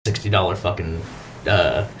$60 fucking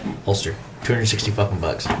holster. 260 fucking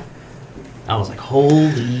bucks. I was like,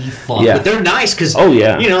 holy fuck. Yeah. But they're nice because, oh,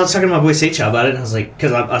 yeah. you know, I was talking to my boy Seicha about it, and I was like,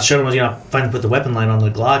 because I showed him, you know, finally put the weapon line on the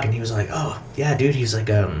Glock, and he was like, oh, yeah, dude. He's like,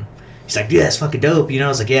 dude, that's fucking dope. You know, I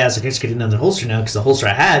was like, yeah, I was like, I just get another holster now, because the holster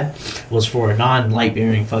I had was for a non-light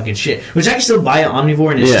bearing fucking shit, which I can still buy an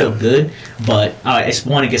Omnivore, and it's still good, but I just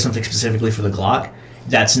want to get something specifically for the Glock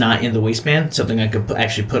that's not in the waistband, something I could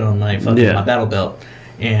actually put on my fucking my battle belt,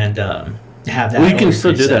 and have that. Well, you can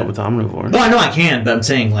still do that with Omnivore. Well, I know I can, but I'm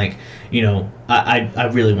saying, like, you know, I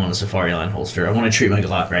really want a Safari line holster. I want to treat my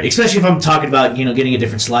Glock right. Especially if I'm talking about, you know, getting a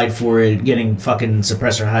different slide for it, getting fucking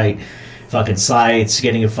suppressor height, fucking sights,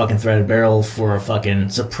 getting a fucking threaded barrel for a fucking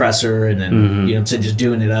suppressor, and then, you know, so just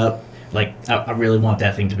doing it up. Like, I really want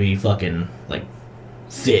that thing to be fucking, like,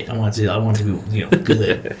 fit. I want it to be, you know,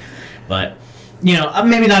 good. But, you know,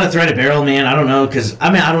 maybe not a threaded barrel, man. I don't know, because, I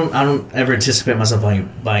mean, I don't ever anticipate myself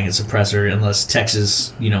buying a suppressor unless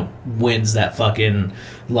Texas, you know, wins that fucking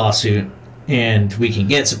lawsuit and we can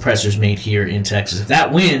get suppressors made here in Texas. If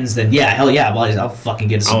that wins, then yeah, hell yeah, I'll fucking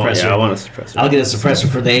get a suppressor. Oh, yeah, I want a suppressor. I'll get a suppressor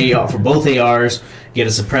for the AR, for both ARs, get a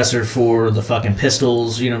suppressor for the fucking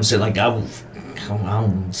pistols, you know what I'm saying? Like, I'll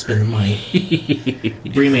spend the money.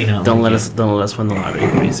 Remain up. Don't let us win the lottery,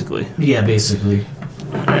 basically. Yeah, basically.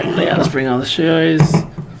 Alright, yeah, let's bring all the shows.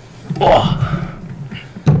 Oh.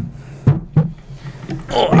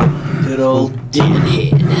 Good old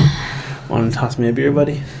Deadhead. Want to toss me a beer,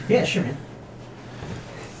 buddy? Yeah, sure, man.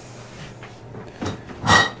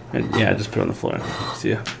 Yeah, just put it on the floor. See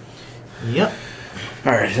ya. Yep.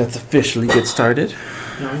 Alright, let's officially get started.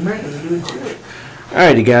 Alright, let's do it.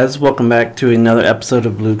 Alrighty, guys, welcome back to another episode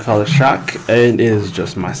of Blue Collar Shock. It is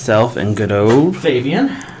just myself and good old Fabian.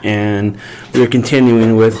 And we're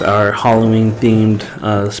continuing with our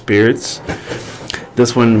Halloween-themed spirits.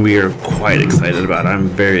 This one we are quite excited about. I'm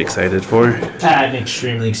very excited for. I'm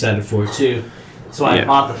extremely excited for it, too. So I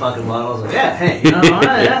bought the fucking bottle. I was like, yeah, hey, you know,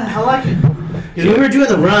 I like it. Because we were doing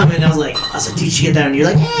the rum, and I was like, dude, you should get that. And you're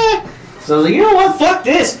like, eh. So I was like, you know what, fuck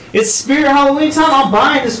this. It's Spirit Halloween time. I'm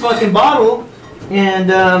buying this fucking bottle. And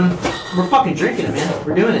we're fucking drinking it, man.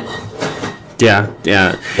 We're doing it. Yeah.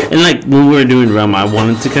 And like when we were doing rum, I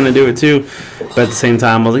wanted to kind of do it too, but at the same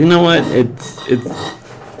time, I was like, you know what? It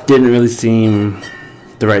didn't really seem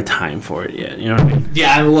the right time for it yet. You know what I mean?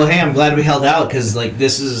 Yeah. Well, hey, I'm glad we held out because like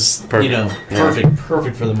this is perfect. You know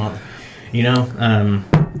perfect for the month. You know,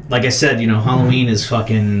 like I said, you know, Halloween is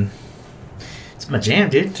fucking. It's my jam,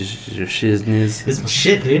 dude. Your shizness. It's my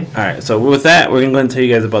shit, dude. Alright, so with that, we're going to go and tell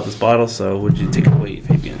you guys about this bottle, so would you take it away,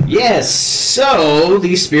 Fabian? Yes, so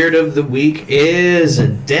the spirit of the week is a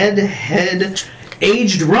Deadhead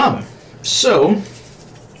aged rum. So,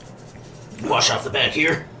 wash off the back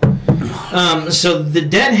here. So the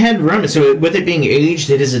Deadhead rum, so with it being aged,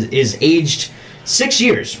 it is aged 6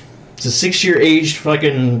 years. It's a 6-year aged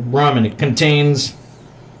fucking rum, and it contains...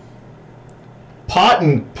 pot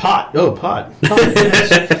and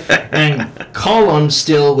column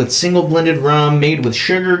still with single blended rum made with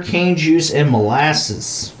sugar, cane juice, and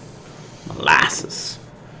molasses.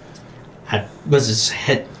 Was this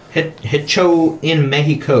Hecho in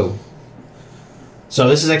Mexico? So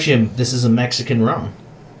this is a Mexican rum.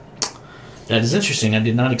 That is interesting. I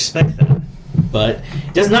did not expect that, but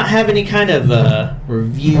it does not have any kind of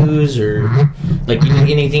reviews or like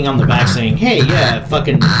anything on the back saying, "Hey, yeah,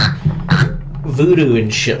 fucking." Voodoo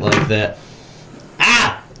and shit like that.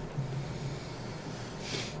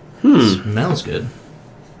 Smells good.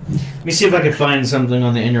 Let me see if I can find something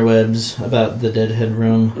on the interwebs about the Deadhead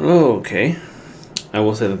rum. Oh, okay. I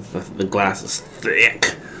will say that the glass is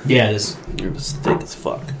thick. Yeah, it is. It's thick as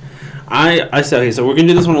fuck. I said, okay, so we're going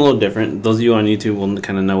to do this one a little different. Those of you on YouTube will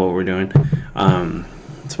kind of know what we're doing.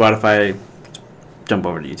 Spotify, jump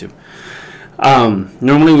over to YouTube.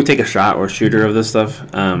 Normally we take a shot or shooter of this stuff.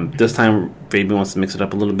 This time Fabian wants to mix it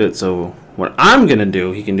up a little bit, so what I'm gonna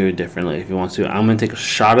do, he can do it differently if he wants to. I'm gonna take a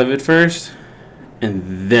shot of it first,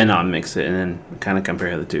 and then I'll mix it, and then kind of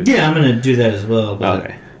compare the two. Yeah, I'm gonna do that as well.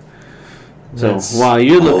 Okay. So while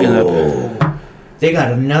you're looking up, they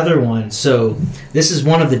got another one. So this is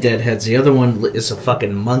one of the Deadheads. The other one is a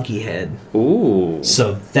fucking monkey head. Ooh.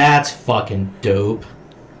 So that's fucking dope.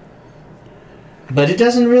 But it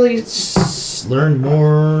doesn't really learn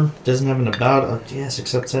more. Doesn't have an about. Oh, yes,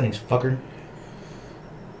 accept settings, fucker.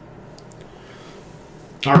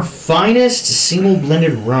 Our finest single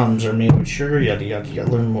blended rums are made with sugar. Yada yada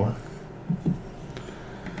yada. Learn more.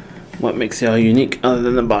 What makes y'all unique other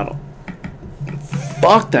than the bottle?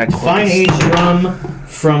 Fuck that. Fine aged rum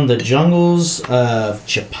from the jungles of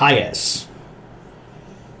Chapayas.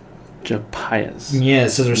 Japayas. Yeah, it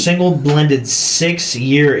says our single blended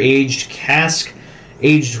 6-year aged cask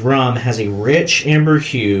aged rum has a rich amber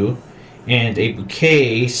hue and a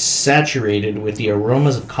bouquet saturated with the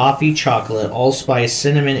aromas of coffee, chocolate, allspice,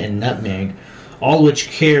 cinnamon, and nutmeg, all which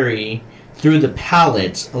carry through the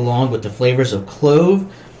palate along with the flavors of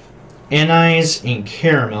clove, anise, and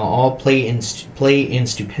caramel, all play in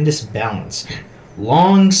stupendous balance.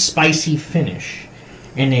 Long, spicy finish,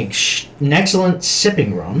 and an excellent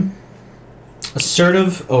sipping rum.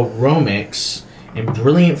 Assertive aromatic and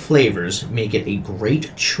brilliant flavors make it a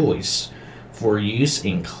great choice for use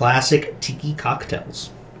in classic tiki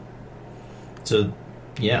cocktails. So,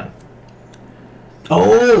 yeah.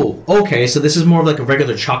 Oh, okay. So this is more of like a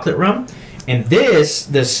regular chocolate rum, and this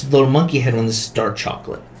little monkey head one, this is dark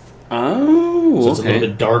chocolate. Oh, so it's a little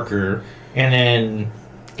bit darker. And then,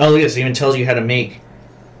 oh, look at this. It even tells you how to make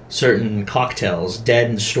certain cocktails: Dead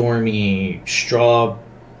and Stormy, Straw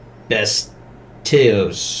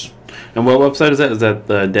Bestios. And what website is that? Is that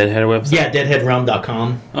the Deadhead website? Yeah,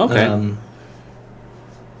 deadheadrum.com. Okay.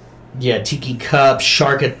 Yeah, Tiki Cup,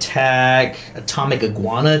 Shark Attack, Atomic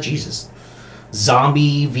Iguana, Jesus.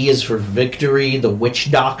 Zombie, V is for Victory, The Witch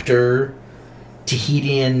Doctor,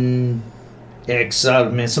 Tahitian X.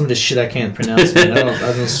 Man, some of this shit I can't pronounce.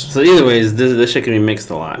 Man. So either ways, this shit can be mixed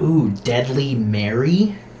a lot. Ooh, Deadly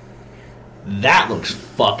Mary? That looks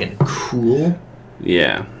fucking cool.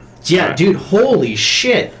 Yeah. Yeah, right. Dude, holy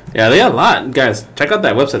shit. Yeah, they got a lot. Guys, check out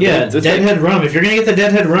that website. Yeah, Deadhead Rum. If you're going to get the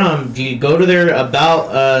Deadhead Rum, you go to their About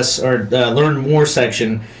Us or Learn More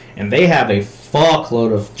section, and they have a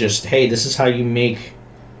fuckload of just, hey, this is how you make...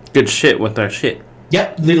 good shit with our shit.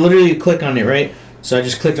 Yep, literally click on it, right? So I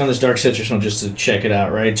just clicked on this dark citrus one just to check it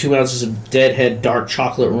out, right? 2 ounces of Deadhead dark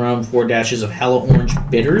chocolate rum, 4 dashes of Hello Orange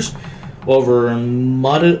bitters, over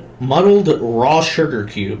muddled raw sugar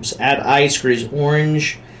cubes. Add ice, graze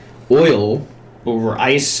orange oil over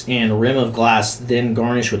ice and rim of glass, then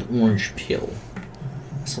garnish with orange peel.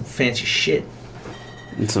 That's some fancy shit.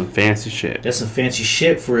 It's some fancy shit. That's some fancy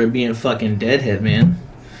shit for it being fucking Deadhead, man.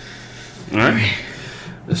 Alright.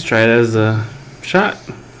 Let's try it as a shot.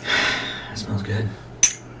 That smells good.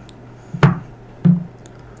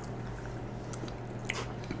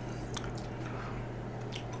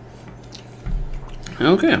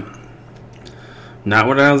 Okay. Not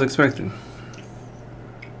what I was expecting.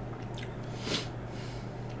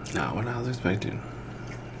 Not what I was expecting.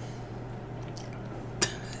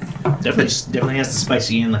 Definitely has the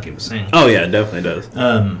spicy in, like it was saying. Oh yeah, it definitely does.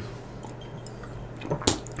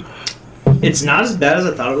 It's not as bad as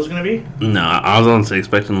I thought it was gonna be. No, I was honestly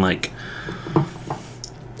expecting like, oh,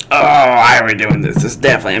 why are we doing this? It's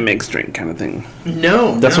definitely a mixed drink kind of thing.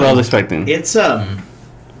 No, That's what I was expecting. It's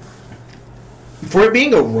for it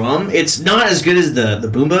being a rum, it's not as good as the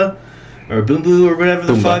Boomba or Boombu or whatever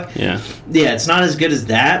the fuck. Yeah. Yeah, it's not as good as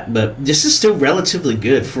that, but this is still relatively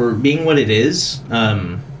good for being what it is.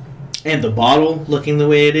 And the bottle looking the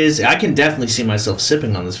way it is, I can definitely see myself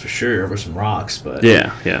sipping on this for sure over some rocks. But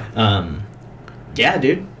yeah. yeah,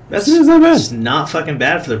 dude, that's not bad. It's not fucking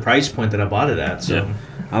bad for the price point that I bought it at. So yeah.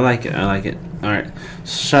 I like it. All right,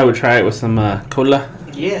 shall we try it with some cola?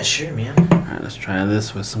 Yeah, sure, man. All right, let's try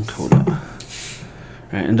this with some cola.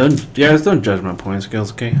 All right, and don't judge my points,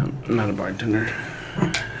 girls. Okay, I'm not a bartender.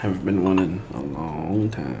 Haven't been one in a long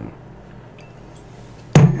time.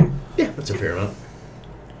 Yeah, that's a fair amount.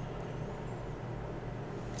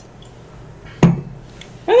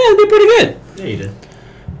 I think I did pretty good. Yeah, you did.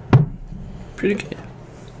 Pretty good.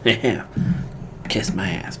 Yeah. Kiss my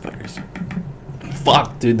ass, fuckers.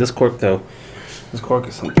 Fuck, dude, this cork, though. This cork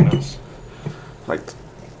is something else. Like,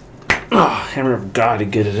 hammer of God to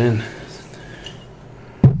get it in.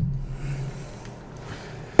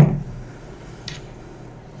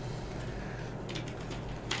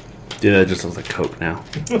 Dude, that just looks like Coke now.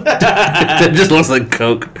 That just looks like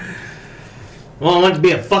Coke. Well, I want it to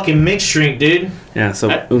be a fucking mixed drink, dude. Yeah,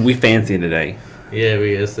 so we fancy today. Yeah,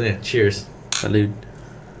 we is. Yeah, cheers. Salud.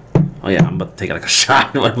 Oh yeah, I'm about to take like a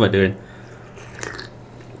shot. What am I doing?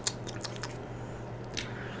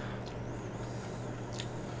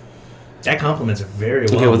 That compliments it very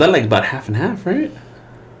well. Okay, was that like about half and half, right?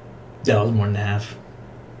 That was more than half.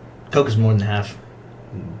 Coke is more than half.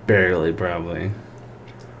 Barely, probably.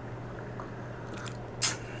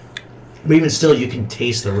 But even still, you can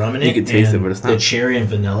taste the rum in it. You can taste it, but it's not. The cherry and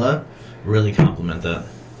vanilla really complement that.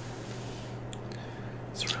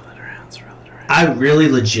 Swirl it around. I really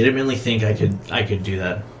legitimately think I could do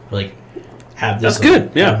that. Like, have this. That's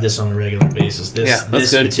good. Yeah. Have this on a regular basis. This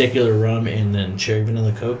good. particular rum and then cherry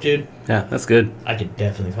vanilla Coke, dude. Yeah, that's good. I could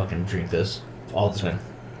definitely fucking drink this all the time.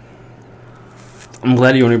 I'm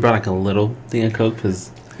glad you only brought like a little thing of Coke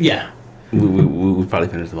because Yeah. We probably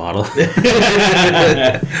finished the bottle.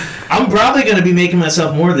 I'm probably going to be making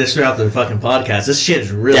myself more of this throughout the fucking podcast. This shit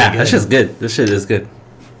is really good. That shit's good. This shit is good.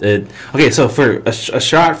 Okay, so for a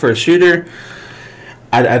shot for a shooter,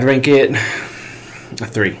 I'd rank it a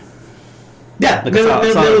 3. Yeah, like middle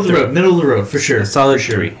of the road, for sure. A solid for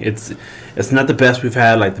sure. 3. It's not the best we've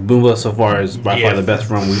had. Like the Boomba so far is by far the best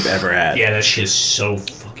rum we've ever had. Yeah, that shit's so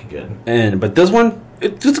fucking good. But this one,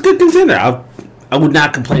 it's a good contender. I would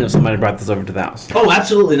not complain if somebody brought this over to the house. Oh,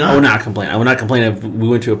 absolutely not. I would not complain. I would not complain if we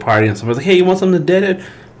went to a party and somebody was like, "Hey, you want something to Deadhead?"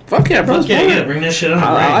 Fuck yeah, bro. Yeah, bring that shit on.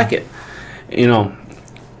 I like it. You know,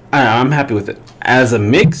 I'm happy with it. As a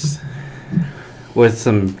mix with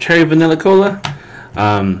some cherry vanilla cola,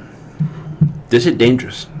 this shit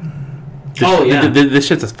dangerous. This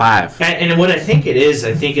shit's a 5. And what I think it is,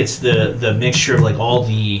 I think it's the mixture of like all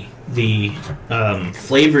the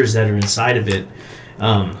flavors that are inside of it.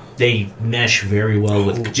 They mesh very well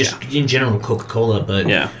with just in general Coca-Cola, but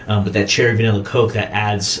that cherry vanilla Coke that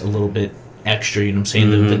adds a little bit extra. You know what I'm saying?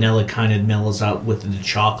 Mm-hmm. The vanilla kind of mellows out with the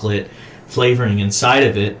chocolate flavoring inside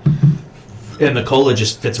of it, and the cola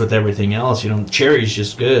just fits with everything else. You know, cherry's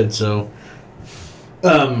just good. So,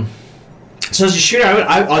 so as a shooter,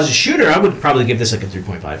 I would probably give this like a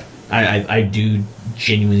 3.5. I do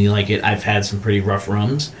genuinely like it. I've had some pretty rough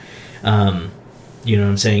rums. You know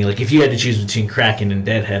what I'm saying? Like, if you had to choose between Kraken and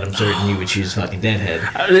Deadhead, I'm certain you would choose fucking Deadhead.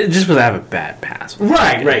 Just because I have a bad pass.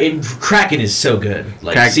 Right. Kraken is so good.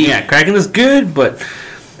 Like, Kraken is good, but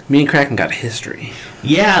me and Kraken got a history.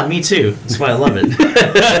 Yeah, me too. That's why I love it.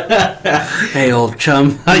 Hey, old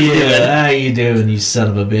chum. How you doing, you son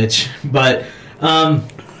of a bitch? But,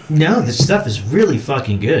 no, this stuff is really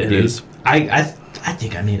fucking good, dude. It is. I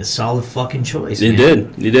think I made a solid fucking choice. You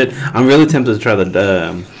did. I'm really tempted to try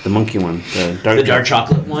the monkey one, the dark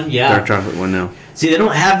chocolate one. Yeah, dark chocolate one now. See, they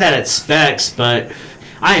don't have that at Specs, but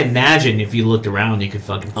I imagine if you looked around, you could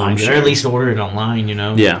fucking find it, or at least order it online. You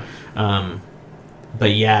know. Yeah.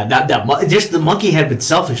 But yeah, that just the monkey head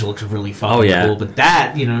itself looks really fucking cool. But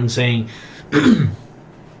that, you know what I'm saying,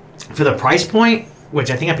 for the price point,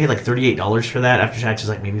 which I think I paid like $38 for that after taxes,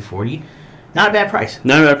 like maybe $40. Not a bad price.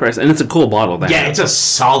 And it's a cool bottle. Yeah, it's a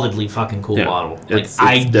solidly fucking cool bottle. Like,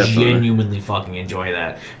 I genuinely fucking enjoy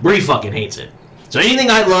that. Bree fucking hates it. So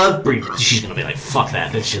anything I love, Bree, she's gonna be like, fuck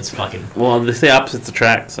that. That shit's fucking... Well, they say opposites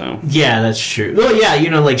attract, so... Yeah, that's true. Well, yeah, you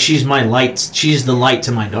know, like, she's my light. She's the light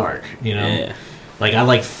to my dark, you know? Yeah. Like, I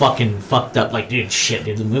like fucking fucked up, like, dude,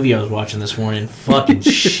 the movie I was watching this morning, fucking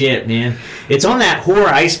shit, man. It's on that horror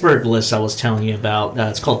iceberg list I was telling you about.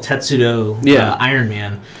 It's called Tetsudo Iron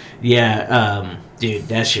Man. Yeah, dude,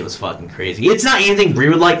 that shit was fucking crazy. It's not anything Brie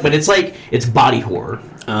would like, but it's like, it's body horror.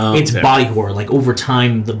 It's body horror. Like, over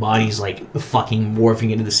time, the body's like fucking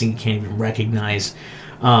morphing into this thing you can't even recognize.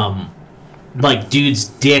 Like, dude's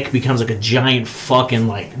dick becomes like a giant fucking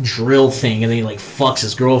like drill thing, and then he like fucks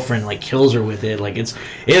his girlfriend, like kills her with it. Like, it's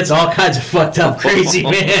all kinds of fucked up crazy,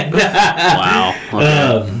 man. Wow.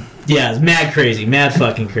 Okay. Yeah, it's mad crazy, mad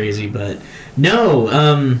fucking crazy. But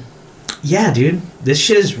no, yeah, dude, this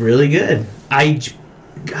shit is really good. I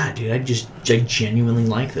genuinely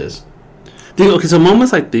like this. Dude, okay, so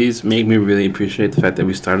moments like these make me really appreciate the fact that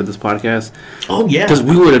we started this podcast. Oh, yeah. Because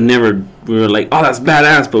we would have never, we were like, oh, that's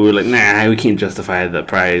badass, but we were like, nah, we can't justify the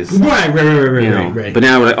price. Right. But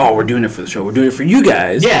now we're like, oh, we're doing it for the show. We're doing it for you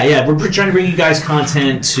guys. Yeah, we're trying to bring you guys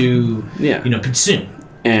content to, consume.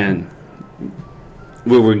 And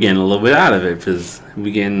we're getting a little bit out of it because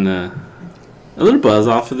we're getting a little buzz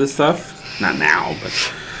off of this stuff. Not now, but...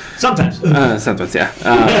 Sometimes. Sometimes,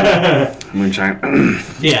 yeah. Moonshine.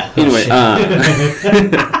 Yeah. Anyway,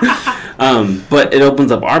 but it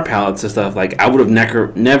opens up our palates to stuff. Like, I would have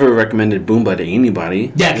never recommended Boomba to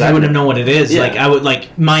anybody. Yeah, because I wouldn't know what it is. Yeah. Like, I would,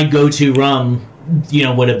 like, my go-to rum,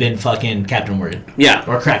 would have been fucking Captain Morgan. Yeah.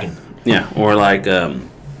 Or Kraken. Yeah, or like,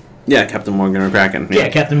 Captain Morgan or Kraken. Yeah,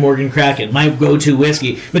 Captain Morgan, Kraken. My go-to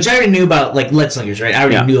whiskey, which I already knew about, like, Leadslingers, right? I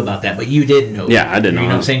already knew about that, but you didn't know. Yeah, I didn't know. You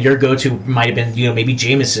know what I'm saying? Your go-to might have been, maybe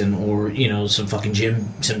Jameson or, some fucking Jim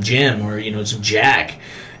or, some Jack.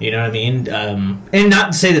 You know what I mean? And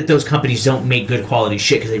not to say that those companies don't make good quality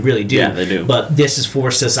shit, because they really do. Yeah, they do. But this has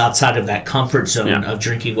forced us outside of that comfort zone of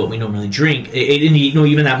drinking what we normally drink.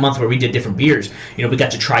 Even that month where we did different beers, we got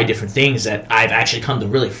to try different things that I've actually come to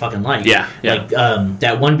really fucking like. Yeah. Like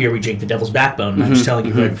that one beer we drank, the Devil's Backbone. I was telling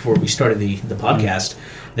you right before we started the podcast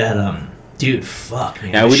that dude, fuck,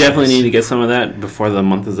 man. Yeah, we definitely need to get some of that before the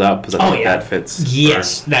month is up, because I think that fits.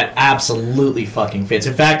 Yes, that absolutely fucking fits.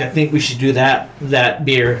 In fact, I think we should do that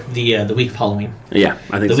beer the week of Halloween. Yeah,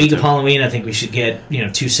 I think the so week too. of Halloween. I think we should get 2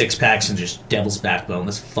 6-packs and just Devil's Backbone.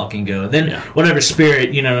 Let's fucking go. And then whatever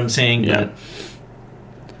spirit, you know what I'm saying. Yeah.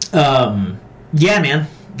 Yeah, man.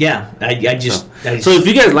 Yeah, I just. So if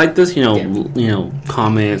you guys like this, Yeah.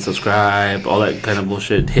 comment, subscribe, all that kind of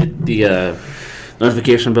bullshit. Hit the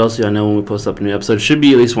notification bell so I know when we post up a new episode. It should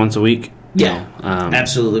be at least once a week. Yeah,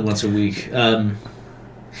 absolutely once a week.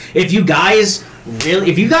 If you guys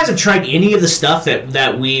have tried any of the stuff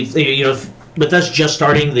that we've, with us just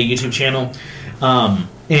starting the YouTube channel,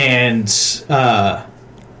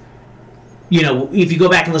 if you go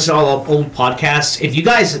back and listen to all our old podcasts, if you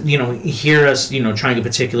guys, hear us, trying a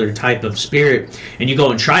particular type of spirit, and you go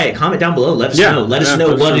and try it, comment down below. Let us know. Let us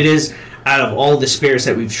know what it is out of all the spirits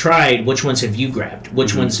that we've tried. Which ones have you grabbed?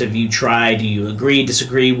 Which ones have you tried? Do you agree,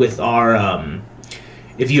 disagree with our...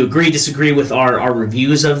 if you agree, disagree with our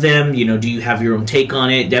reviews of them, do you have your own take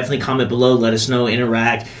on it? Definitely comment below. Let us know.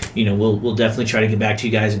 Interact. We'll definitely try to get back to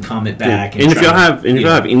you guys and comment back. Yeah. And if y'all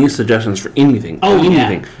have any suggestions for anything,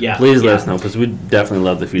 please let us know because we definitely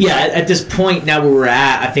love the feedback. Yeah, at this point now where we're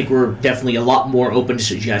at, I think we're definitely a lot more open to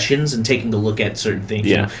suggestions and taking a look at certain things.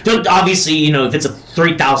 Yeah. Don't obviously, if it's a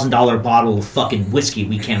 $3,000 bottle of fucking whiskey,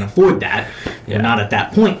 we can't afford that. Yeah. We're not at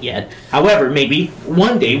that point yet. However, maybe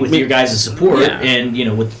one day with your guys' support and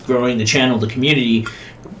with growing the channel, the community,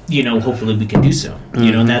 hopefully we can do so.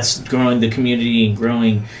 And that's growing the community and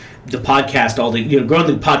growing the podcast growing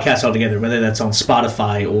the podcast altogether, whether that's on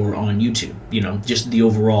Spotify or on YouTube. Just the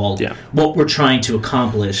overall what we're trying to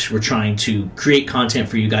accomplish. We're trying to create content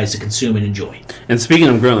for you guys to consume and enjoy. And speaking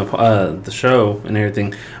of growing the show and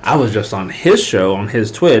everything, I was just on his show on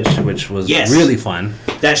his Twitch, which was really fun.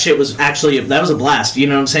 That shit was that was a blast. You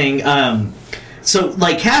know what I'm saying? So,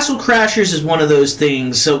 like, Castle Crashers is one of those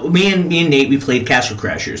things. So, me and Nate, we played Castle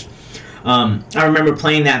Crashers. I remember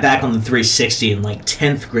playing that back on the 360 in,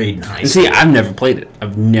 10th grade in high school. And see, I've never played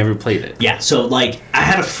it. Yeah, so, I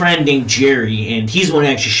had a friend named Jerry, and he's the one who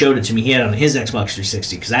actually showed it to me. He had it on his Xbox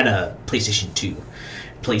 360, because I had a PlayStation 2.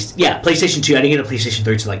 PlayStation 2. I didn't get a PlayStation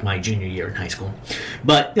 3 until my junior year in high school.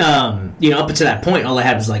 But, up until that point, all I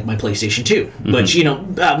had was my PlayStation 2. Which,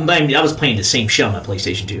 I was playing the same shit on my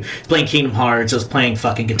PlayStation 2. I was playing Kingdom Hearts, I was playing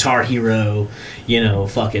fucking Guitar Hero,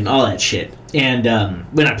 fucking all that shit. And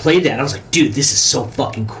when I played that, I was like, dude, this is so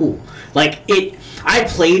fucking cool. I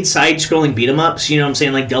played side-scrolling beat-em-ups,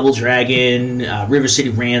 like Double Dragon, River City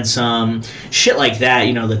Ransom, shit like that,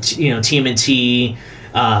 TMNT,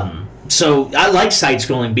 so I like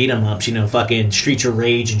side-scrolling beat-em-ups, fucking Streets of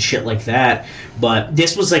Rage and shit like that. But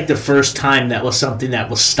this was the first time that was something that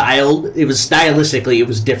was styled. It was stylistically, it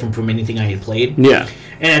was different from anything I had played. Yeah.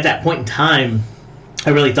 And at that point in time, I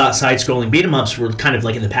really thought side-scrolling beat-em-ups were kind of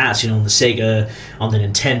in the past, on the Sega, on the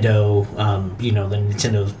Nintendo, the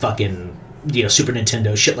Nintendo fucking... Super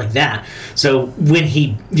Nintendo, shit like that. So when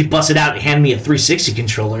he busted out and handed me a 360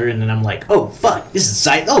 controller, and then I'm like, oh fuck, this is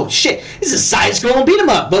side-scrolling beat 'em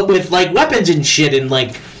up, but with weapons and shit, and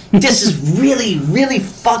this is really, really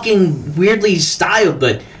fucking weirdly styled,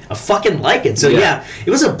 but I fucking like it. So yeah, it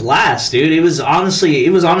was a blast, dude. It was honestly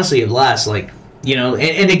a blast. And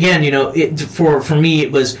again, for me,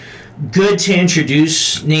 it was good to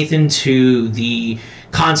introduce Nathan to the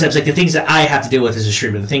concepts, the things that I have to deal with as a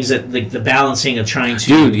streamer, the things that the balancing of trying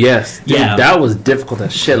to... Dude, that was difficult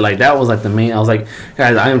as shit. That was the main... I was like,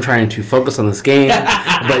 guys, I am trying to focus on this game,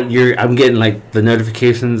 but I'm getting the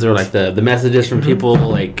notifications or the messages from people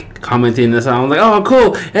commenting this, and I'm like, oh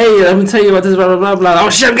cool, hey, let me tell you about this, blah blah blah blah. Oh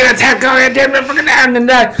shit, I'm getting attacked, oh yeah, damn it, fucking down and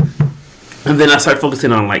that. And then I started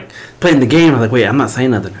focusing on playing the game. I was like, wait, I'm not saying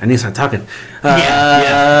nothing. I need to start talking.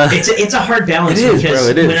 It's a hard balance. It is, because bro,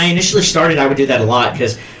 it is. When I initially started, I would do that a lot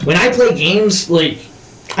because when I play games,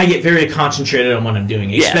 I get very concentrated on what I'm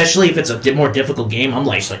doing. Especially if it's a more difficult game. I'm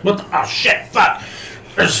like, what the? Oh shit, fuck!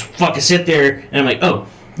 I just fucking sit there and I'm like, oh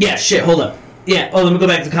yeah, shit, hold up. Yeah. Oh, let me go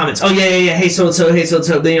back to the comments. Oh, yeah. Hey, so and so.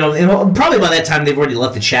 And probably by that time they've already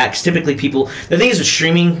left the chat. Because typically people, the thing is with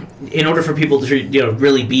streaming, in order for people to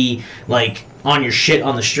really be on your shit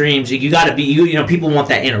on the streams, you got to be people want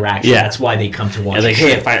that interaction. Yeah. That's why they come to watch.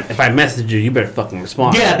 Hey, if I message you better fucking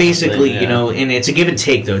respond. Yeah, basically, and it's a give and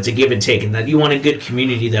take though. It's a give and take, and that you want a good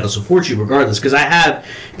community that'll support you regardless. Because I have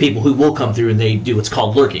people who will come through and they do what's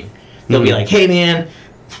called lurking. They'll be like, hey man,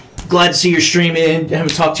 glad to see you're streaming.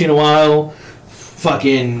 Haven't talked to you in a while.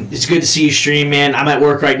 Fucking, it's good to see you stream, man. I'm at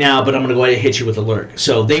work right now, but I'm gonna go ahead and hit you with a lurk.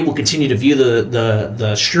 So they will continue to view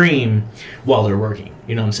the stream while they're working.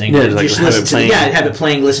 You know what I'm saying? Yeah, just have it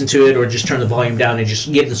playing, listen to it, or just turn the volume down and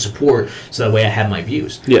just give the support, so that way I have my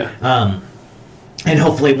views. Yeah. And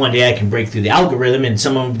hopefully one day I can break through the algorithm, and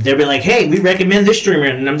they'll be like, "Hey, we recommend this streamer,"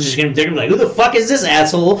 and they're gonna be like, "Who the fuck is this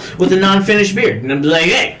asshole with the non-finished beard?" And I'm like,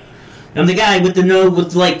 "Hey, I'm the guy with the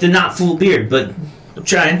not full beard, but I'm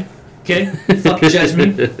trying." Okay, fucking judge me.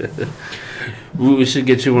 We should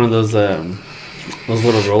get you one of those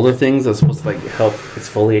little roller things that's supposed to like help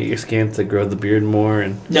exfoliate your skin to grow the beard more.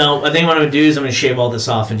 And No, I think what I'm gonna do is I'm gonna shave all this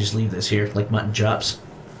off and just leave this here, like mutton chops.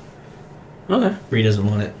 okay, Bree doesn't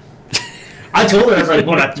want it. I told her, I was like,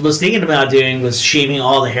 what I was thinking about doing was shaving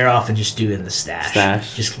all the hair off and just doing the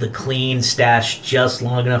stash. Just the clean stash, just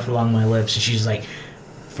long enough along my lips. And she's like,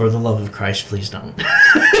 for the love of Christ, please don't. like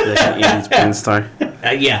an 80s porn star.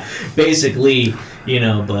 Yeah, basically,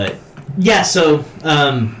 but yeah, so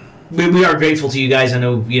we are grateful to you guys. I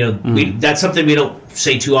know, that's something we don't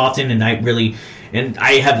say too often, and I really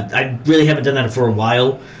haven't done that for a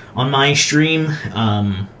while on my stream.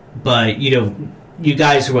 But you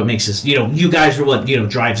guys are what makes us, you guys are what,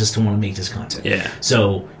 drives us to want to make this content. Yeah.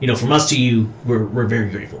 So, from us to you, we're very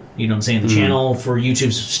grateful. You know what I'm saying? The channel for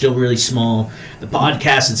YouTube's still really small. The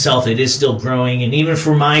podcast itself, it is still growing. And even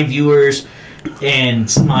for my viewers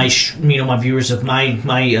and my viewers of my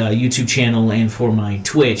YouTube channel and for my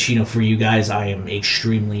Twitch, for you guys, I am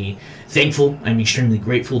extremely thankful. I'm extremely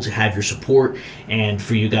grateful to have your support and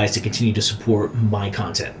for you guys to continue to support my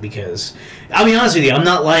content, because I'll be honest with you, I'm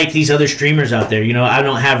not like these other streamers out there. I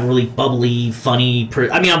don't have really bubbly, funny.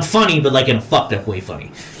 I'm funny, but like in a fucked up way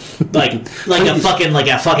funny. like a fucking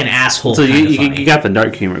asshole. So you got the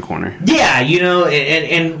dark humor corner. Yeah,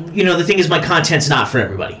 and the thing is, my content's not for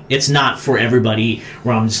everybody. It's not for everybody.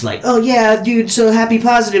 Where I'm just like, oh yeah, dude, so happy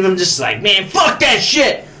positive. I'm just like, man, fuck that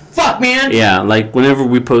shit. Fuck, man. Yeah, like whenever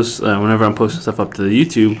we post, whenever I'm posting stuff up to the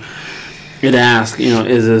YouTube, it asks,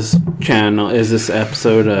 is this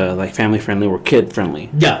episode like family friendly or kid friendly?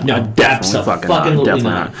 Yeah, no, definitely fucking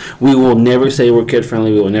not. We will never say we're kid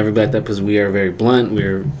friendly. We will never be like that because we are very blunt.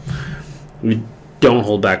 We don't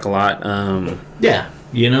hold back a lot. Yeah,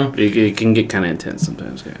 it can get kind of intense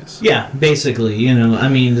sometimes, guys. Yeah, basically,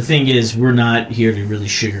 the thing is, we're not here to really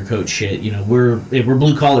sugarcoat shit. We're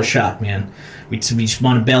blue collar shop, man. We just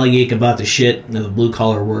want to bellyache about the shit, the blue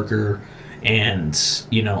collar worker, and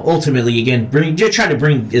ultimately, again, try to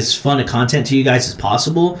bring as fun a content to you guys as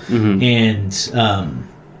possible, and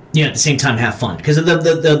at the same time have fun, because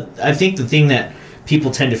I think the thing that people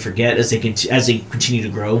tend to forget as they continue to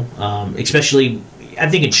grow, especially I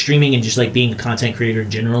think in streaming and just like being a content creator in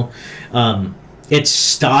general, it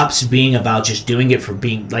stops being about just doing it for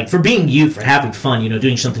being you, for having fun,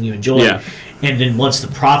 doing something you enjoy. Yeah. And then once the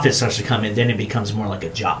profit starts to come in, then it becomes more like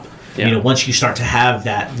a job. Yeah. Once you start to have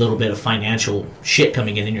that little bit of financial shit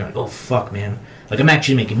coming in, and you're like, oh fuck, man, like I'm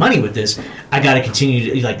actually making money with this. I got to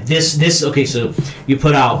continue to like this. Okay, so you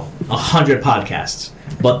put out 100 podcasts,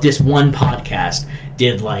 but this one podcast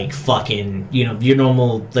did like fucking, your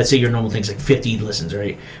normal, let's say your normal thing's like 50 listens,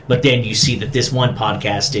 right? But then you see that this one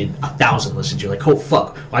podcast did 1,000 listens. You're like, oh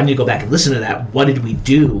fuck, well, I need to go back and listen to that. What did we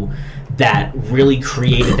do that really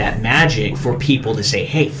created that magic for people to say,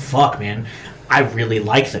 hey, fuck, man, I really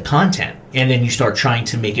like the content? And then you start trying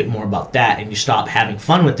to make it more about that, and you stop having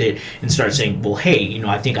fun with it and start saying, well, hey,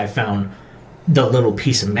 I think I found the little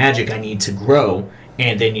piece of magic I need to grow.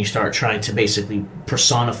 And then you start trying to basically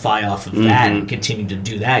personify off of that and continue to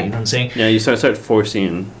do that. You know what I'm saying? Yeah, you start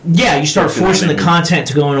forcing. Yeah, you start forcing the content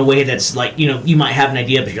to go in a way that's like, you might have an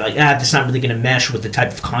idea, but you're like, that's not really going to mesh with the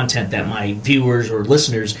type of content that my viewers or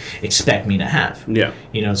listeners expect me to have. Yeah.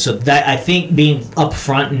 So that, I think, being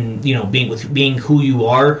upfront and being who you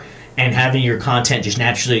are and having your content just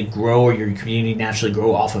naturally grow, or your community naturally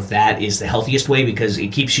grow off of that, is the healthiest way, because it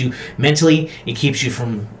keeps you mentally, it keeps you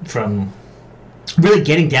from really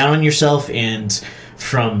getting down on yourself, and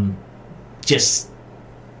from just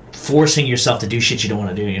forcing yourself to do shit you don't want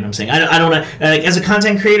to do. You know what I'm saying? I don't like, as a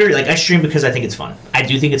content creator, like, I stream because I think it's fun. I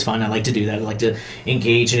do think it's fun. I like to do that. I like to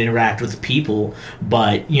engage and interact with people.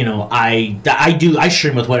 But I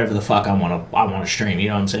stream with whatever the fuck I want to stream. You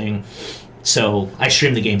know what I'm saying? So I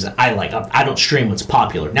stream the games that I like. I don't stream what's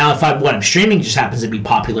popular. Now, if what I'm streaming just happens to be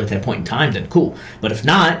popular at that point in time, then cool. But if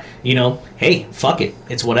not, hey, fuck it.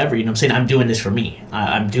 It's whatever. You know what I'm saying? I'm doing this for me.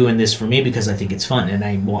 I'm doing this for me because I think it's fun, and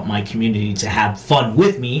I want my community to have fun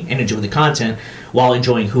with me and enjoy the content while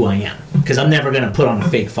enjoying who I am. Because I'm never going to put on a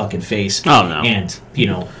fake fucking face and,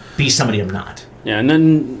 be somebody I'm not. Yeah, and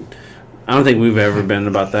then I don't think we've ever been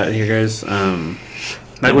about that here, guys.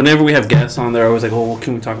 Like, whenever we have guests on, they're always like, oh, what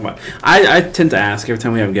can we talk about? I tend to ask every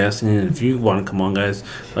time we have guests, and if you want to come on, guys,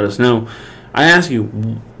 let us know. I ask you,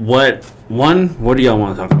 what do y'all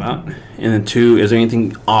want to talk about? And then 2, is there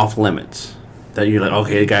anything off limits that you're like,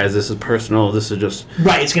 okay, guys, this is personal, this is just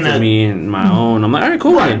it's gonna for me and my own? I'm like, all right,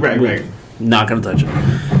 cool. Right. Not going to touch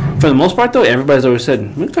it. For the most part, though, everybody's always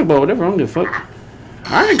said, we can talk about whatever, I don't give a fuck.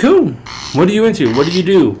 All right, cool. What are you into? What do you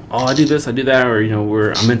do? Oh, I do this, I do that,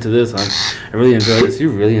 or I'm into this. I really enjoy this. You're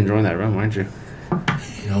really enjoying that rum, aren't you?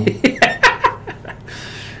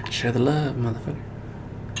 Share the love, motherfucker.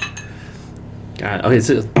 God. Okay,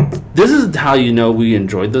 so this is how you know we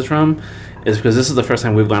enjoyed this rum, is because this is the first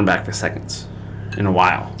time we've gone back for seconds in a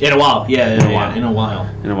while. In a while, yeah. In a while. In a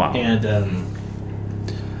while. And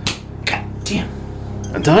God damn.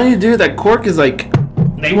 I'm telling you, dude, that cork is like.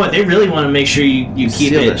 They really want to make sure you keep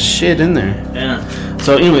seal it. The shit in there. Yeah.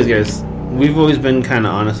 So, anyways, guys, we've always been kind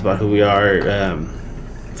of honest about who we are.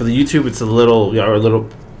 For the YouTube, we are a little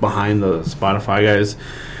behind the Spotify guys.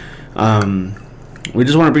 We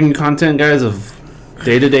just want to bring you content, guys, of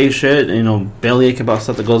day-to-day shit. You know, bellyache about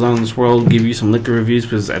stuff that goes on in this world. Give you some liquor reviews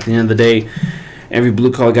because at the end of the day, every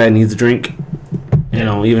blue-collar guy needs a drink. You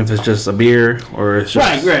know, even if it's just a beer or it's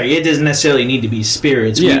just... Right. It doesn't necessarily need to be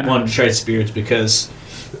spirits. Yeah. We wanted to try spirits because...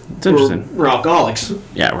 It's interesting. We're alcoholics.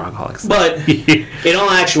 Yeah, we're alcoholics. But in all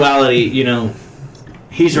actuality, you know,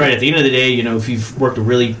 he's right. At the end of the day, you know, if you've worked a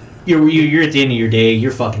really... You're at the end of your day,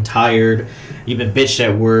 you're fucking tired, you've been bitched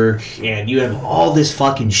at work, and you have all this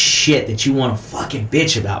fucking shit that you want to fucking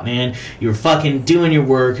bitch about, man. You were fucking doing your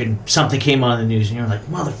work, and something came on the news, and you're like,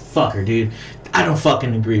 motherfucker, dude, I don't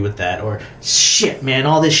fucking agree with that. Or, shit, man,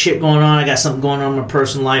 all this shit going on, I got something going on in my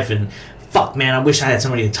personal life, and... fuck, man, I wish I had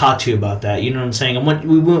somebody to talk to about that. You know what I'm saying?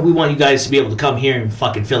 We want you guys to be able to come here and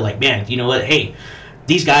fucking feel like, man, you know what? Hey,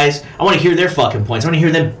 these guys, I want to hear their fucking points. I want to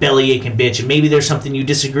hear them bellyache and bitch, and maybe there's something you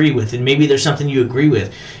disagree with, and maybe there's something you agree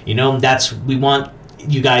with. You know, we want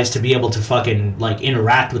you guys to be able to fucking, like,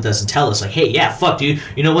 interact with us and tell us, like, hey, yeah, fuck, dude,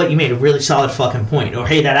 you know what? You made a really solid fucking point. Or,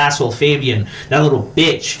 hey, that asshole Fabian, that little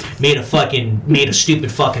bitch, made a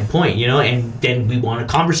stupid fucking point, you know? And then we want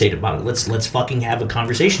to conversate about it. Let's fucking have a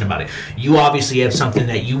conversation about it. You obviously have something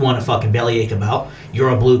that you want to fucking bellyache about. You're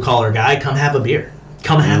a blue-collar guy. Come have a beer.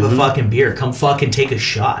 Come have a fucking beer. Come fucking take a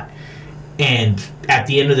shot. And at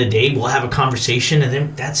the end of the day, we'll have a conversation, and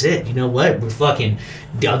then that's it. You know what? We're fucking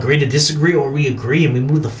agree to disagree, or we agree, and we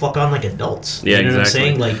move the fuck on like adults. Yeah, you know exactly. what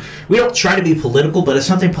I'm saying? Like, we don't try to be political, but if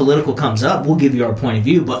something political comes up, we'll give you our point of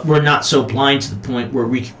view, but we're not so blind to the point where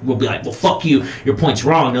we'll be like, well, fuck you, your point's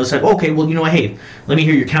wrong. And it's like, okay, well, you know what? Hey, let me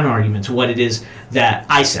hear your counter-argument to what it is that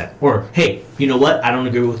I said. Or, hey, you know what? I don't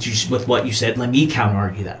agree with what you said. Let me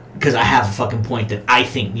counter-argue that. Because I have a fucking point that I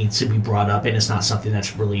think needs to be brought up, and it's not something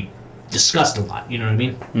that's really discussed a lot, you know what I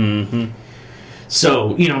mean? Mm-hmm.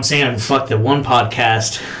 So, you know what I'm saying? I've fucked the one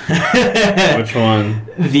podcast. Which one?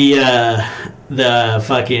 The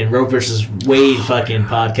fucking Roe versus Wade fucking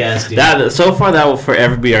podcast. Dude. That will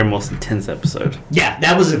forever be our most intense episode. Yeah,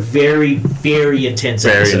 that was a very, very intense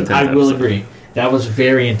episode. I will agree. That was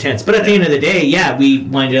very intense. But at the end of the day, yeah, we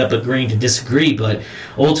winded up agreeing to disagree, but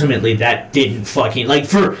ultimately that didn't fucking...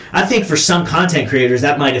 I think for some content creators,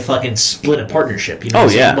 that might have fucking split a partnership. You know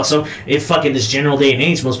yeah. So if fucking this general day and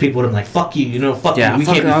age, most people would have been like, fuck you, you know, fuck you. We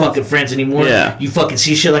can't be fucking friends anymore. Yeah. You fucking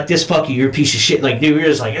see shit like this, fuck you, you're a piece of shit. Like, dude, we're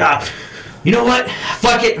just like, you know what?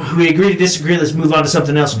 Fuck it. We agree to disagree. Let's move on to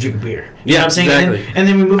something else and drink a beer. You know what I'm saying? Exactly. And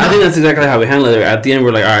then we move on. I think that's exactly how we handle it. At the end,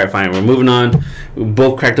 we're like, all right, fine. We're moving on. We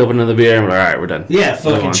both cracked open another beer, and we're like, all right, we're done. Yeah,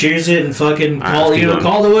 fucking cheers it and fucking call it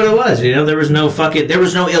what it was. You know, there was no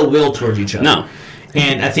ill will towards each other. No.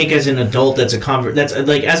 And I think as an adult, as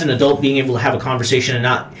an adult being able to have a conversation and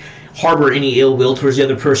not harbor any ill will towards the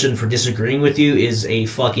other person for disagreeing with you is a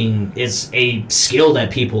skill that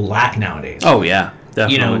people lack nowadays. Oh yeah.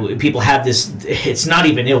 Definitely. You know, people have this... It's not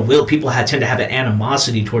even ill will. People tend to have an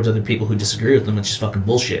animosity towards other people who disagree with them. It's just fucking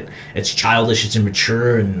bullshit. It's childish. It's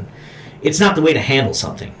immature, and it's not the way to handle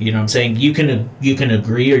something. You know what I'm saying? You can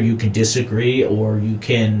agree, or you can disagree, or you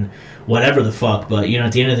can whatever the fuck. But you know,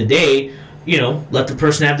 at the end of the day, you know, let the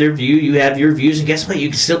person have their view. You have your views, and guess what? You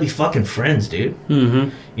can still be fucking friends, dude.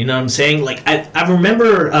 Mm-hmm. You know what I'm saying? Like I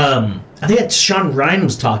remember. I think that Sean Ryan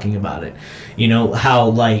was talking about it. You know, how,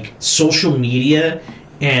 like, social media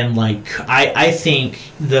and, like, I think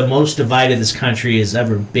the most divided this country has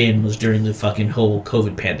ever been was during the fucking whole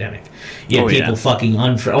COVID pandemic. You had people fucking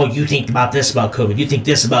you think about this about COVID. You think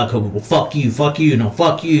this about COVID. Well, fuck you, no,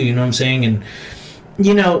 fuck you, you know what I'm saying? And,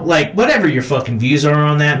 you know, like, whatever your fucking views are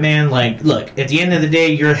on that, man, like, look, at the end of the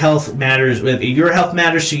day, your health matters. If your health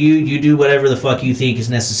matters to you, you do whatever the fuck you think is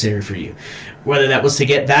necessary for you. Whether that was to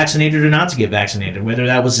get vaccinated or not to get vaccinated. Whether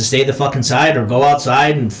that was to stay the fucking side or go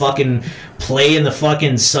outside and fucking play in the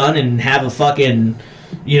fucking sun and have a fucking...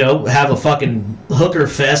 You know, have a fucking hooker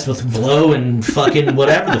fest with blow and fucking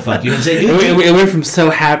whatever the fuck. You know what I'm saying? It went from so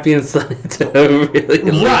happy and sunny to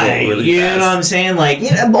really... Right. Really you fast. know what I'm saying? Like,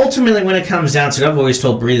 ultimately when it comes down to it, I've always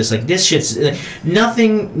told Bree this, like, this shit's...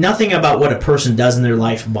 Nothing about what a person does in their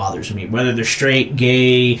life bothers me. Whether they're straight,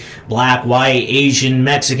 gay, black, white, Asian,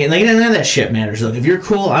 Mexican, like, none of that shit matters. Like, if you're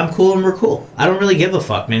cool, I'm cool, and we're cool. I don't really give a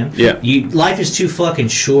fuck, man. Yeah. Life is too fucking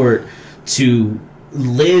short to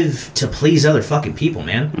live to please other fucking people,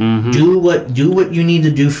 man. Mm-hmm. Do what you need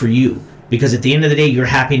to do for you, because at the end of the day, your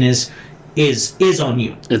happiness is on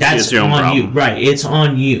you. It's your own on problem. you, right? It's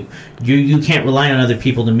on you. You can't rely on other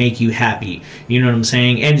people to make you happy. You know what I'm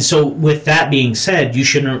saying? And so, with that being said, you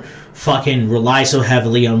shouldn't fucking rely so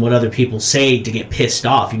heavily on what other people say to get pissed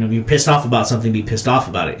off. You know, if you're pissed off about something, be pissed off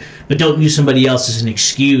about it. But don't use somebody else as an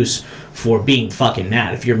excuse for being fucking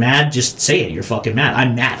mad. If you're mad, just say it. You're fucking mad.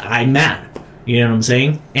 I'm mad. You know what I'm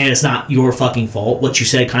saying? And it's not your fucking fault. What you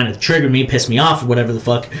said kind of triggered me, pissed me off, or whatever the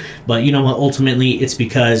fuck. But you know what? Ultimately, it's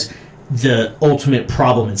because the ultimate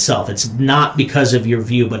problem itself. It's not because of your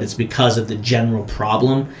view, but it's because of the general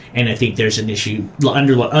problem. And I think there's an issue,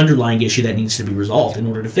 underlying issue that needs to be resolved in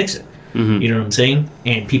order to fix it. Mm-hmm. You know what I'm saying?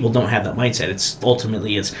 And people don't have that mindset. It's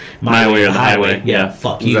ultimately my way or the highway. Yeah,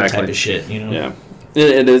 fuck you type of shit. You know? Yeah,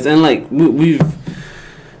 it is. And like we've,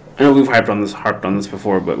 I know we've harped on this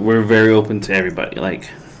before, but we're very open to everybody. Like,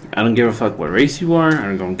 I don't give a fuck what race you are.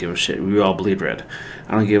 I don't give a shit. We all bleed red.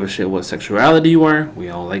 I don't give a shit what sexuality you are. We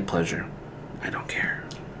all like pleasure. I don't care.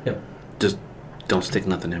 Yep. Just don't stick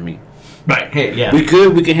nothing in me. Right. Hey, yeah. We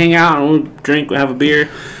can hang out and we'll drink, we'll have a beer.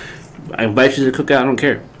 I invite you to cook out. I don't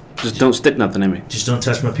care. Just don't stick nothing in me. Just don't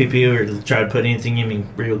touch my pee or try to put anything in me.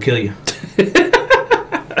 Bree will kill you.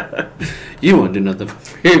 You won't do nothing.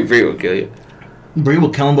 Bree will kill you. Bree will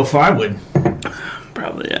kill him before I would.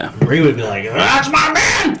 Probably, yeah. Bree would be like, "That's my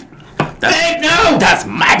man! Babe, no! That's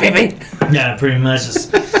my baby!" Yeah, pretty much.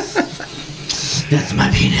 That's my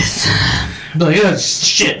penis. But yeah,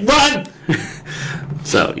 shit, run!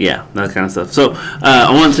 So, yeah, that kind of stuff. So,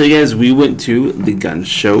 I want to tell you guys, we went to the gun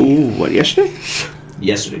show, yesterday?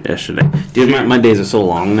 Yesterday. Dude, my days are so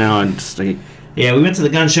long now, and just like... Yeah, we went to the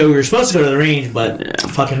gun show. We were supposed to go to the range, but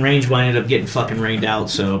fucking range ended up getting fucking rained out,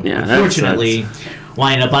 so yeah, unfortunately, we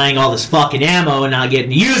ended up buying all this fucking ammo and not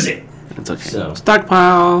getting to use it. It's okay. So.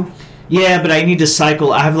 Stockpile. Yeah, but I need to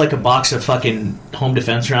cycle. I have like a box of fucking home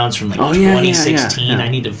defense rounds from like 2016. Yeah. I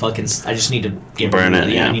need to fucking. I just need to get burn rid of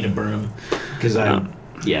it. Yeah, I need to burn them because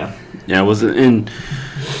Yeah, it was in.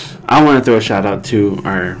 I want to throw a shout out to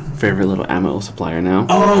our favorite little ammo supplier now.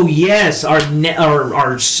 Oh yes, our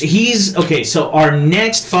he's okay. So our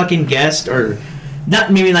next fucking guest, or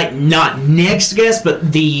not next guest,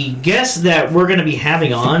 but the guest that we're gonna be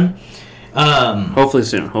having on. Hopefully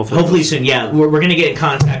soon. Hopefully soon. Yeah, we're gonna get in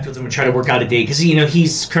contact with him and try to work out a date because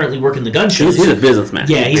he's currently working the gun shows. He's a businessman.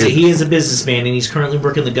 Yeah, he is a businessman, and he's currently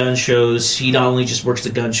working the gun shows. He not only just works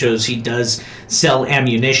the gun shows, he does sell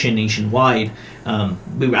ammunition nationwide.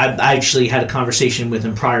 I actually had a conversation with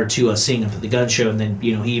him prior to us seeing him at the gun show, and then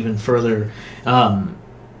he even further.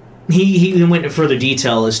 He even went into further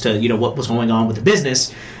detail as to what was going on with the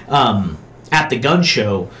business at the gun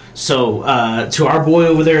show. So to our boy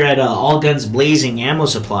over there at All Guns Blazing Ammo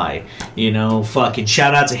Supply, fucking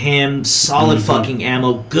shout out to him. Solid fucking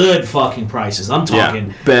ammo, good fucking prices. I'm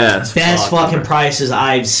talking best fucking prices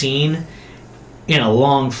I've seen in a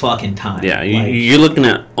long fucking time. Yeah, you're looking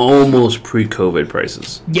at almost pre-COVID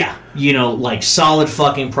prices. Yeah, like solid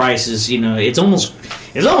fucking prices. It's almost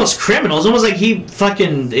criminal. It's almost like he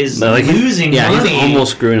fucking is losing money. Yeah, he's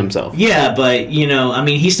almost screwing himself. Yeah, but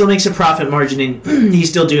he still makes a profit margin and he's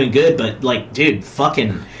still doing good. But like, dude,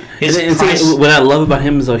 fucking his price. What I love about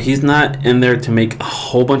him is though he's not in there to make a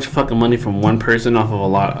whole bunch of fucking money from one person off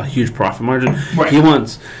of a huge profit margin. Right. He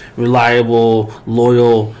wants reliable,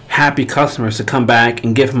 loyal, happy customers to come back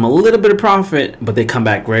and give him a little bit of profit, but they come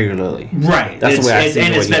back regularly. Right. That's the way I see it.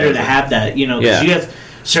 And it's better to have that, because you have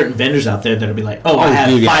certain vendors out there that'll be like, I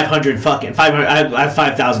have 500. I have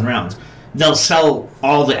 5,000 rounds. They'll sell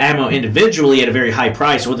all the ammo individually at a very high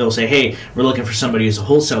price, or they'll say, hey, we're looking for somebody who's a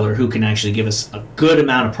wholesaler who can actually give us a good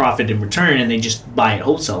amount of profit in return, and they just buy it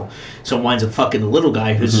wholesale. So it winds up fucking the little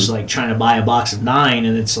guy who's just like trying to buy a box of 9,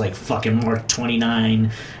 and it's like fucking Mark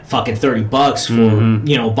 29, fucking $30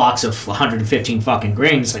 for a box of 115 fucking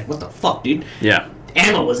grains. It's like, what the fuck, dude? Yeah.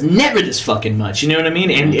 Ammo was never this fucking much. You know what I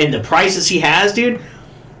mean? And the prices he has, dude,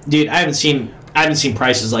 I haven't seen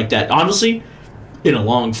prices like that, honestly, in a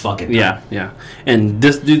long fucking time. Yeah. And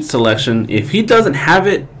this dude's selection, if he doesn't have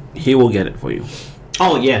it, he will get it for you.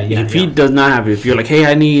 Oh, yeah. If he does not have it, if you're like, hey,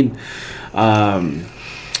 I need,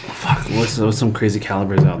 what's some crazy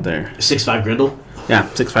calibers out there? 6.5 Grindle? Yeah,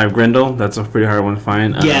 6.5 Grindle. That's a pretty hard one to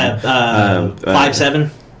find.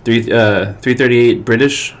 5.7? 338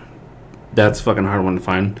 British. That's a fucking hard one to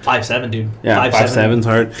find. 5.7, dude. Yeah, 5.7's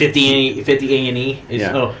hard. 50 A&E.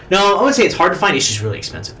 Oh, no, I wouldn't say it's hard to find. It's just really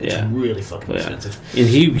expensive. It's really fucking expensive. And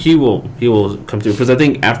he will come through. Because I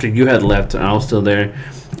think after you had left and I was still there,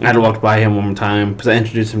 I had walked by him one more time because I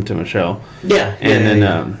introduced him to Michelle. Yeah. And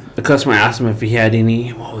then the customer asked him if he had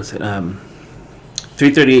any, what was it?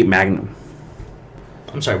 .338 Magnum.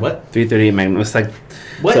 I'm sorry, what? .338 Magnum. It's like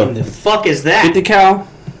What in the fuck is that? 50 cal,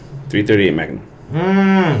 .338 Magnum.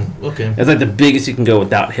 Okay. It's like the biggest you can go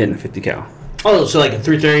without hitting 50 cal. Oh, so like a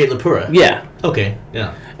 338 Lapura. Yeah. Okay.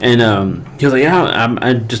 Yeah. And he was like, yeah,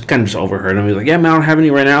 I just kind of just overheard him. He was like, yeah, man, I don't have any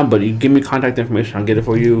right now, but you give me contact information, I'll get it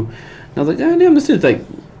for you. And I was like, God damn, this dude's like,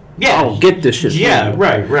 yeah, I'll get this shit. Yeah,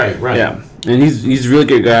 right. Yeah, and he's a really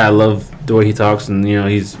good guy. I love the way he talks, and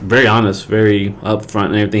he's very honest, very upfront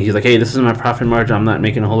and everything. He's like, hey, this is my profit margin. I'm not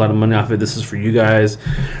making a whole lot of money off it. This is for you guys.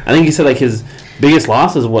 I think he said like his biggest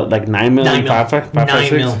loss is what, like 9 mil?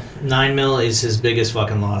 9 mil is his biggest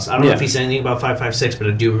fucking loss. I don't know if he said anything about 5.56, but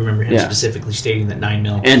I do remember him specifically stating that 9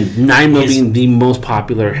 mil. And 9 mil being the most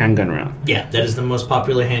popular handgun round. Yeah, that is the most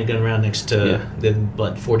popular handgun round next to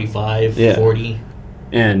the 45, 40.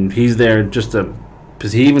 And he's there just to,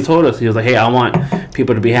 because he even told us, he was like, hey, I want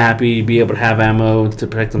people to be happy, be able to have ammo to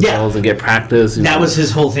protect themselves and get practice. That was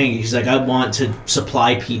his whole thing. He's like, I want to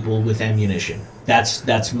supply people with ammunition.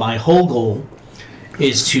 That's my whole goal,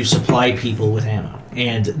 is to supply people with ammo.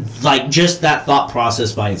 And like just that thought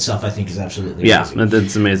process by itself, I think is absolutely amazing. Yeah,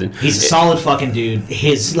 that's amazing. He's a solid fucking dude.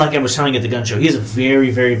 His, like I was telling you at the gun show, he has a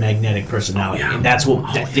very, very magnetic personality. And that's what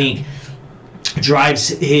I think drives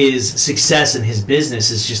his success in his business,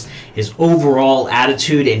 is just his overall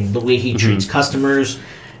attitude and the way he treats customers.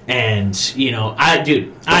 And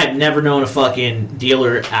I've never known a fucking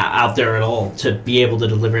dealer out there at all to be able to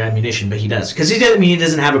deliver ammunition, but he does, because he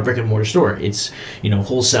doesn't have a brick and mortar store. It's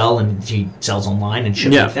wholesale, and he sells online and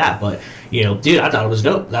shit like that. But dude, I thought it was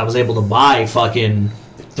dope that I was able to buy fucking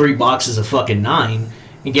 3 boxes of fucking 9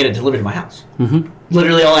 and get it delivered to my house.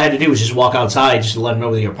 Literally all I had to do was just walk outside just to let him know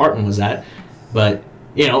where the apartment was at. But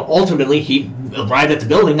ultimately he arrived at the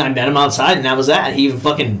building. I met him outside, and that was that. He even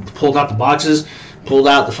fucking pulled out the boxes, pulled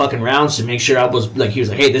out the fucking rounds to make sure I was like, he was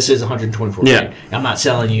like, hey, this is 124 grain. I'm not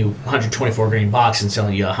selling you 124 grain box and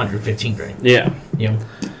selling you 115 grain. Yeah.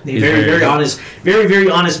 He's very honest, very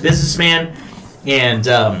honest businessman,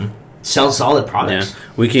 and sells solid products. Yeah.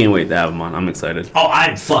 We can't wait to have him on. I'm excited. Oh,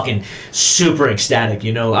 I'm fucking super ecstatic.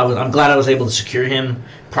 I'm glad I was able to secure him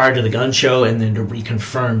prior to the gun show, and then to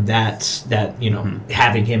reconfirm that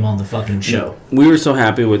having him on the fucking show. We were so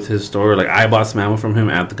happy with his store. Like, I bought some ammo from him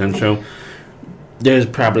at the gun show. There's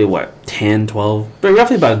probably 10, 12, but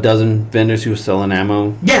roughly about a dozen vendors who were selling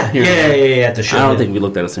ammo. Yeah, at the show. I don't think we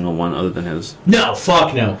looked at a single one other than his. No,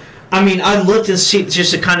 fuck no. I mean, I looked and see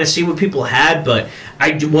just to kind of see what people had, but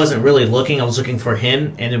I wasn't really looking. I was looking for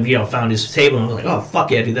him, and then found his table, and I was like, oh fuck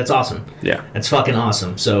yeah, dude, that's awesome. Yeah, that's fucking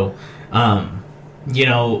awesome. So,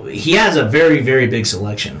 he has a very, very big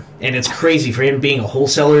selection, and it's crazy for him being a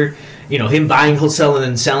wholesaler. Him buying wholesale and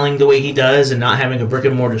then selling the way he does, and not having a brick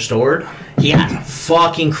and mortar store. He has a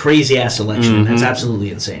fucking crazy ass selection. That's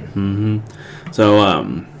absolutely insane.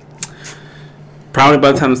 So, probably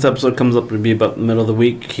by the time this episode comes up, it'll be about the middle of the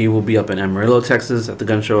week. He will be up in Amarillo, Texas, at the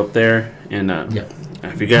gun show up there. And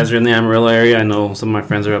if you guys are in the Amarillo area, I know some of my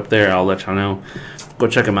friends are up there. I'll let y'all know. Go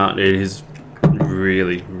check him out, dude. He's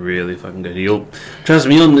really, really fucking good. Trust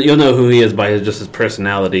me, you'll know who he is by his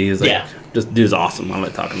personality. He's like, just dude's awesome. I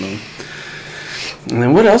like talking to him. And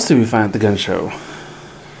then what else did we find at the gun show?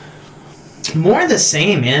 More of the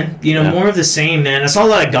same, man. More of the same, man. That's all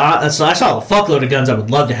that I got. I saw a fuckload of guns I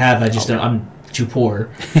would love to have. I'm too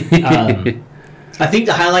poor. I think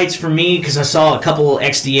the highlights for me, because I saw a couple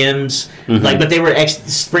XDMs, but they were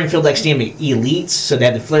Springfield XDM Elites, so they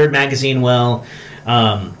had the flared magazine well.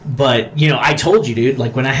 But I told you, dude,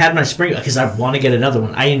 like when I had my because I want to get another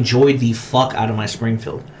one. I enjoyed the fuck out of my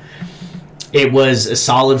Springfield. It was a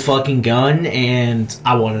solid fucking gun, and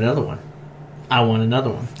I want another one.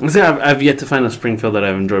 I've yet to find a Springfield that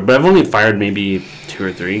I've enjoyed, but I've only fired maybe 2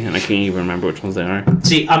 or 3, and I can't even remember which ones they are.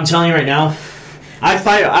 See, I'm telling you right now, I've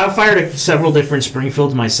fired several different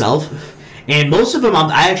Springfields myself, and most of them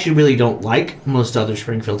I actually really don't like most other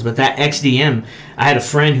Springfields, but that XDM, I had a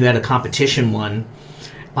friend who had a competition one,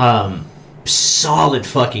 solid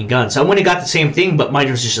fucking gun. So I went and got the same thing, but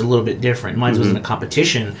mine was just a little bit different. Mine wasn't a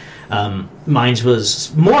competition. Mine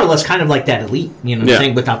was more or less kind of like that Elite,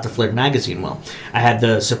 thing, without the flared magazine well. I had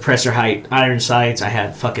the suppressor height iron sights. I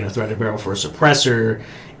had fucking a threaded barrel for a suppressor.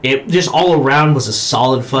 It just all around was a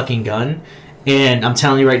solid fucking gun. And I'm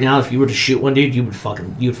telling you right now, if you were to shoot one, dude, you'd fall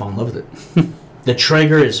in love with it. The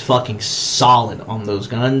trigger is fucking solid on those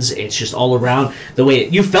guns. It's just all around the way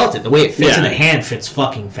you felt it. The way it fits in the hand fits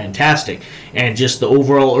fucking fantastic. And just the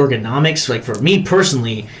overall ergonomics, like for me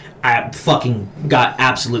personally, I fucking got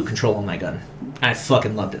absolute control on my gun. I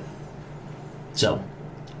fucking loved it. So,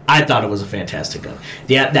 I thought it was a fantastic gun.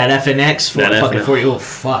 Yeah, that FNX for That fucking FNX. 40. Oh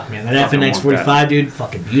fuck, man, that Fucking FNX want 45, dude,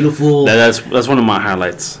 fucking beautiful. That's one of my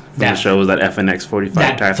highlights from That- the show was that FNX 45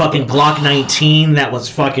 that tactical. fucking Glock 19 that was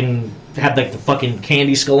fucking had like the fucking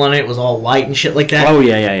candy skull on it. It was all white and shit like that. Oh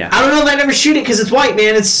yeah. I don't know if I'd ever shoot it because it's white,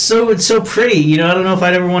 man. It's so pretty. You know, I don't know if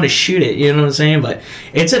I'd ever want to shoot it. You know what I'm saying? But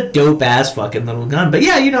it's a dope ass fucking little gun. But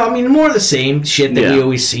yeah, you know, I mean, more of the same shit that we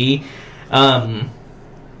always see.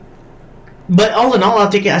 But all in all,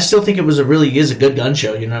 I still think it was is a good gun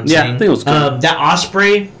show. You know what I'm saying? Yeah, I think it was good. That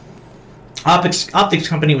Osprey optics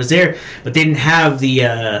company was there, but they didn't have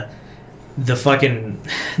the fucking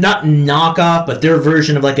not knockoff, but their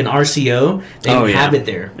version of like an RCO. They didn't have it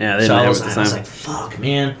there. Yeah, they so didn't I have was, it the I was same. like, fuck,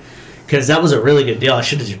 man, because that was a really good deal. I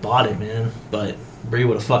should have just bought it, man. But Bree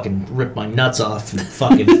would have fucking ripped my nuts off and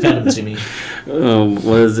fucking fed them to me.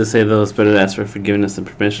 What does it say though? It's better to ask for forgiveness than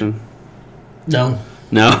permission. No,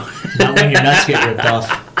 No. not when your nuts get ripped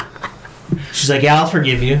off. She's like, yeah, I'll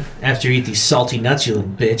forgive you after you eat these salty nuts, you little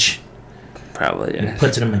bitch. Probably, yeah. And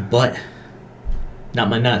puts it in my butt. Not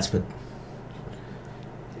my nuts, but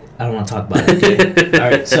I don't want to talk about it. Okay? All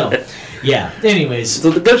right, so yeah. Anyways,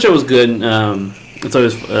 So the gun show was good. It's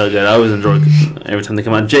always good. I always enjoy every time they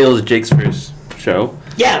come out. Jake's first show.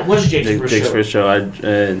 yeah, it was Jake's first show.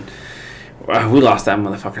 We lost that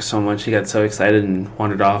motherfucker so much. He got so excited and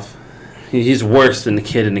wandered off. He's worse than the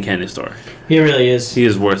kid in the candy store. He really is. He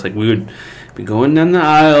is worse. Like, we would be going down the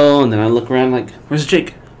aisle, and then I look around like, where's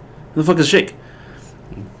Jake? Who the fuck is Jake?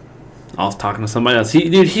 I was talking to somebody else.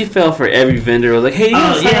 He fell for every vendor. I was like, hey, you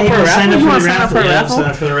want to sign up for a raffle? You want to sign up for a raffle? Sign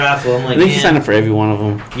up for the raffle. I'm like, I think he signed up for every one of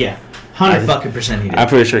them. Yeah, 100% he did. I'm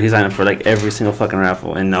pretty sure he signed up for like every single fucking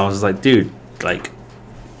raffle, and I was like, dude, like,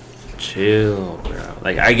 chill, bro.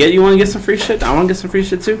 Like, I get you want to get some free shit. I want to get some free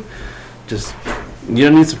shit too. Just, you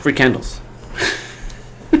don't need some free candles.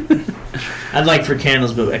 I'd like for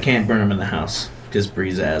candles, but I can't burn them in the house because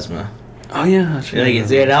Bree's asthma. Oh yeah,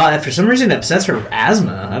 For some reason it upsets her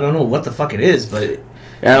asthma. I don't know what the fuck it is, but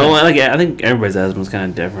yeah. Well, I think everybody's asthma is kind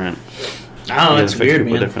of different. I don't know. It's weird,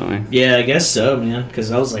 man. Differently. Yeah, I guess so, man.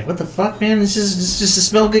 Because I was like, what the fuck, man? It's just a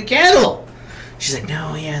smell good candle. She's like,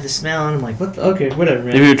 no, yeah, the smell. And I'm like, what? Okay, whatever,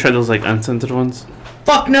 man. Have you tried those like unscented ones?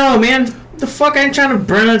 Fuck no, man. The fuck? I ain't trying to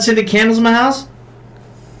burn unscented candles in my house.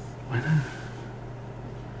 Why not?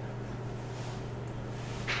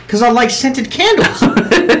 Because I like scented candles. What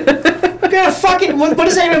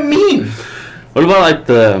does that even mean? What about like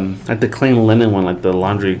the clean linen one, like the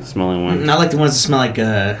laundry smelling one? I like the ones that smell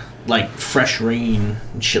like fresh rain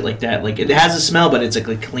and shit like that. Like, it has a smell, but it's like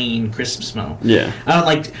a clean, crisp smell. Yeah.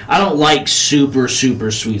 I don't like super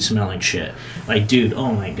sweet smelling shit. Like, dude,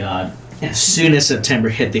 oh my god. As soon as September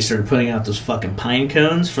hit, they started putting out those fucking pine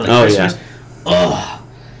cones for like Christmas. Yeah. Oh,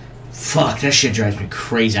 fuck, that shit drives me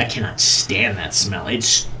crazy. I cannot stand that smell.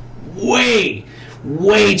 It's way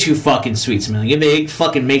too fucking sweet smelling. It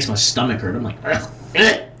fucking makes my stomach hurt. I'm like,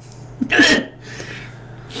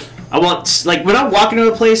 I want, like, when I'm walking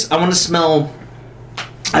to a place, I want to smell.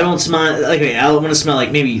 I want to smell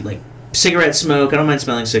like maybe like cigarette smoke. I don't mind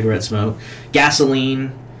smelling cigarette smoke,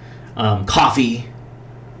 gasoline, coffee,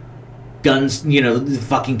 guns. You know, the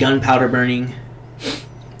fucking gunpowder burning.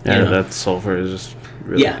 Yeah, you know? That sulfur is just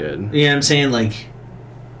really good. Yeah, I'm saying like,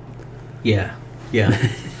 yeah. You know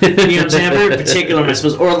what I'm saying? I'm very particular, I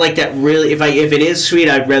suppose. Or like that really, if it is sweet,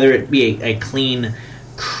 I'd rather it be a clean,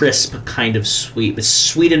 crisp kind of sweet, but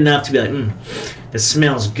sweet enough to be like, it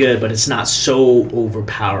smells good, but it's not so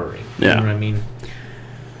overpowering. You know what I mean?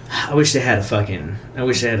 I wish they had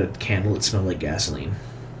a candle that smelled like gasoline.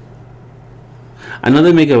 I know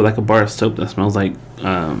they make a bar of soap that smells like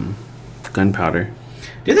gunpowder.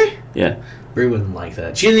 Do they? Yeah. Brie wouldn't like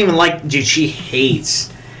that. She didn't even like. Dude,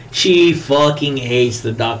 she fucking hates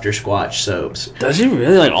the Dr. Squatch soaps. Does she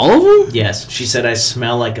really? Like all of them? Yes. She said I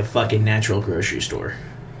smell like a fucking natural grocery store.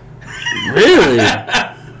 Really?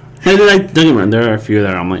 Don't get me wrong, there are a few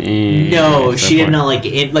that I'm like, no, she did not like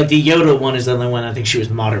it. Like the Yoda one is the only one I think she was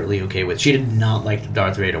moderately okay with. She did not like the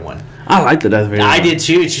Darth Vader one. I like the Darth Vader one. I did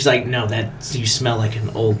too. She's like, no, you smell like an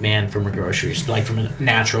old man from a grocery store, like from a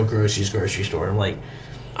natural grocery store. I'm like,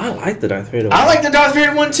 I like the Darth Vader one. I like the Darth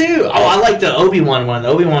Vader one too. Oh, I like the Obi-Wan one. The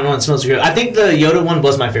Obi-Wan one smells good. I think the Yoda one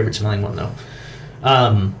was my favorite smelling one though.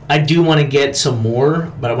 I do want to get some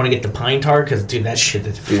more, but I want to get the pine tar because, dude, that shit.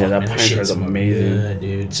 That pine tar is amazing. Good,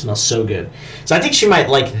 dude, it smells so good. So I think she might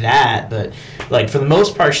like that, but like for the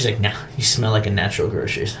most part, she's like, nah, you smell like a natural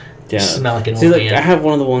groceries. Yeah, you smell like an old man. I have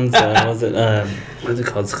one of the ones. What's it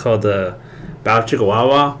called? It's called the Bao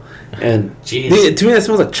Chihuahua, and to me that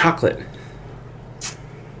smells like chocolate.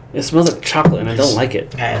 It smells like chocolate, and I don't like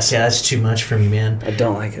it. Yeah, see, that's too much for me, man. I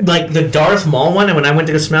don't like it. Like the Darth Maul one, and when I went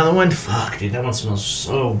to go smell that one, fuck, dude, that one smells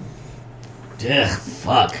so. Yeah,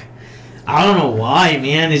 fuck. I don't know why,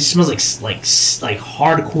 man. It just smells like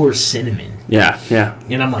hardcore cinnamon. Yeah.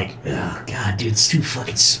 And I'm like, oh god, dude, it's too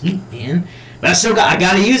fucking sweet, man. But I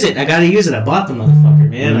gotta use it. I bought the motherfucker,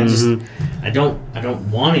 man. I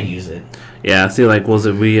don't want to use it. Yeah. See, like,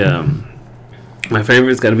 my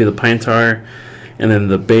favorite's got to be the pine tar, and then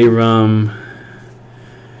the bay rum,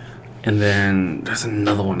 and then there's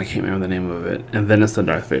another one I can't remember the name of it, and then it's the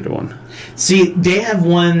Darth Vader one. See, they have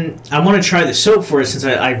one. I want to try the soap for it since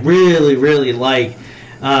I really really like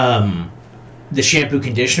the shampoo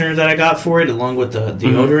conditioner that I got for it, along with the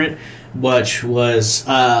deodorant, which was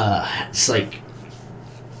it's like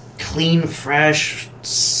clean, fresh,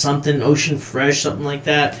 something ocean fresh, something like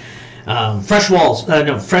that. Fresh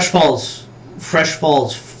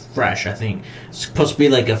Falls Fresh, I think. It's supposed to be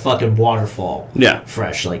like a fucking waterfall. Yeah.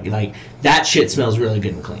 Fresh. Like that shit smells really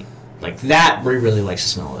good and clean. Like that, Brie really likes the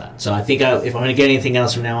smell of that. So I think if I'm going to get anything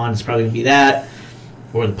else from now on, it's probably going to be that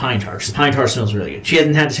or the pine tar. Because the pine tar smells really good. She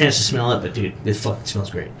hasn't had a chance to smell it, but dude, it fucking smells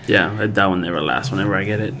great. Yeah, that one never lasts whenever I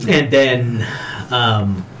get it. And then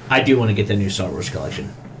I do want to get the new Star Wars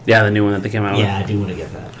collection. Yeah, the new one that they came out with. Yeah, I do want to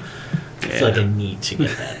get that. I feel like I need to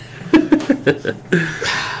get that.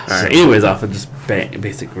 Alright, anyways, off of just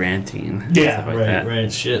basic ranting. Yeah, like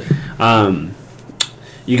right, shit.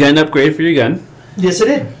 You got an upgrade for your gun. Yes, I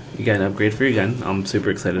did. You got an upgrade for your gun. I'm super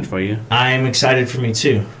excited for you. I'm excited for me,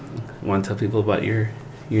 too. Want to tell people about your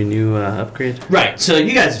new upgrade? Right, so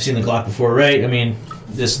you guys have seen the Glock before, right? I mean,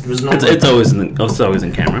 this was normal. It's always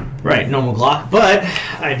in camera. Right, normal Glock. But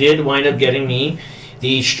I did wind up getting me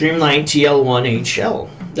the Streamline TLR1 HL.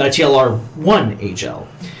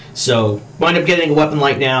 So, wind up getting a weapon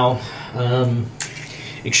light now.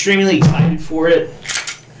 Extremely excited for it.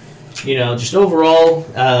 You know, just overall,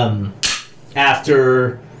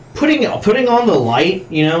 after putting on the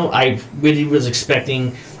light, you know, I really was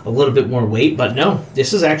expecting a little bit more weight, but no,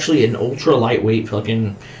 this is actually an ultra lightweight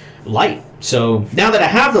fucking light. So, now that I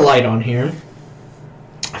have the light on here,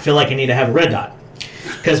 I feel like I need to have a red dot.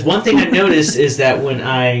 Because one thing I noticed is that when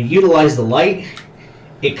I utilize the light,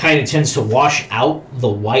 it kind of tends to wash out the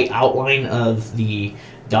white outline of the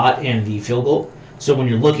dot and the field goal. So when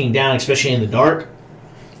you're looking down, especially in the dark,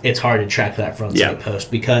 it's hard to track that front sight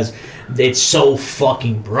post because it's so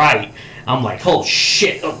fucking bright. I'm like, oh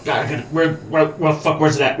shit! Oh god, where the fuck?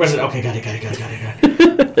 Where's it at? Where's it? Okay, got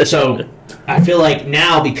it. So I feel like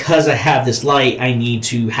now because I have this light, I need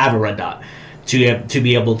to have a red dot to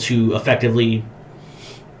be able to effectively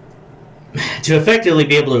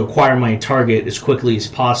be able to acquire my target as quickly as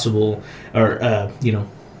possible, or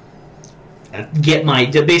get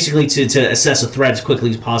basically to assess a threat as quickly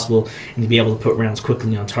as possible and to be able to put rounds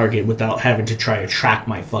quickly on target without having to try to track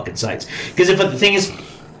my fucking sights. Because the thing is,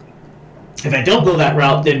 if I don't go that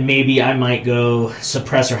route, then maybe I might go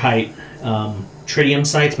suppressor height tritium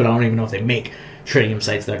sights, but I don't even know if they make tritium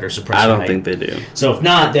sights that are suppressor height. I don't think they do. So if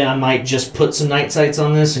not, then I might just put some night sights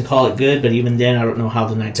on this and call it good, but even then I don't know how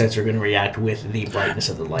the night sights are going to react with the brightness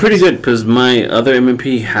of the lights. Pretty good, because my other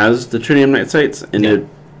M&P has the tritium night sights, and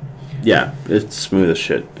it's smooth as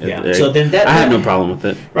shit. So then I have no problem with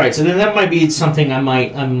it. Right, so then that might be something I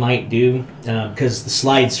might do, because the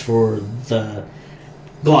slides for the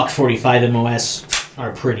Glock 45 MOS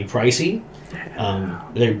are pretty pricey.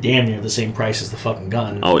 They're damn near the same price as the fucking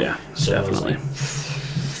gun. Oh yeah, so definitely.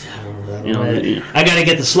 I gotta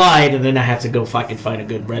get the slide, and then I have to go fucking find a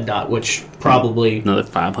good red dot, which probably another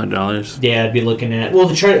 $500. Yeah, I'd be looking at. Well,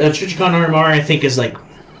 the Trichicon RMR I think is like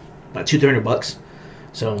about $200.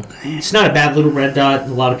 So it's not a bad little red dot.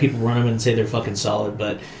 A lot of people run them and say they're fucking solid,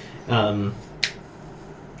 but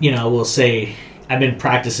we'll say I've been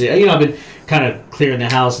practicing. I've been kind of clearing the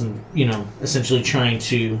house and essentially trying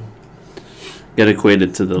to get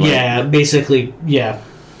acquainted to the light. Yeah, basically,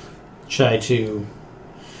 try to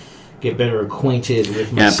get better acquainted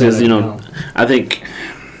with my because I think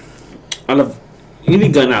out of any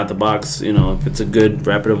gun out the box, if it's a good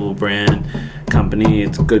reputable brand company,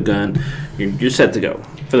 it's a good gun, you're set to go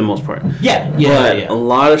for the most part. But a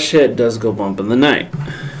lot of shit does go bump in the night,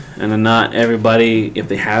 and then not everybody, if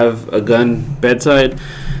they have a gun bedside,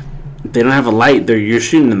 they don't have a light. You're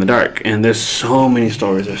shooting in the dark, and there's so many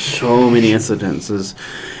stories. There's so many incidences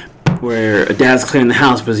where a dad's clearing the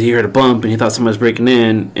house because he heard a bump and he thought somebody was breaking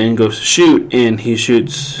in, and goes to shoot, and he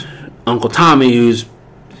shoots Uncle Tommy, who's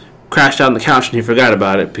crashed out on the couch, and he forgot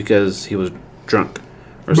about it because he was drunk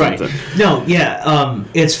or something. Right. No,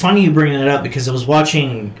 it's funny you bring that up because I was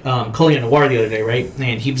watching Collier Noir the other day, right?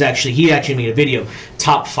 And he actually made a video,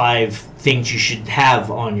 top 5 things you should have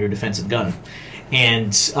on your defensive gun.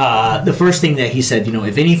 And the first thing that he said,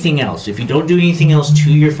 if anything else, if you don't do anything else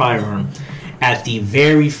to your firearm, at the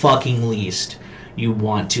very fucking least, you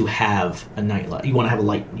want to have a night light. You want to have a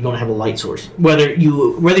light. You want to have a light source. Whether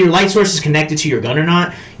your light source is connected to your gun or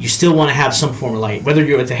not, you still want to have some form of light. Whether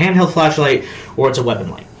it's a handheld flashlight or it's a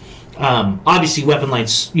weapon light. Obviously, weapon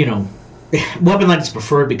lights, weapon light is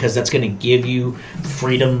preferred because that's going to give you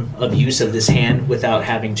freedom of use of this hand without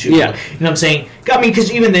having to. Yeah. You know what I'm saying? I mean,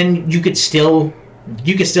 because even then, you could still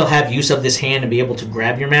have use of this hand and be able to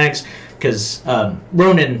grab your mags. Because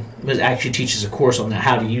Ronin actually teaches a course on that,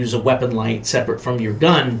 how to use a weapon light separate from your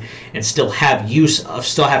gun and still have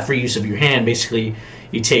free use of your hand. Basically,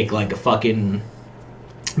 you take like a fucking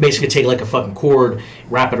cord,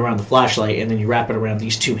 wrap it around the flashlight, and then you wrap it around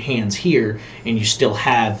these two hands here, and you still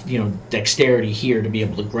have dexterity here to be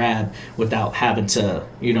able to grab without having to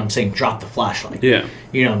drop the flashlight. Yeah.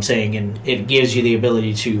 You know what I'm saying? And it gives you the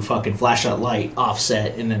ability to fucking flashlight light,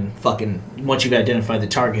 offset, and then fucking, once you've identified the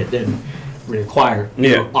target, then require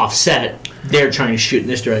offset. They're trying to shoot in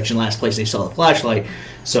this direction. Last place they saw the flashlight.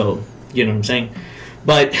 So, you know what I'm saying?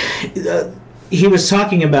 But he was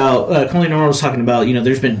talking about, Colleen Arnold was talking about,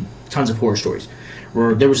 there's been tons of horror stories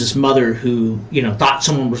where there was this mother who, thought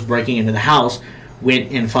someone was breaking into the house,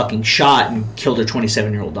 went and fucking shot and killed her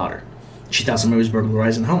 27-year-old daughter. She thought somebody was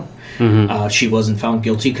burglarizing the home. Mm-hmm. She wasn't found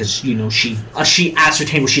guilty because she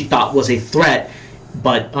ascertained what she thought was a threat,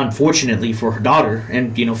 but unfortunately for her daughter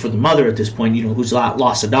and for the mother at this point, who's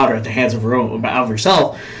lost a daughter at the hands of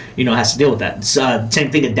herself, has to deal with that.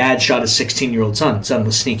 Same thing. A dad shot his 16-year-old son. Son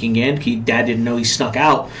was sneaking in. Dad didn't know he snuck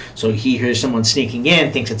out, so he hears someone sneaking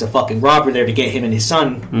in, thinks it's a fucking robber there to get him and his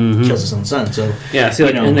son. Mm-hmm. Kills his own son. So yeah, see,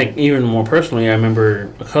 and even more personally, I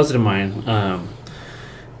remember a cousin of mine.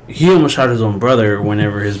 He almost shot his own brother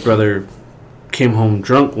whenever his brother came home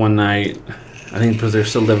drunk one night. I think because they're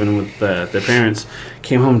still living with their parents.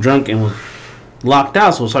 Came home drunk and was locked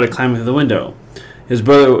out, so started climbing through the window. His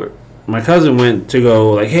brother, my cousin, went to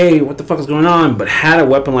go like, "Hey, what the fuck is going on?" But had a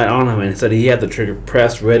weapon light on him and said he had the trigger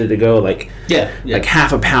pressed, ready to go, like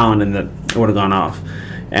half a pound, and that would have gone off.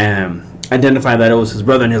 And identified that it was his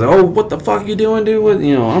brother, and he was like, "Oh, what the fuck you doing, dude?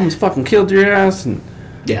 I almost fucking killed your ass." And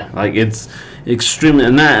like it's extremely,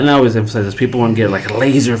 and I always emphasize this: people want to get like a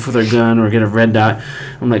laser for their gun or get a red dot.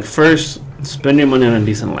 I'm like, first, spend your money on a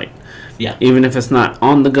decent light. Yeah. Even if it's not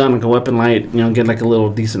on the gun, like a weapon light, get like a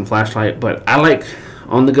little decent flashlight. But I like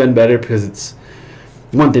on the gun better because it's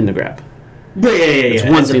one thing to grab. Yeah.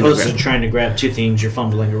 As opposed to trying to grab two things, you're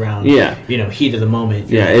fumbling around. Yeah. Heat of the moment.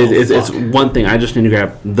 Yeah, it's one thing. I just need to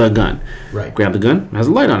grab the gun. Right. Grab the gun. It has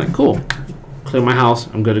a light on it. Cool. Clear my house.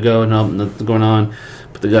 I'm good to go. Nothing going on.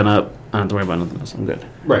 Put the gun up. I don't have to worry about nothing else. I'm good.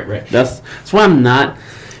 Right. That's why I'm not.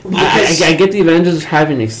 I get the advantages of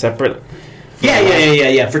having a separate.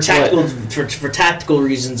 Yeah. For tactical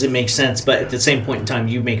reasons, it makes sense. But at the same point in time,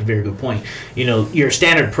 you make a very good point. Your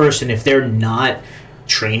standard person, if they're not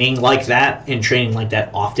training like that and training like that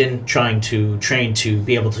often, trying to train to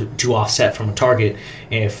be able to offset from a target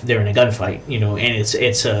if they're in a gunfight, and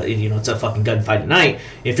it's a fucking gunfight at night.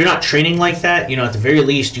 If you're not training like that, at the very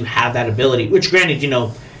least you have that ability. Which, granted,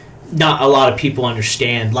 not a lot of people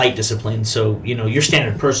understand light discipline. So your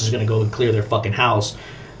standard person is going to go and clear their fucking house,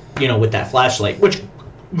 with that flashlight. Which,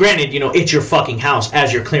 granted, it's your fucking house.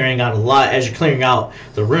 As you're clearing out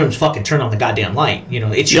the rooms, fucking turn on the goddamn light.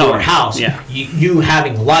 It's your house. Yeah. You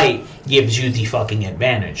having light gives you the fucking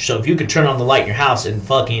advantage. So if you could turn on the light in your house and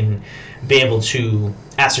fucking be able to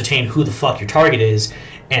ascertain who the fuck your target is,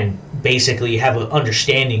 and basically have a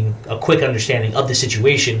quick understanding of the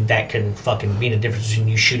situation, that can fucking mean a difference between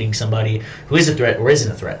you shooting somebody who is a threat or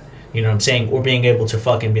isn't a threat. You know what I'm saying? Or being able to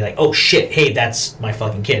fucking be like, oh shit, hey, that's my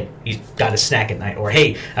fucking kid. He's got a snack at night. Or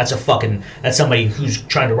hey, that's somebody who's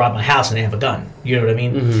trying to rob my house and they have a gun. You know what I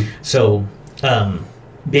mean? Mm-hmm. So,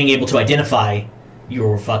 being able to identify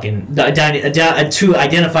your fucking to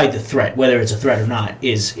identify the threat, whether it's a threat or not,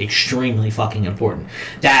 is extremely fucking important.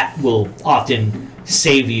 That will often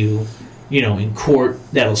save you, in court.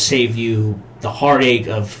 That'll save you the heartache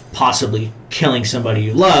of possibly killing somebody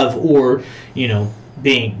you love, or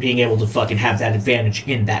being able to fucking have that advantage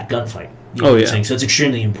in that gunfight. You know what I'm saying? So it's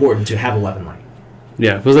extremely important to have a weapon light.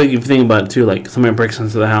 Yeah, because like you think about it too, like somebody breaks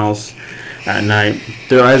into the house at night,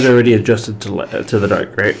 their eyes are already adjusted to the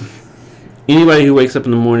dark, right? Anybody who wakes up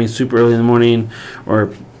in the morning, super early in the morning, or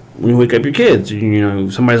when you wake up your kids,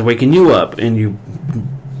 somebody's waking you up and you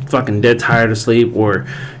fucking dead tired of sleep, or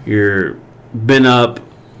you're been up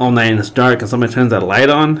all night and it's dark and somebody turns that light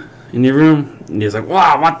on in your room, and you're like,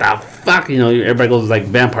 wow, what the fuck? Everybody goes like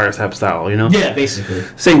vampire type style, Yeah, basically.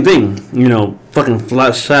 Same thing, fucking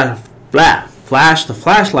flash the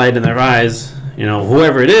flashlight in their eyes. You know,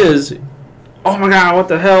 whoever it is. Oh my god! What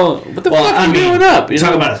the hell? What the fuck are you doing up? You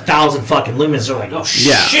talk about 1,000 fucking lumens. They're like, oh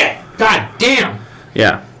shit! God damn!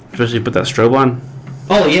 Yeah, especially put that strobe on.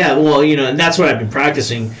 Oh yeah, well and that's what I've been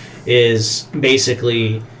practicing is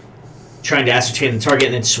basically trying to ascertain the target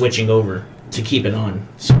and then switching over to keep it on.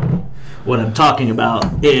 So what I'm talking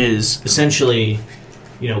about is essentially,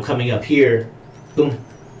 coming up here, boom.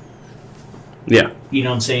 Yeah. You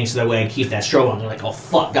know what I'm saying? So that way I keep that strobe on. They're like, oh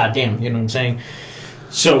fuck, goddamn. You know what I'm saying?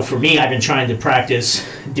 So for me, I've been trying to practice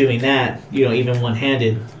doing that, even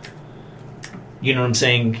one-handed. You know what I'm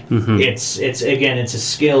saying? Mm-hmm. It's a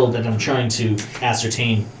skill that I'm trying to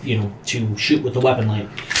ascertain, to shoot with the weapon light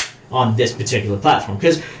on this particular platform.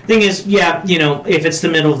 Because thing is, if it's the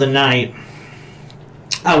middle of the night,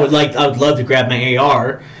 I would love to grab my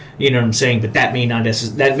AR. You know what I'm saying? But that may not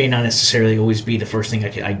necessarily always be the first thing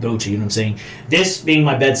I go to. You know what I'm saying? This being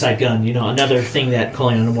my bedside gun. Another thing that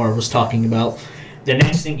Colin Amor was talking about. The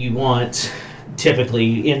next thing you want,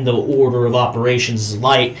 typically in the order of operations, is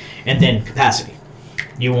light and then capacity.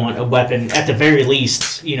 You want a weapon, at the very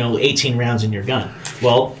least, 18 rounds in your gun.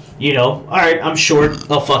 Well, all right, I'm short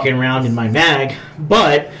a fucking round in my mag,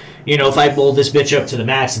 but, if I blow this bitch up to the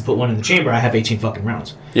max and put one in the chamber, I have 18 fucking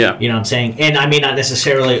rounds. Yeah. You know what I'm saying? And I may not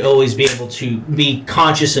necessarily always be able to be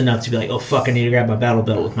conscious enough to be like, oh, fuck, I need to grab my battle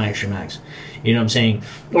belt with my extra mags. You know what I'm saying?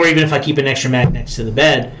 Or even if I keep an extra mag next to the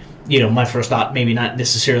bed, my first thought maybe not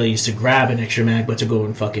necessarily is to grab an extra mag, but to go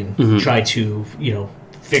and fucking try to,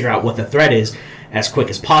 figure out what the threat is as quick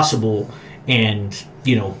as possible and,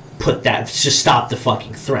 put that, just stop the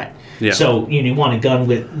fucking threat. Yeah. So, you want a gun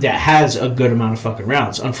that has a good amount of fucking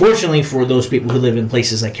rounds. Unfortunately, for those people who live in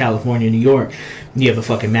places like California, New York, you have a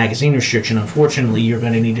fucking magazine restriction. Unfortunately, you're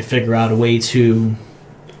going to need to figure out a way to...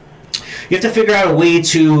 You have to figure out a way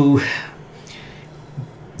to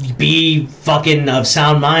be fucking of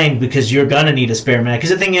sound mind because you're gonna need a spare mag. Because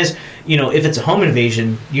the thing is, if it's a home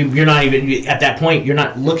invasion, you're not even at that point. You're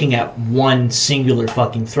not looking at one singular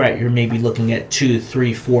fucking threat. You're maybe looking at 2,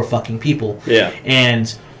 3, 4 fucking people. Yeah.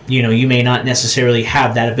 And you may not necessarily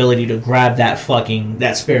have that ability to grab that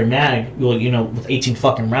spare mag. Well, with 18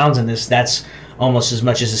 fucking rounds in this, that's almost as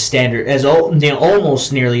much as a standard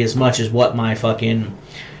almost nearly as much as what my fucking.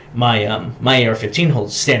 My AR-15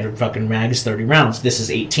 holds. Standard fucking mag is 30 rounds. This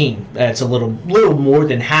is 18. That's a little more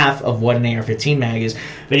than half of what an AR-15 mag is.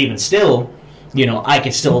 But even still, I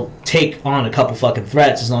could still take on a couple fucking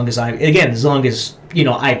threats as long as I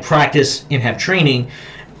practice and have training.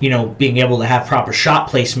 Being able to have proper shot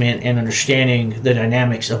placement and understanding the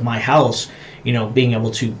dynamics of my house. Being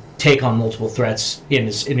able to take on multiple threats in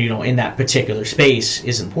that particular space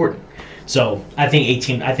is important. So I think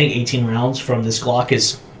 18 rounds from this Glock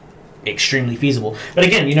is extremely feasible. But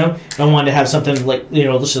again, if I wanted to have something like,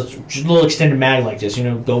 just a little extended mag like this,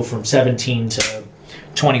 go from 17 to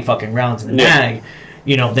 20 fucking rounds in the mag,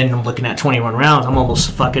 then I'm looking at 21 rounds. I'm almost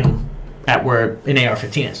fucking at where an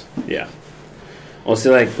AR-15 is. Yeah. Well, see,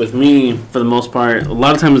 like, with me, for the most part, a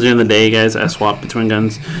lot of times during the day, guys, I swap between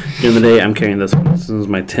guns. During the day, I'm carrying this one. This is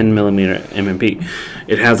my 10mm MMP.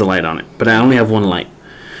 It has a light on it, but I only have one light.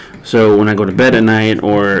 So when I go to bed at night,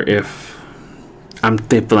 or if I'm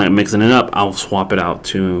feel like mixing it up, I'll swap it out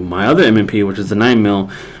to my other MMP, which is the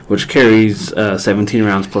 9mm, which carries 17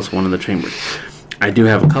 rounds plus one in the chamber. I do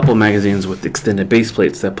have a couple magazines with extended base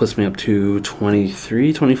plates that puts me up to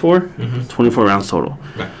 23, 24? 24 rounds total.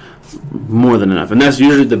 Right. More than enough. And that's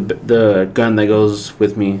usually the gun that goes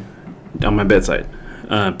with me on my bedside.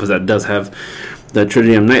 Because that does have the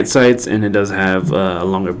tritium night sights, and it does have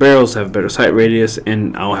longer barrels, have better sight radius,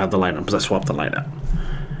 and I'll have the light on because I swapped the light out.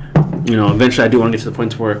 Eventually I do want to get to the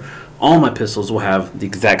point where all my pistols will have the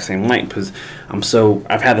exact same light because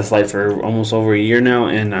I've had this light for almost over a year now,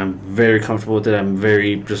 and I'm very comfortable with it. I'm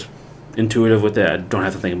very just intuitive with it. I don't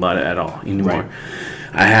have to think about it at all anymore. Right.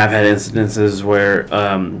 I have had incidences where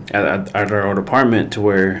at our old apartment to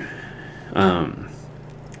where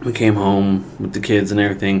we came home with the kids and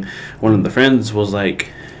everything. One of the friends was like,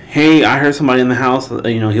 "Hey, I heard somebody in the house."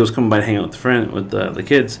 He was coming by to hang out with the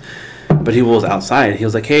kids, but he was outside. He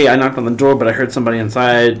was like, "Hey, I knocked on the door, but I heard somebody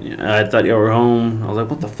inside. I thought you were home." I was like,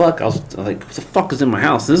 "What the fuck?" I was like, "What the fuck is in my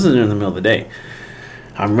house? This isn't in the middle of the day."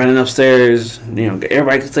 I'm running upstairs.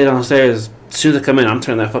 Everybody can stay downstairs. As soon as I come in, I'm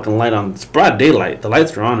turning that fucking light on. It's broad daylight. The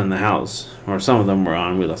lights are on in the house, or some of them were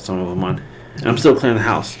on. We left some of them on, and I'm still clearing the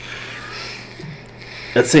house.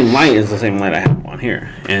 That same light is the same light I have on here,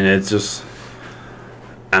 and it's just,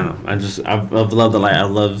 I don't know. I've loved the light. I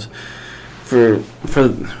love for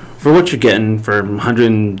what you're getting for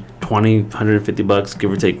 $120, $150,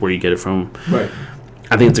 give or take where you get it from. Right.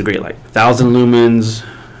 I think it's a great light. 1,000 lumens,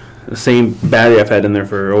 the same battery I've had in there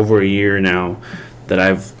for over a year now that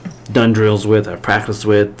I've done drills with, I've practiced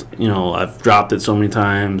with, I've dropped it so many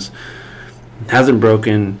times. Hasn't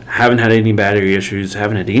broken, haven't had any battery issues,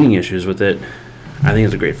 haven't had any issues with it. I think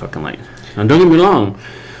it's a great fucking light. Now, don't get me wrong,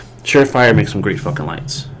 Surefire makes some great fucking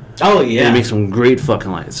lights. Oh, yeah. It makes some great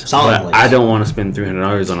fucking lights. Solid lights. I don't want to spend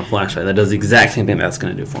 $300 on a flashlight. That does the exact same thing that's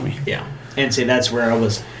going to do for me. Yeah. And see, that's where I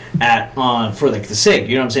was at for like the SIG.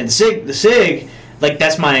 You know what I'm saying? The SIG, like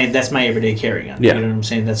that's my everyday carry gun. Yeah. You know what I'm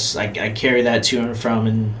saying? That's I carry that to and from,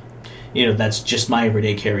 and that's just my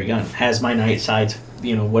everyday carry gun. Has my night sights,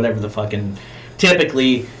 whatever the fucking.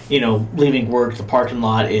 Typically, leaving work, the parking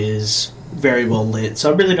lot is very well lit,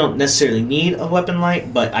 so I really don't necessarily need a weapon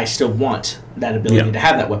light, but I still want that ability to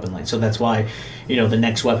have that weapon light. So that's why, the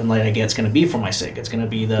next weapon light I get is going to be for my SIG. It's going to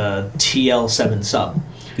be the TL7 sub.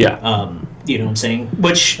 Yeah. You know what I'm saying?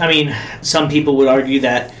 Which, I mean, some people would argue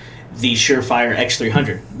that the Surefire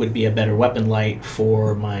X300 would be a better weapon light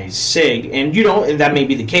for my SIG, and that may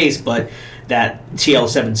be the case, but that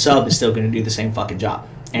TL7 sub is still going to do the same fucking job,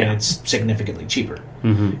 and it's significantly cheaper.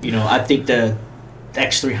 Mm-hmm. I think the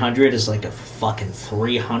X300 is like a fucking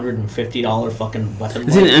 $350 fucking weapon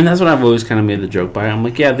light. And that's what I've always kind of made the joke by. I'm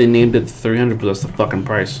like, yeah, they named it 300, but that's the fucking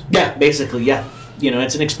price. Yeah, basically, yeah.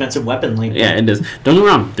 It's an expensive weapon light. Yeah, it is. Don't get me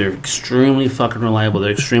wrong, they're extremely fucking reliable.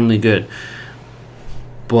 They're extremely good.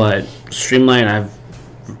 But Streamlight,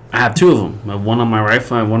 I have two of them. I have one on my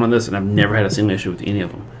rifle, I have one on this, and I've never had a single issue with any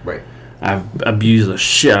of them. Right. I've abused the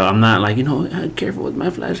shit. I'm not like, careful with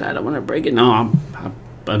my flashlight. I don't want to break it. No,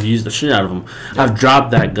 I've used the shit out of them. Yeah. I've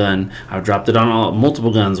dropped that gun. I've dropped it on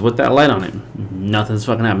multiple guns with that light on it. Nothing's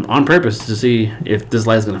fucking happened. On purpose to see if this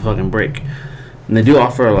light's going to fucking break. And they do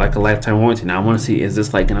offer like a lifetime warranty. Now I want to see, is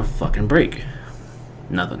this light going to fucking break?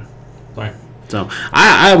 Nothing. Right. So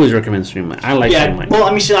I always recommend Streamlight. I like Streamlight. Well,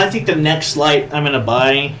 I mean, I think the next light I'm going to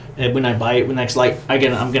buy, when I buy it, the next light, I'm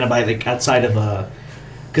going to buy the outside of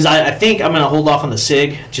because I think I'm going to hold off on the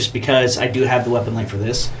SIG just because I do have the weapon light for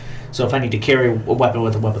this. So if I need to carry a weapon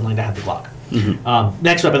with a weapon light, I have the Glock. Mm-hmm.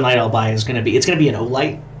 Next weapon light I'll buy is going to be an O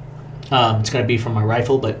light. It's going to be from my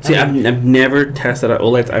rifle, but see, I've never tested out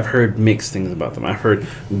OLEDs. I've heard mixed things about them. I've heard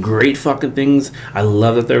great fucking things. I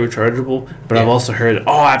love that they're rechargeable, but I've also heard,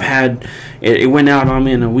 I've had it went out on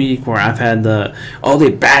me in a week where I've had the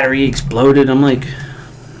battery exploded. I'm like,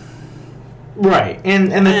 right,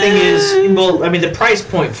 and the thing is, well, I mean, the price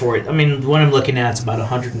point for it, I mean, the one I'm looking at is about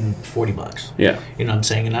 $140. Yeah, you know what I'm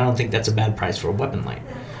saying, and I don't think that's a bad price for a weapon light.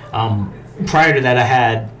 Prior to that, I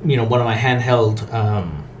had one of my handheld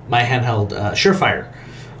Surefire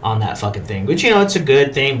on that fucking thing, which it's a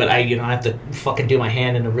good thing, but I have to fucking do my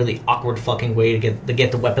hand in a really awkward fucking way to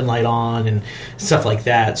get the weapon light on and stuff like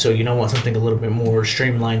that. So want something a little bit more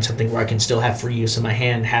streamlined, something where I can still have free use of my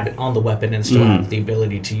hand, have it on the weapon, and still have the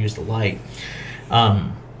ability to use the light.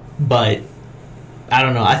 But I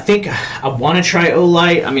don't know. I think I want to try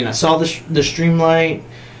O-Light. I mean, I saw the Streamlight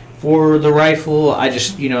for the rifle. I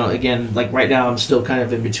just, again, like right now I'm still kind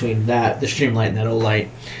of in between the Streamlight and that O-Light.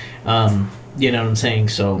 You know what I'm saying?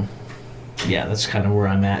 So, yeah, that's kind of where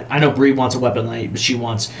I'm at. I know Bree wants a weapon light, but she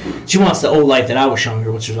wants the O-Light that I was showing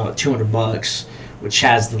her, which was about $200, which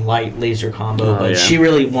has the light laser combo. But she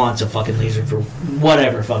really wants a fucking laser for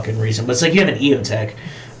whatever fucking reason. But it's like you have an EOTech.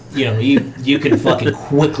 You can fucking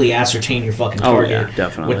quickly ascertain your fucking target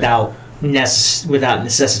without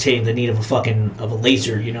necessitating the need of a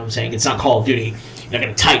laser. You know what I'm saying? It's not Call of Duty. You're not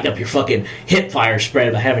going to tighten up your fucking hip fire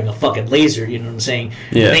spread by having a fucking laser. You know what I'm saying?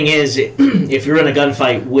 Yeah. The thing is, if you're in a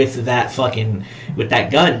gunfight with that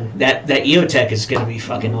gun, that EOTech is going to be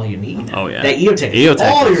fucking all you need. Oh yeah, that EOTech is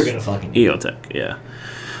all you're going to fucking need. EOTech, yeah.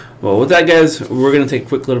 Well, with that, guys, we're going to take a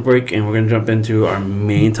quick little break, and we're going to jump into our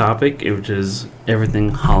main topic, which is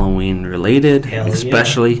everything Halloween-related,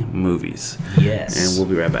 especially movies. Yes. And we'll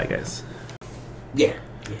be right back, guys. Yeah.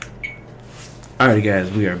 Alright,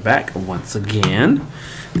 guys, we are back once again.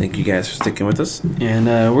 Thank you guys for sticking with us. And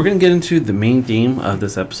we're going to get into the main theme of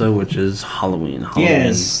this episode, which is Halloween.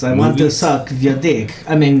 Yes, I want to suck your dick.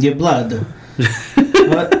 I mean, your blood.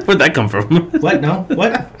 What? Where'd that come from? What? No?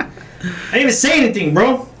 What? I didn't even say anything,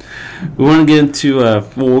 bro. We want to get into, we're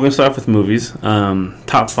going to start off with movies.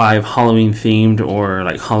 Top 5 Halloween-themed or,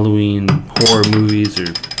 like, Halloween horror movies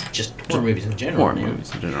or... Just horror movies in general. Horror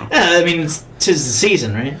movies in general. Yeah, I mean, tis the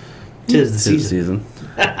season, right? Tis the season.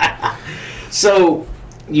 So,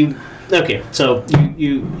 you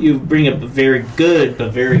bring up a very good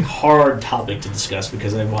but very hard topic to discuss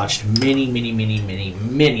because I've watched many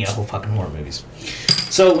fucking horror movies.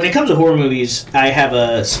 So when it comes to horror movies, I have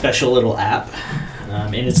a special little app,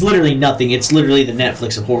 and it's literally nothing. It's literally the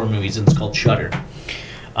Netflix of horror movies, and it's called Shudder.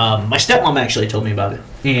 My stepmom actually told me about it,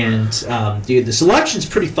 and dude, the selection's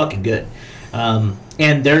pretty fucking good.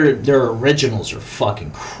 And their originals are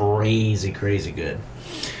fucking crazy good.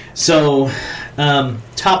 So,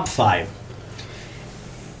 top 5.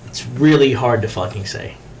 It's really hard to fucking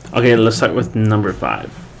say. Okay, let's start with number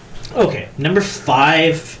 5. Okay, number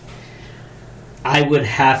 5, I would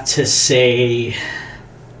have to say...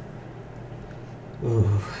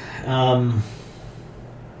 Ooh,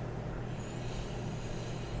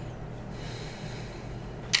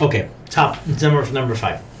 okay, number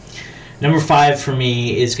 5. Number 5 for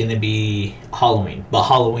me is going to be Halloween. But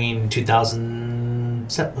Halloween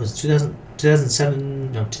 2007, was it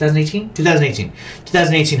 2007? No, 2018?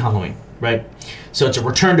 2018 Halloween, right? So it's a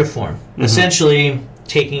return to form. Mm-hmm. Essentially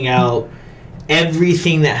taking out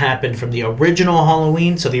everything that happened from the original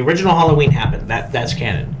Halloween. So the original Halloween happened. That's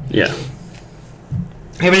canon. Yeah.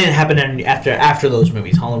 Everything that happened after those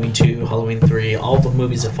movies, Halloween 2, Halloween 3, all the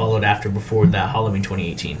movies that followed before that, Halloween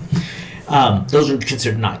 2018, those are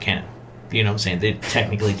considered not canon. You know what I'm saying? They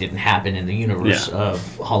technically didn't happen in the universe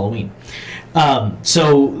of Halloween.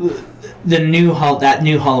 So that new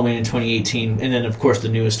Halloween in 2018, and then of course the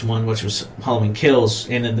newest one, which was Halloween Kills,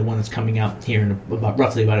 and then the one that's coming out here in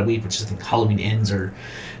roughly about a week, which is I think Halloween Ends or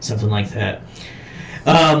something like that.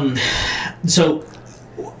 So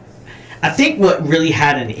I think what really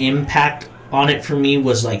had an impact on it for me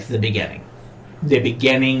was like the beginning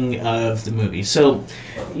of the movie. So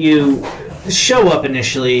you show up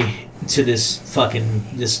initially to this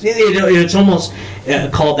it's almost a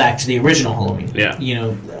callback to the original Halloween. Yeah. You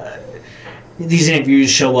know, these interviews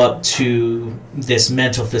show up to this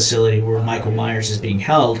mental facility where Michael Myers is being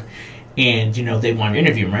held, and you know they want to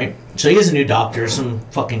interview him, right? So he has a new doctor, some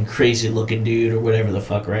fucking crazy looking dude or whatever the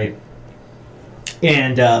fuck, right?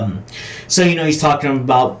 And so you know he's talking to him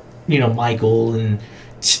about Michael and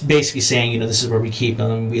basically saying this is where we keep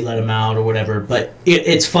him, we let him out or whatever. But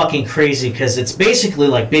it's fucking crazy because it's basically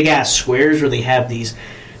like big ass squares where they have these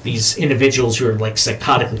individuals who are like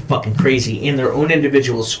psychotically fucking crazy in their own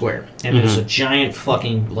individual square, and there's a giant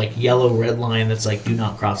fucking like yellow red line that's like do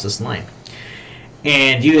not cross this line.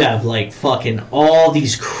 And you have like fucking all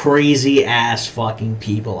these crazy ass fucking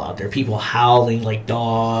people out there, people howling like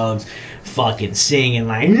dogs, fucking singing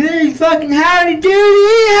like, hey, fucking howdy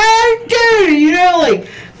doody, like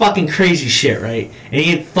fucking crazy shit, right?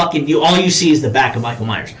 And all you see is the back of Michael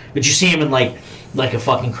Myers, but you see him in like a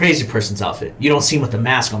fucking crazy person's outfit. You don't see him with the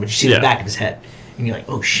mask on, but you see the back of his head, and you're like,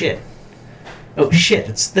 oh shit,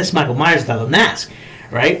 that's Michael Myers without a mask,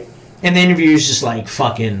 right? And the interviewer's just like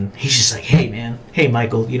fucking, he's just like, hey man, hey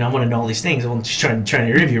Michael, I want to know all these things. I'm just trying to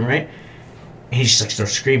interview him, right? And he just like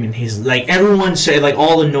starts screaming. He's like, everyone say like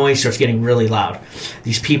all the noise starts getting really loud.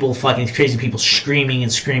 These people, fucking crazy people, screaming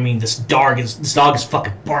and screaming. This dog is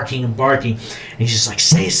fucking barking and barking. And he's just like,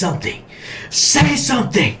 say something, say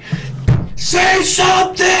something, say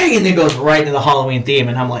something. And then goes right into the Halloween theme,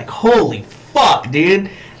 and I'm like, holy fuck, dude.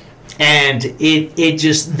 And it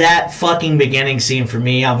just, that fucking beginning scene for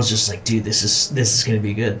me, I was just like, dude, this is gonna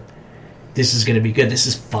be good. This is gonna be good. This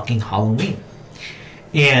is fucking Halloween.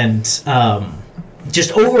 And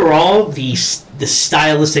just overall, the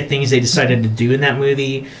stylistic things they decided to do in that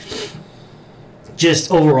movie, just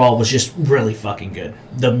overall was just really fucking good.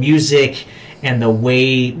 The music and the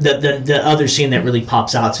way, the other scene that really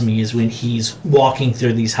pops out to me is when he's walking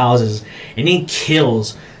through these houses and he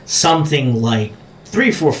kills something like 3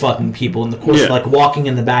 or 4 fucking people in the course of like walking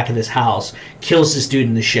in the back of this house, kills this dude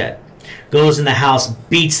in the shed, goes in the house,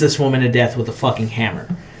 beats this woman to death with a fucking hammer,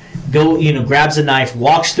 grabs a knife,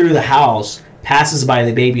 walks through the house, passes by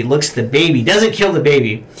the baby, looks at the baby, doesn't kill the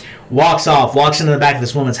baby, walks off, walks into the back of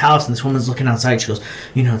this woman's house, and this woman's looking outside. She goes,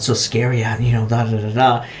 it's so scary out, da da da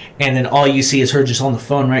da. And then all you see is her just on the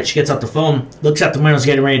phone, right? She gets out the phone, looks out the windows,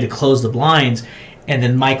 getting ready to close the blinds, and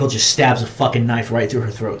then Michael just stabs a fucking knife right through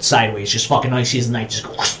her throat, sideways. Just fucking, all you see is the knife just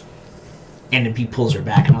go, and then he pulls her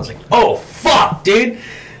back, and I was like, oh fuck, dude.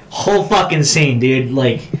 Whole fucking scene, dude.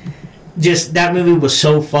 Like, just that movie was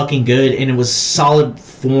so fucking good, and it was solid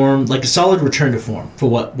form, like a solid return to form for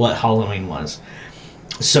what Halloween was.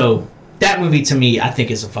 So that movie to me, I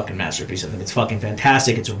think, is a fucking masterpiece. I think it's fucking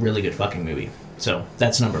fantastic. It's a really good fucking movie. So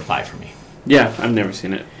that's number 5 for me. Yeah, I've never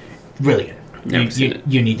seen it. Really good. Never seen it.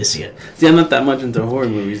 You need to see it. See, I'm not that much into horror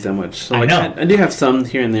movies that much. So, like, I know. I do have some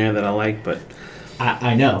here and there that I like, but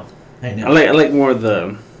I know. I like more of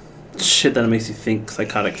the shit that makes you think,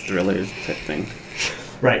 psychotic thrillers type thing.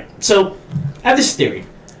 Right. So I have this theory,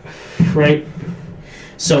 right?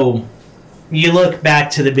 So you look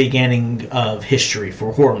back to the beginning of history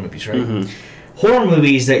for horror movies, right? Mm-hmm. horror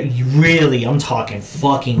movies that you really, I'm talking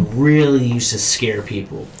fucking really used to scare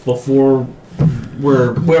people before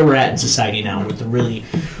where we're at in society now with the really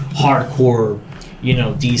hardcore,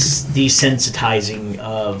 desensitizing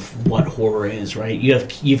of what horror is, right? You have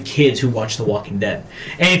kids who watch The Walking Dead,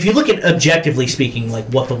 and if you look at objectively speaking, like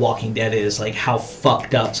what The Walking Dead is, like how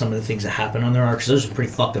fucked up some of the things that happen on there are, because those are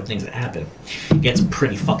pretty fucked up things that happen. It gets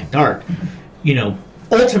pretty fucking dark,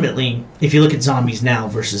 Ultimately, if you look at zombies now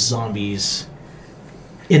versus zombies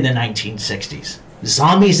in the 1960s,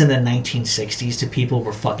 zombies in the 1960s to people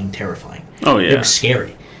were fucking terrifying. Oh yeah, they were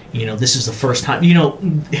scary. This is the first time.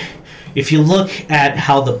 If you look at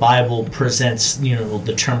how the Bible presents,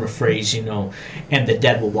 the term or phrase, and the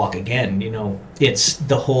dead will walk again, it's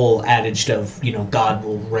the whole adage of, God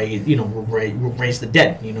will raise, will raise the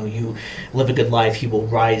dead. You live a good life, He will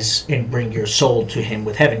rise and bring your soul to Him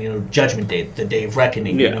with heaven. Judgment Day, the day of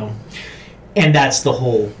reckoning. Yeah. And that's the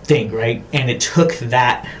whole thing, right? And it took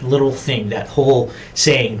that little thing, that whole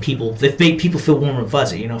saying, people feel warm and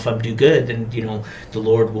fuzzy. If I do good, then the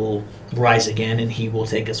Lord will rise again and He will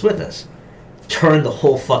take us with us. Turn the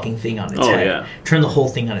whole fucking thing on its head. Yeah. Turn the whole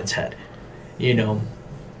thing on its head.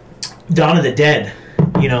 Dawn of the Dead,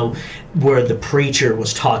 where the preacher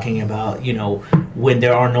was talking about, when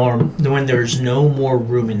there's no more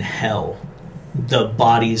room in hell, the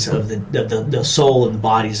bodies of the soul and the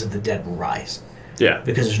bodies of the dead will rise. Yeah,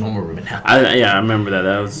 because there's no more room in hell. I remember that.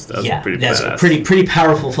 That was pretty. That's badass. A pretty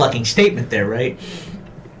powerful fucking statement there, right?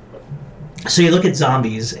 So you look at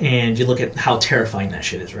zombies and you look at how terrifying that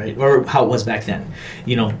shit is, right? Or how it was back then.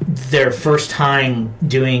 Their first time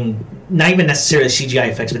doing, not even necessarily CGI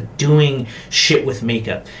effects, but doing shit with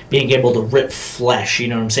makeup. Being able to rip flesh,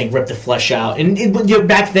 rip the flesh out. And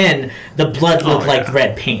back then, the blood looked like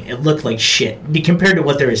red paint. It looked like shit compared to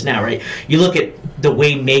what there is now, right? You look at the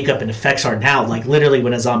way makeup and effects are now, like literally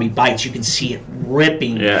when a zombie bites, you can see it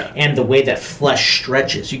ripping, and the way that flesh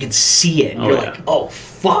stretches. You can see it, and you're like, oh,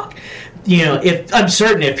 fuck. I'm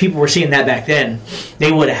certain if people were seeing that back then,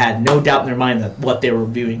 they would have had no doubt in their mind that what they were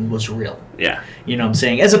viewing was real. Yeah. You know what I'm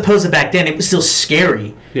saying? As opposed to back then, it was still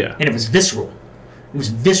scary. Yeah. And it was visceral. It was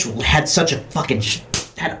visceral. It had such a fucking...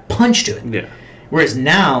 had a punch to it. Yeah. Whereas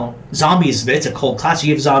now, zombies, it's a cold classic.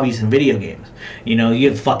 You have zombies in video games. You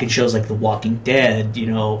have fucking shows like The Walking Dead,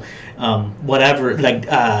 whatever. Like,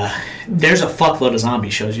 there's a fuckload of zombie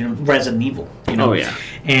shows, Resident Evil, Oh, yeah.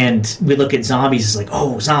 And we look at zombies, it's like,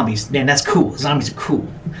 oh, zombies, man, that's cool. Zombies are cool.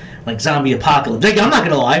 Like, zombie apocalypse. Like, I'm not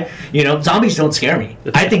going to lie, zombies don't scare me.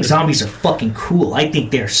 I think zombies are fucking cool. I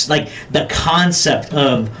think they're, like, the concept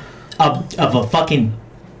of a fucking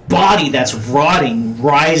body that's rotting,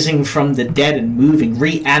 rising from the dead and moving,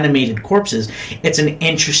 reanimated corpses, it's an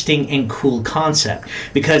interesting and cool concept.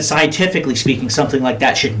 Because scientifically speaking, something like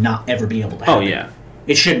that should not ever be able to happen. Oh, yeah.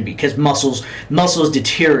 It shouldn't be, because muscles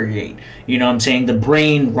deteriorate. You know what I'm saying? The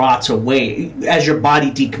brain rots away. As your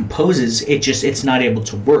body decomposes, it's not able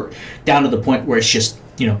to work, down to the point where it's just,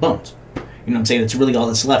 bones. You know what I'm saying? That's really all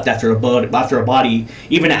that's left after a body,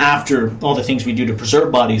 even after all the things we do to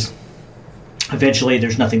preserve bodies. Eventually,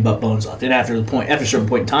 there's nothing but bones left, and after a certain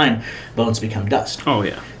point in time, bones become dust. Oh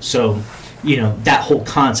yeah. So, that whole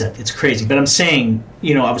concept, it's crazy. But I'm saying,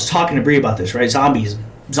 I was talking to Bree about this, right? Zombies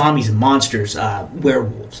and monsters,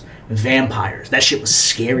 werewolves, vampires. That shit was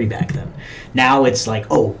scary back then. Now it's like,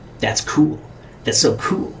 oh, that's cool. That's so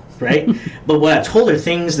cool, right? But what I told her,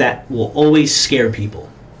 things that will always scare people.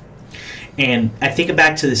 And I think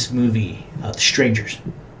back to this movie, The Strangers.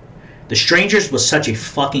 The Strangers was such a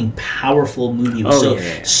fucking powerful movie. It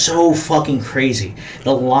was so fucking crazy.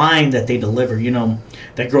 The line that they deliver,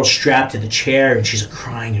 that girl's strapped to the chair and she's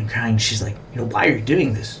crying and crying. She's like, why are you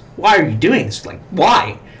doing this? Why are you doing this? Like,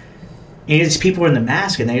 why? And these people are in the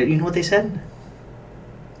mask and they, you know what they said?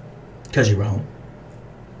 Because you were home.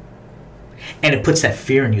 And it puts that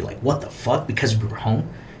fear in you, like, what the fuck? Because we were home?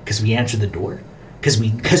 Because we answered the door?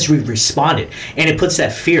 Because we responded, and it puts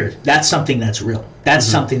that fear. That's something that's real. That's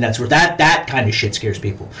something that's real. That kind of shit scares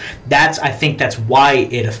people. I think that's why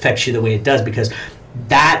it affects you the way it does, because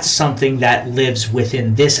that's something that lives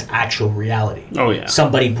within this actual reality. Oh yeah.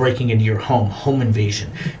 Somebody breaking into your home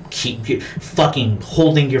invasion, fucking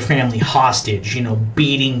holding your family hostage,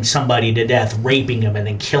 beating somebody to death, raping them, and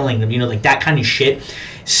then killing them. Like that kind of shit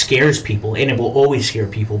scares people, and it will always scare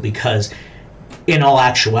people because, in all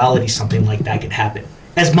actuality, something like that could happen.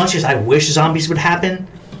 As much as I wish zombies would happen,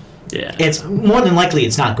 it's more than likely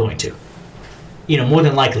it's not going to. More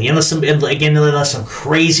than likely, unless some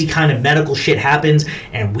crazy kind of medical shit happens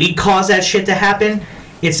and we cause that shit to happen,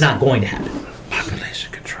 it's not going to happen.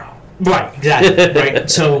 Population control. Right, exactly. Right.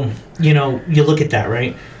 So, you look at that,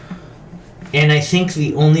 right? And I think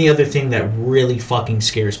the only other thing that really fucking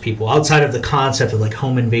scares people, outside of the concept of like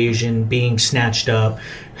home invasion, being snatched up,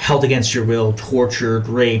 held against your will, tortured,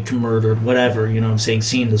 raped, murdered, whatever, you know what I'm saying,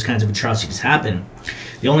 seeing those kinds of atrocities happen,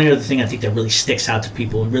 the only other thing I think that really sticks out to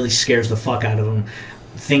people and really scares the fuck out of them,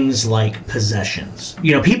 things like possessions.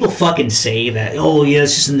 You know, people fucking say that, oh yeah,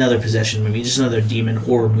 it's just another possession movie, just another demon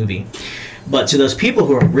horror movie. But to those people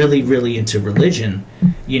who are really, really into religion,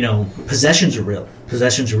 you know, possessions are real.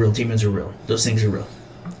 Possessions are real. Demons are real. Those things are real.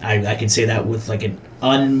 I can say that with like an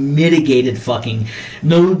unmitigated fucking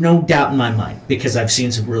no doubt in my mind, because I've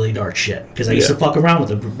seen some really dark shit. Because I used to fuck around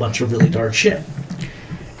with a bunch of really dark shit.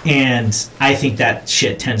 And I think that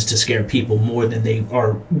shit tends to scare people more than they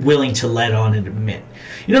are willing to let on and admit.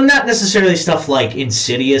 You know, not necessarily stuff like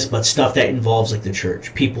Insidious, but stuff that involves like the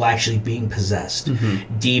church. People actually being possessed.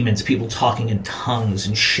 Mm-hmm. Demons, people talking in tongues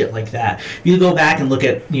and shit like that. If you go back and look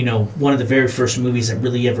at, you know, one of the very first movies that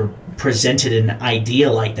really ever presented an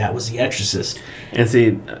idea like that was The Exorcist. And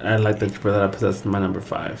see, I like that you brought that up because that's my number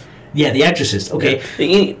 5. Yeah, The Exorcist. Okay.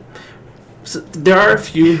 Yeah. So there are a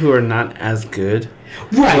few who are not as good.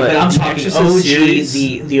 Right, but I'm talking OG,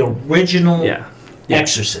 the original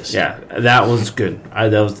Exorcist. Yeah, that was good.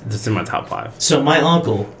 That's in my top 5. So my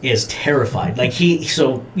uncle is terrified. Like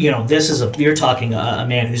you're talking a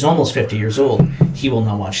man who's almost 50 years old. He will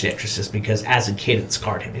not watch The Exorcist because as a kid it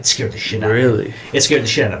scarred him. It scared the shit out of him. Really? It scared the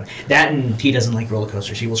shit out of him. That, and he doesn't like roller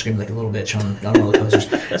coasters. He will scream like a little bitch on roller coasters.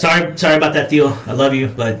 Sorry about that, Theo. I love you,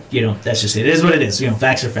 but you know, that's just it. It is what it is. You know,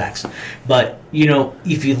 facts are facts. But you know,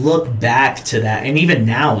 if you look back to that, and even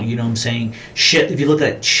now, you know what I'm saying, shit, if you look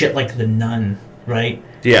at shit like The Nun, right?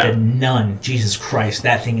 Yeah. The Nun, Jesus Christ,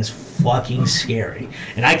 that thing is fucking scary.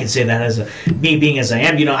 And I can say that as me being as I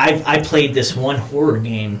am. You know, I played this one horror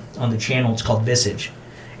game on the channel. It's called Visage.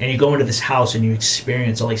 And you go into this house and you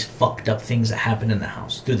experience all these fucked up things that happen in the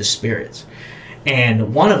house through the spirits.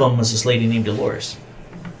 And one of them was this lady named Dolores.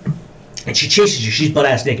 And she chases you. She's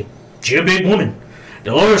butt-ass naked. She's a big woman.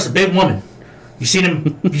 Dolores, a big woman. You seen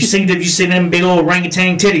them? You seen them big old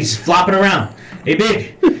orangutan titties flopping around? They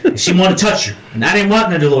big. And she want to touch you, and I didn't want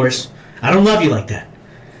no, Dolores. I don't love you like that.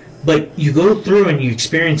 But you go through and you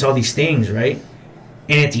experience all these things, right?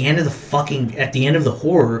 And at the end of the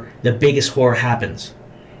horror, the biggest horror happens.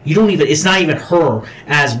 You don't even. It's not even her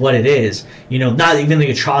as what it is. You know, not even the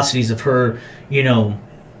atrocities of her. You know,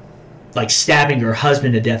 like stabbing her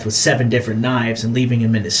husband to death with 7 different knives and leaving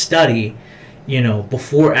him in his study. You know,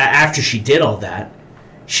 after she did all that,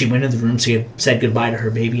 she went in the room, said goodbye to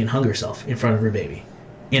her baby, and hung herself in front of her baby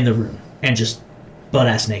in the room, and just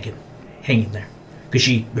butt-ass naked, hanging there, because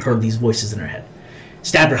she heard these voices in her head.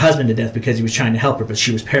 Stabbed her husband to death because he was trying to help her, but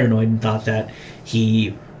she was paranoid and thought that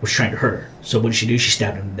he was trying to hurt her. So what did she do? She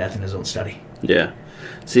stabbed him to death in his own study. Yeah.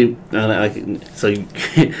 See,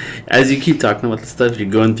 as you keep talking about this stuff, you're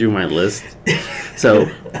going through my list.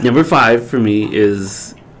 So, number 5 for me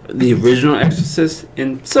is the original Exorcist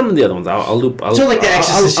and some of the other ones. I'll lump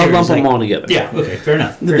them all together. Yeah, okay, fair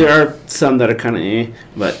enough. There are some that are kind of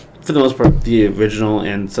but for the most part, the original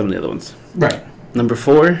and some of the other ones. Right. Number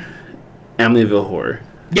 4, Amityville Horror.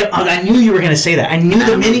 Yep, I knew you were going to say that. I knew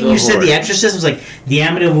the minute you said The Exorcist, was like, the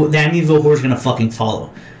Amityville Horror is going to fucking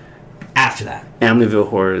follow after that. Amityville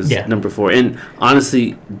Horror is number 4. And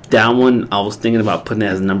honestly, that one, I was thinking about putting it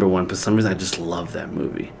as number 1, but for some reason, I just love that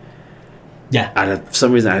movie. Yeah. For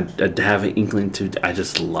some reason, I have an inkling to. I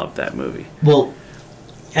just love that movie. Well,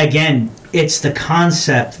 again, it's the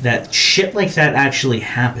concept that shit like that actually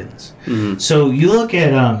happens. Mm-hmm. So you look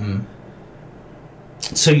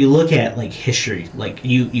at like history, like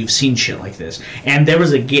you've seen shit like this, and there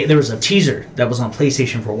was a teaser that was on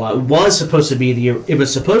PlayStation for a while. It was supposed to be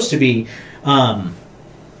the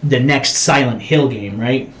next Silent Hill game,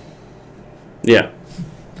 right? Yeah.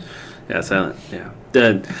 Yeah, Silent. Yeah.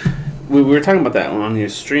 We were talking about that on your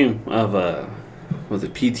stream of was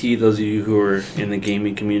it PT? Those of you who are in the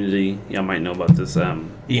gaming community, y'all might know about this. That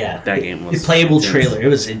game was a playable intense. trailer. It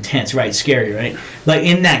was intense, right? Scary, right? But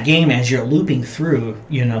in that game, as you're looping through,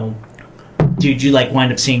 you know, dude, you like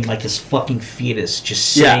wind up seeing like this fucking fetus just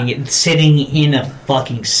sitting in a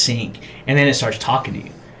fucking sink, and then it starts talking to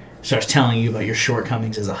you, starts telling you about your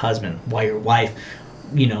shortcomings as a husband, why your wife,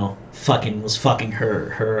 you know, was fucking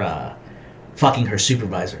her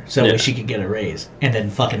supervisor so she could get a raise, and then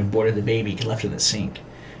fucking aborted the baby, left it in the sink.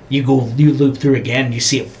 You loop through again, you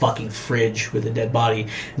see a fucking fridge with a dead body.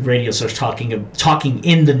 The radio starts talking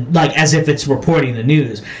in the, like, as if it's reporting the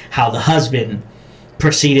news, how the husband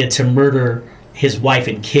proceeded to murder his wife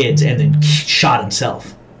and kids and then shot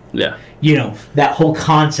himself. Yeah. You know, that whole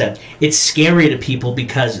concept, it's scary to people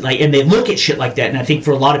because, like, and they look at shit like that, and I think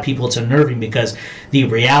for a lot of people it's unnerving because the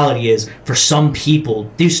reality is, for some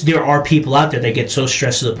people, there are people out there that get so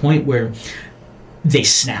stressed to the point where they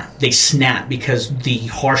snap. They snap because the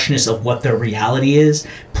harshness of what their reality is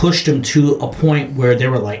pushed them to a point where they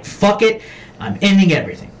were like, fuck it, I'm ending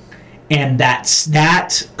everything. And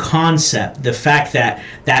that concept, the fact that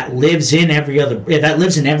lives in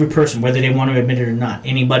every person, whether they want to admit it or not.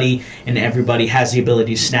 Anybody and everybody has the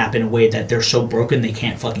ability to snap in a way that they're so broken they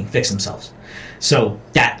can't fucking fix themselves. So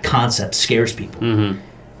that concept scares people. Mm-hmm.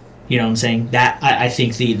 You know what I'm saying? That I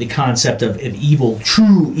think the concept of evil,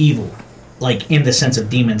 true evil, like in the sense of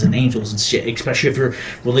demons and angels and shit, especially if you're a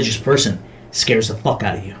religious person, scares the fuck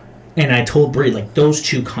out of you. And I told Brie, like, those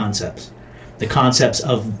two concepts. The concepts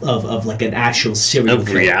of like an actual serial of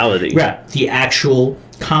killer. reality. Right. The actual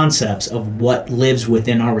concepts of what lives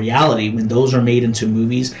within our reality, when those are made into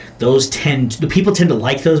movies, the people tend to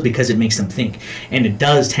like those because it makes them think. And it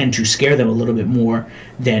does tend to scare them a little bit more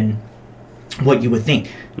than what you would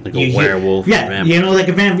think. Like a werewolf. Yeah, vampire. you know, like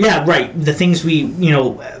a vampire. Yeah, right. The things we,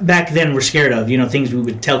 back then were scared of. You know, things we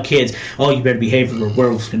would tell kids, oh, you better behave or a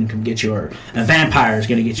werewolf's going to come get you, or a vampire is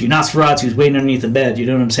going to get you. Nosferatu's waiting underneath the bed. You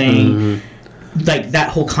know what I'm saying? Mm-hmm. Like that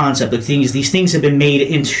whole concept of things, these things have been made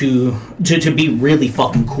into to be really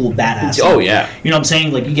fucking cool, badass. Oh yeah, you know what I'm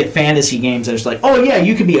saying? Like you get fantasy games that's like, oh yeah,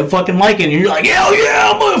 you could be a fucking Lycan, and you're like, hell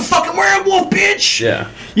yeah, I'm a fucking werewolf, bitch. Yeah,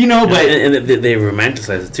 you know, but and they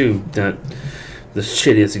romanticize it too. The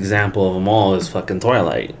shittiest example of them all is fucking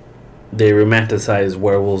Twilight. They romanticize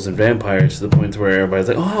werewolves and vampires to the point where everybody's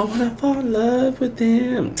like, oh, I want to fall in love with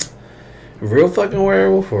them. A real fucking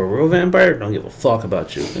werewolf or a real vampire, don't give a fuck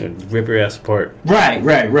about you. They'll rip your ass apart. Right.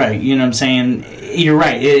 You know what I'm saying? You're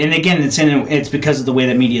right. And again, it's because of the way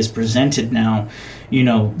that media is presented now. You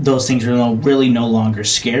know, those things are really no longer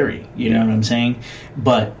scary. You know what I'm saying?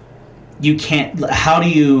 But you can't. How do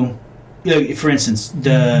you? For instance,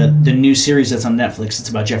 the new series that's on Netflix. It's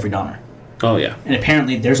about Jeffrey Dahmer. Oh yeah. And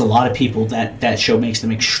apparently, there's a lot of people that show makes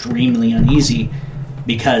them extremely uneasy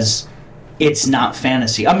because it's not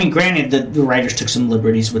fantasy. I mean, granted, the writers took some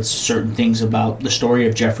liberties with certain things about the story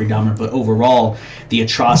of Jeffrey Dahmer, but overall, the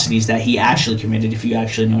atrocities that he actually committed, if you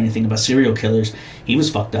actually know anything about serial killers, he was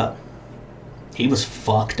fucked up. He was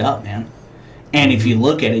fucked up, man. And if you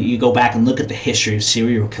look at it, you go back and look at the history of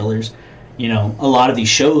serial killers, you know, a lot of these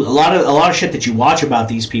shows, a lot of shit that you watch about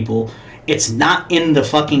these people, it's not in the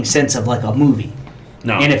fucking sense of like a movie.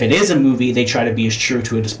 No. And if it is a movie, they try to be as true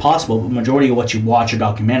to it as possible. But the majority of what you watch are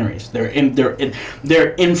documentaries.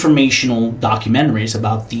 They're informational documentaries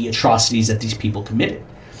about the atrocities that these people committed.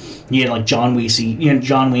 You had like John Wayne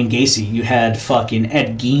Gacy. You had fucking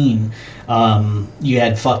Ed Gein. You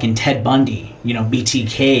had fucking Ted Bundy. You know,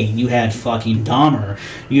 BTK. You had fucking Dahmer.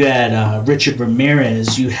 You had Richard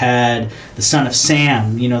Ramirez. You had the Son of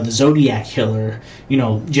Sam. You know, the Zodiac Killer. You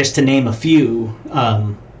know, just to name a few.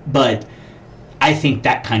 But I think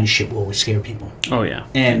that kind of shit will always scare people. Oh yeah,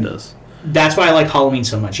 and it does. That's why I like Halloween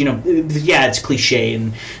so much. You know, yeah, it's cliche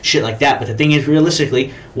and shit like that, but the thing is,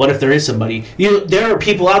 realistically, what if there is somebody? You know, there are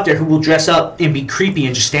people out there who will dress up and be creepy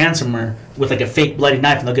and just stand somewhere with like a fake bloody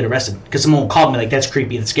knife and they'll get arrested because someone will call me like, that's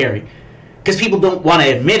creepy, that's scary. Because people don't want to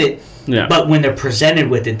admit it, yeah. But when they're presented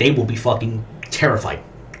with it, they will be fucking terrified.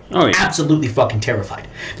 Oh yeah, absolutely fucking terrified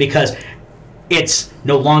because it's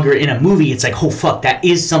no longer in a movie. It's like, oh fuck, that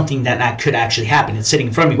is something that could actually happen. It's sitting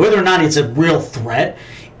in front of me. Whether or not it's a real threat,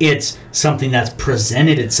 it's something that's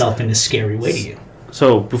presented itself in a scary way to you.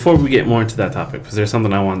 So before we get more into that topic, because there's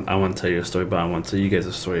something I want to tell you a story about. I want to tell you guys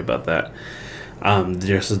a story about that.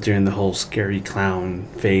 Just during the whole scary clown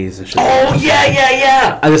phase and shit. Oh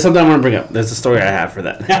yeah. There's something I want to bring up. There's a story I have for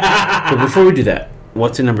that. But before we do that,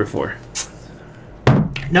 what's in number 4?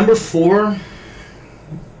 Number 4.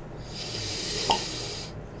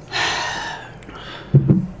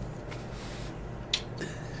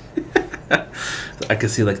 I can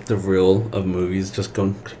see like the reel of movies just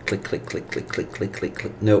going click, click, click, click, click, click, click,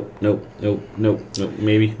 click. Nope.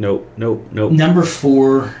 Maybe nope. Number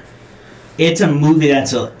 4. It's a movie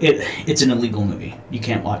it's an illegal movie. You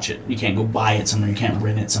can't watch it. You can't go buy it somewhere. You can't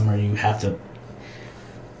rent it somewhere. You have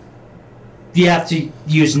to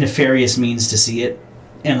use nefarious means to see it,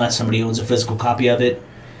 unless somebody owns a physical copy of it.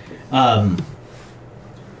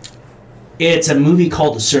 It's a movie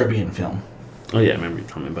called The Serbian Film. Oh yeah, I remember you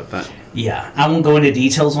telling me about that. Yeah, I won't go into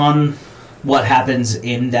details on what happens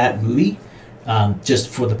in that movie, just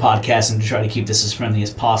for the podcast and to try to keep this as friendly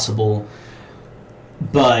as possible.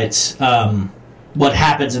 But what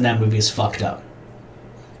happens in that movie is fucked up.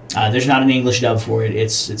 There's not an English dub for it.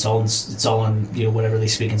 It's all in, you know, whatever they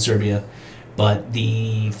speak in Serbia. but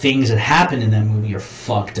the things that happen in that movie are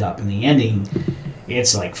fucked up. And the ending,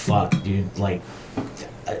 it's like, fuck, dude. Like,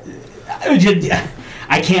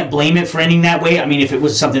 I can't blame it for ending that way. I mean, if it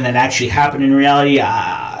was something that actually happened in reality,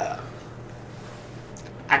 I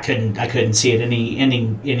couldn't see it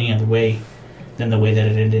ending any other way than the way that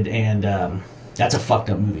it ended. And that's a fucked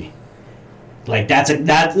up movie. Like,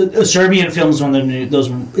 a Serbian film is one of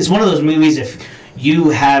it's one of those movies. If you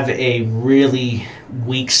have a really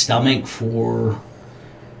weak stomach for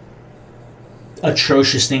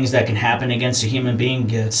atrocious things that can happen against a human being,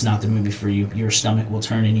 it's not the movie for you. Your stomach will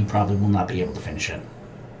turn and you probably will not be able to finish it.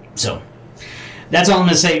 So that's all I'm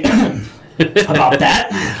going to say about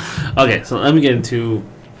that. Okay, so let me get into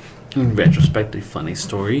a retrospectively funny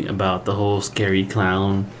story about the whole scary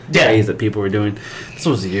clown phase that people were doing. This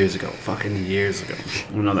was years ago, fucking years ago.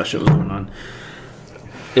 When all that shit was going on.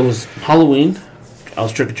 It was Halloween. I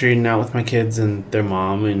was trick-or-treating out with my kids and their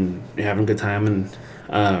mom and having a good time. And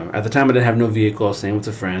at the time, I didn't have no vehicle. I was staying with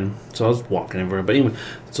a friend. So I was walking everywhere. But anyway,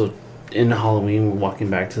 so in Halloween, we're walking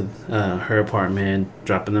back to her apartment,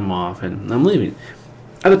 dropping them off, and I'm leaving.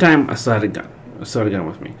 At the time, I still had a gun.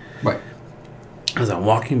 With me. Right. As I'm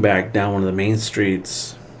walking back down one of the main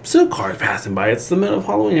streets, still cars passing by. It's the middle of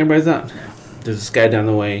Halloween. Everybody's out. There's this guy down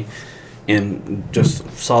the way in just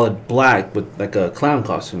solid black with like a clown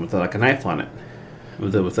costume with like a knife on it.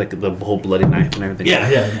 With like the whole bloody knife and everything.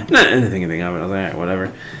 Yeah. Not anything of it. I was like, all right,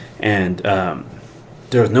 whatever. And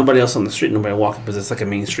there was nobody else on the street, nobody walking, because it's like a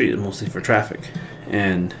main street, mostly for traffic.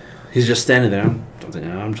 And he's just standing there.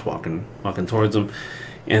 I'm just walking towards him.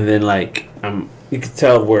 And then like you could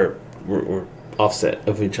tell we're offset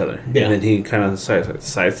of each other. Yeah. And then he kind of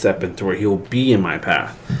sidestepping to where he'll be in my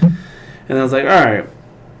path. And I was like, all right,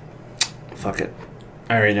 fuck it.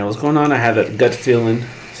 I already know what's going on. I had that gut feeling,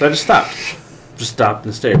 so I just stopped.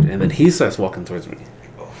 And stared, and then he starts walking towards me,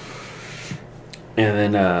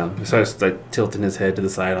 and then he starts like tilting his head to the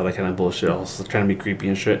side, all that kind of bullshit, also trying to be creepy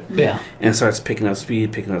and shit. Yeah. And starts picking up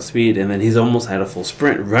speed, and then he's almost had a full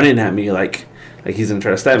sprint, running at me like he's gonna try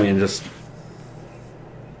to stab me, and just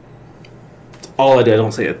all I did, I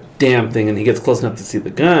don't say a damn thing, and he gets close enough to see the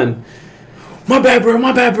gun. My bad, bro. And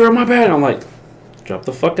I'm like, drop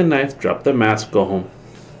the fucking knife, drop the mask, go home.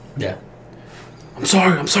 Yeah. I'm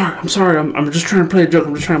sorry. I'm just trying to play a joke.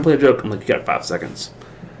 I'm like, you got 5 seconds.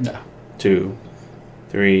 No. 2,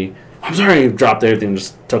 3. I'm sorry. He dropped everything and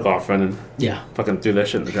just took off running. Yeah. Fucking threw that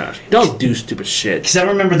shit in the trash. Don't do stupid shit. Because I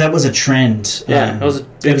remember that was a trend. Yeah, that was a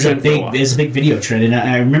big trend. It was a big video trend. And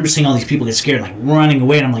I remember seeing all these people get scared, like running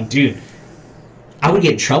away. And I'm like, dude, I would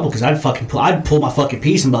get in trouble because I'd pull my fucking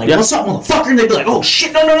piece and be like, what's up, motherfucker? And they'd be like, oh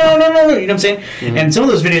shit, no. You know what I'm saying? Mm-hmm. And some of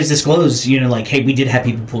those videos disclose, like, hey, we did have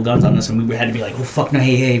people pull guns on us, and we had to be like, oh fuck no,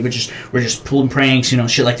 hey, we're just pulling pranks,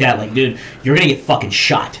 shit like that. Like, dude, you're gonna get fucking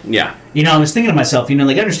shot. Yeah. I was thinking to myself,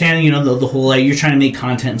 like, understanding, the whole, like, you're trying to make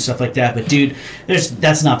content and stuff like that, but dude,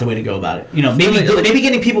 that's not the way to go about it. Maybe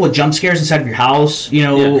getting people with jump scares inside of your house, or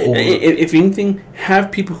if anything,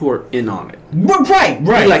 have people who are in on it. Right.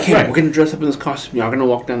 Like, hey, we're gonna dress up in this costume. Y'all gonna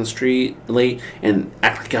walk down the street late and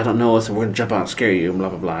act like y'all don't know us, and we're gonna jump out and scare you, and blah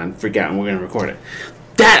blah blah, and freak out, and we're gonna record it.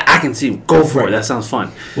 That I can see. Go for it. That sounds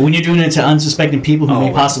fun. But when you're doing it to unsuspecting people who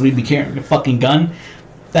may possibly be carrying a fucking gun,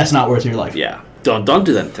 that's not worth your life. Yeah. Don't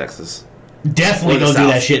do that in Texas. Definitely don't do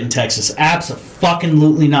that shit in Texas.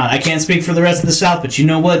 Absolutely not. I can't speak for the rest of the South, but you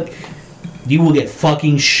know what? You will get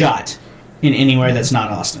fucking shot in anywhere that's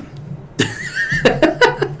not Austin.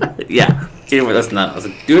 Yeah. Anyway, that's not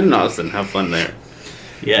Austin. Do it in Austin. Have fun there.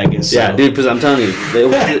 Yeah, I guess so. Yeah, dude, because I'm telling you,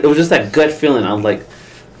 it was just that gut feeling. I was like,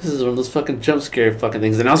 this is one of those fucking jump scare fucking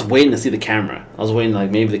things. And I was waiting to see the camera. I was waiting, like,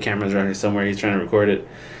 maybe the camera's around here somewhere. He's trying to record it.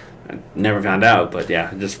 I never found out, but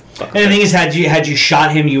yeah, just fucking. And the thing is, had you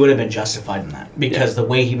shot him, you would have been justified in that, because the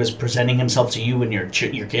way he was presenting himself to you and your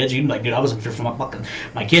kids, you'd be like, dude, I wasn't fearful for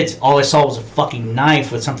my kids. All I saw was a fucking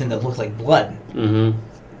knife with something that looked like blood. Mm-hmm.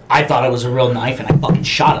 I thought it was a real knife, and I fucking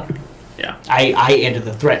shot him. Yeah. I ended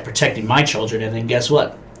the threat protecting my children, and then guess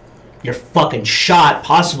what? You're fucking shot,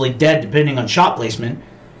 possibly dead, depending on shot placement,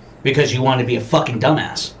 because you want to be a fucking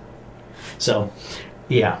dumbass. So,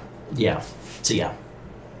 yeah.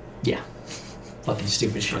 Fucking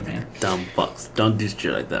stupid shit, man. Dumb fucks. Don't do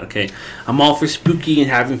shit like that, okay? I'm all for spooky and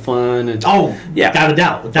having fun. And without a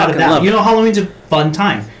doubt. Halloween's a fun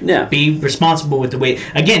time. Yeah. Be responsible with the way.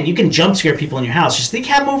 Again, you can jump scare people in your house. Just think,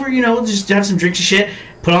 have them over, just have some drinks and shit.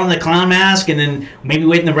 Put on the clown mask, and then maybe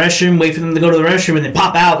wait in the restroom, wait for them to go to the restroom, and then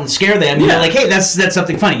pop out and scare them. Yeah. Like, hey, that's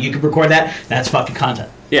something funny. You can record that. That's fucking content.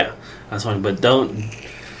 Yeah, that's fine. But don't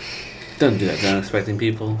Don't do that to unexpecting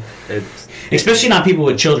people. It's Especially not people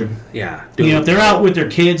with children. yeah. If they're out with their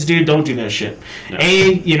kids, dude, don't do that shit. No.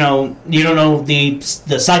 You don't know the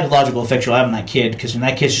psychological effects you'll have on that kid, because when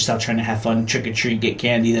that kid's just out trying to have fun, trick or treat, get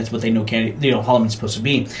candy, that's what they know Halloween's supposed to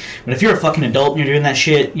be. But if you're a fucking adult and you're doing that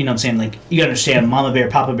shit, you know what I'm saying? Like, you understand, Mama Bear,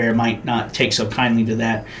 Papa Bear might not take so kindly to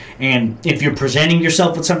that. And if you're presenting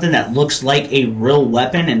yourself with something that looks like a real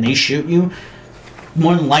weapon and they shoot you,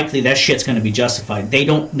 more than likely that shit's going to be justified. They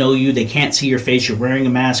don't know you. They can't see your face. You're wearing a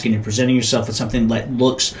mask and you're presenting yourself with something that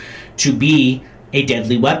looks to be a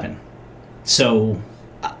deadly weapon. So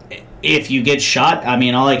if you get shot, I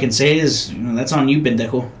mean, all I can say is, that's on you,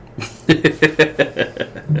 pendejo.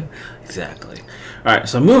 Exactly. All right,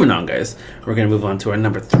 so moving on, guys. We're going to move on to our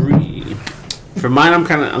number 3. For mine, I'm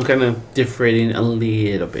kind of differentiating a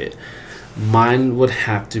little bit. Mine would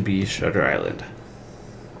have to be Shutter Island.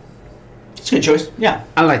 It's a good choice. Yeah.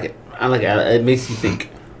 I like it. It makes you think.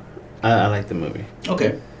 I like the movie.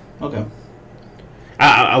 Okay.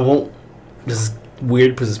 I won't. This is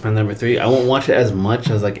weird because it's my number 3. I won't watch it as much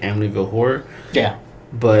as like Amityville Horror. Yeah.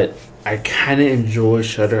 But I kind of enjoy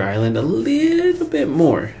Shutter Island a little bit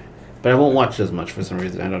more. But I won't watch it as much for some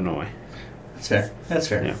reason. I don't know why. That's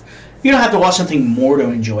fair. Yeah. You don't have to watch something more to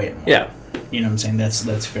enjoy it more. Yeah. You know what I'm saying?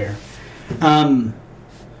 That's fair.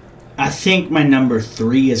 I think my number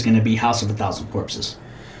 3 is going to be House of a Thousand Corpses.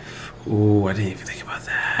 Ooh, I didn't even think about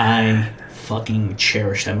that. I fucking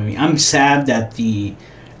cherish that movie. I'm sad that the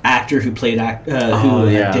actor who played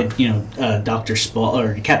did Dr.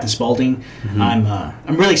 or Captain Spaulding. Mm-hmm.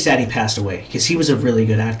 I'm really sad he passed away, because he was a really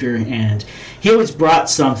good actor, and he always brought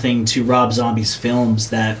something to Rob Zombie's films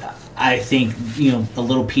that I think a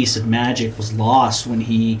little piece of magic was lost when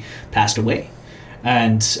he passed away.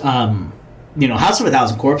 And House of a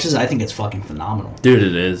Thousand Corpses, I think it's fucking phenomenal. Dude,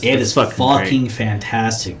 it is. It is fucking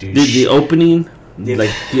fantastic, dude. Dude, the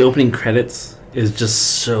opening credits is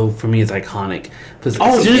just so, for me, it's iconic. Because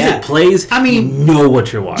as soon as it plays, you know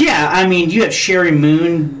what you're watching. Yeah, I mean, you have Sherry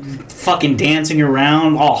Moon fucking dancing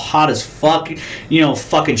around, all hot as fuck,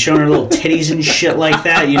 fucking showing her little titties and shit like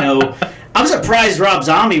that, I'm surprised Rob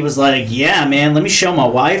Zombie was like, yeah, man, let me show my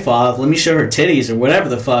wife off, let me show her titties, or whatever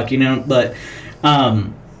the fuck, but...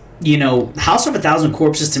 House of a Thousand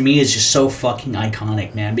Corpses to me is just so fucking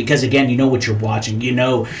iconic, man. Because again, you know what you're watching.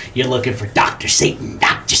 You're looking for Dr. Satan,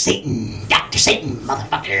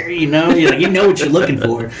 motherfucker. You know what you're looking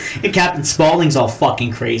for. And Captain Spaulding's all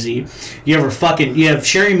fucking crazy. You have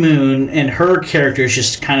Sherry Moon, and her character is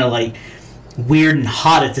just kind of like weird and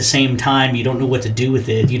hot at the same time. You don't know what to do with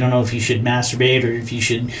it. You don't know if you should masturbate or if you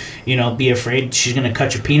should, be afraid she's going to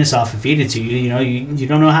cut your penis off and feed it to you. You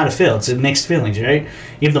don't know how to feel. It's a mixed feelings, right?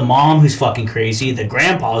 You have the mom who's fucking crazy. The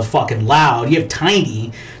grandpa is fucking loud. You have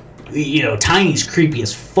Tiny. Tiny's creepy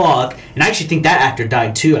as fuck. And I actually think that actor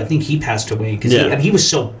died too. I think he passed away because he was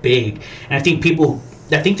so big. And I think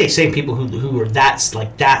they say people who are that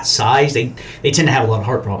size, they tend to have a lot of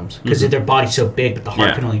heart problems because their body's so big, but the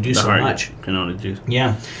heart can only do so much. Can only do.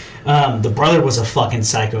 Yeah. The brother was a fucking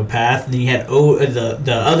psychopath, and then you had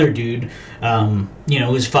the other dude, who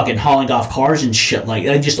was fucking hauling off cars and shit like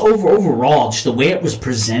that. Just overall, just the way it was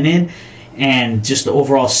presented, and just the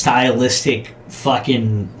overall stylistic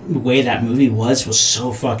fucking way that movie was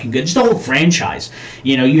so fucking good. Just the whole franchise.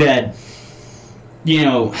 You had.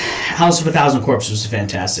 House of a Thousand Corpses was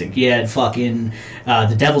fantastic. You had fucking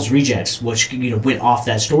The Devil's Rejects, which went off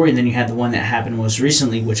that story, and then you had the one that happened most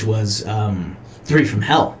recently, which was 3 from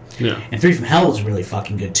Hell. Yeah. And 3 from Hell was really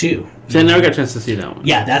fucking good too. So I never got a chance to see that one.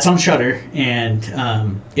 Yeah, that's on Shudder,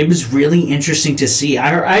 and it was really interesting to see.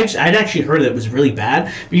 I'd actually heard that it was really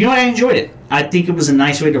bad, but I enjoyed it. I think it was a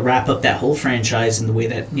nice way to wrap up that whole franchise in the way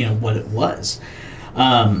that what it was.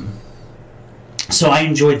 So I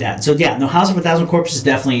enjoyed that. So yeah, House of a Thousand Corpses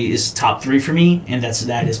definitely is top 3 for me, and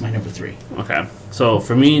that is my number 3. Okay, so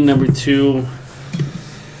for me, number 2,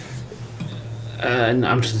 and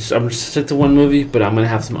I'm just stick to one movie, but I'm gonna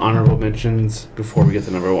have some honorable mentions before we get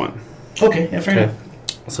to number 1. Okay, yeah, fair enough.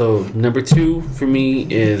 So number 2 for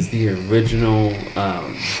me is the original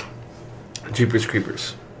Jeepers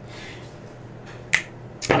Creepers.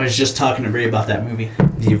 I was just talking to Ray about that movie.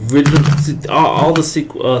 The original, all the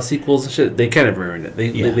sequels and shit, they kind of ruined it.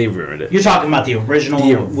 They ruined it. You're talking about the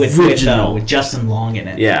original, with Justin Long in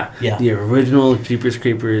it. Yeah. The original Jeepers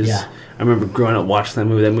Creepers. Yeah. I remember growing up watching that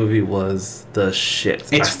movie. That movie was the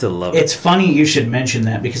shit. I still love it. It's funny you should mention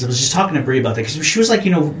that, because I was just talking to Brie about that, because she was like,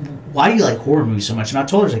 why do you like horror movies so much? And I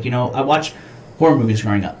told her, I watched horror movies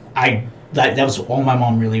growing up. I that was all my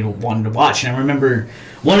mom really wanted to watch. And I remember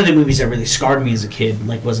one of the movies that really scarred me as a kid,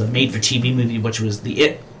 like, was a made-for-TV movie, which was the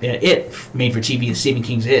It made-for-TV, Stephen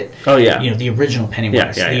King's It. Oh, yeah. You know, the original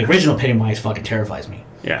Pennywise. The original Pennywise fucking terrifies me.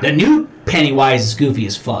 Yeah. The new Pennywise is goofy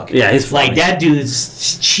as fuck. Yeah, he's funny. like, that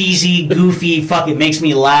dude's cheesy, goofy, fucking makes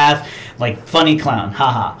me laugh, like, funny clown,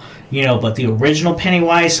 haha. You know, but the original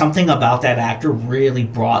Pennywise, something about that actor really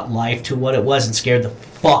brought life to what it was and scared the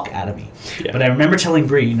fuck out of me. Yeah. But I remember telling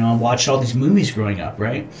Bree, you know, I watched all these movies growing up,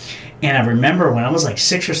 right? And I remember when I was like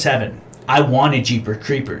 6 or 7, I wanted Jeepers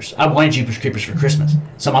Creepers. I wanted Jeepers Creepers for Christmas.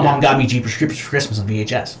 So my mom got me Jeepers Creepers for Christmas on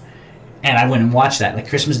VHS. And I went and watched that, like,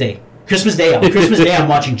 Christmas Day. Christmas Day, I'm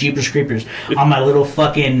watching Jeepers Creepers on my little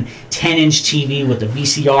fucking 10-inch TV with the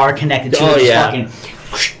VCR connected to it. Fucking,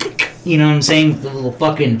 you know what I'm saying? The little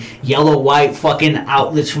fucking yellow-white fucking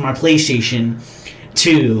outlets for my PlayStation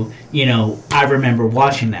 2. You know, I remember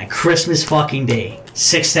watching that Christmas fucking Day.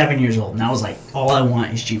 6, 7 years old, and I was like, all I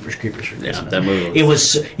want is Jeepers Creepers for Christmas. Yeah, that movie. It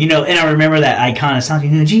was, you know, and I remember that iconic song, you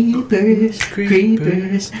know, Jeepers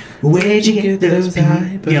Creepers, where'd you get those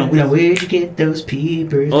peepers? You know, where'd you get those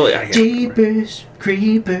peepers? Oh, yeah. Jeepers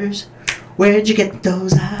Creepers, where'd you get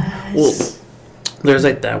those eyes? Well, there's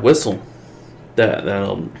like that whistle, that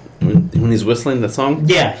when he's whistling that song.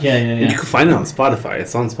 Yeah. You can find it on Spotify.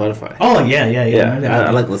 It's on Spotify. Oh, yeah.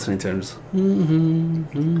 I like listening to it. Just,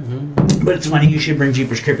 But it's funny you should bring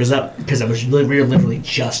Jeepers Creepers up, because we were literally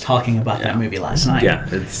just talking about that movie last night. Yeah,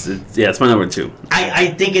 it's my number 2. I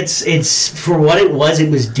think it's for what it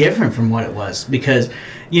was different from what it was, because,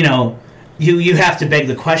 you know, you have to beg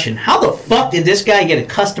the question, how the fuck did this guy get a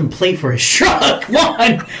custom plate for his truck?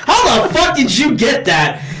 One, how the fuck did you get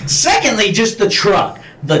that? Secondly, just the truck.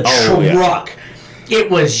 The truck. Yeah.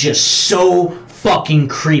 It was just so fucking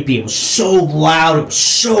creepy. It was so loud. It was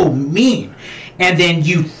so mean. And then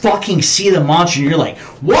you fucking see the monster and you're like,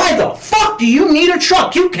 why the fuck do you need a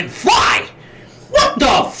truck? You can fly! What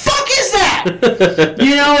the fuck is that?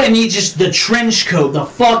 You know, and he just, the trench coat, the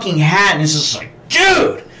fucking hat, and it's just like,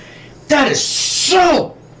 dude, that is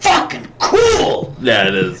so fucking cool. Yeah,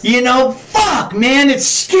 it is. You know, fuck, man, it's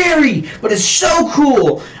scary, but it's so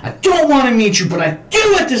cool. I don't want to meet you, but I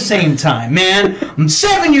do at the same time, man. I'm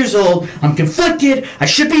 7 years old. I'm conflicted. I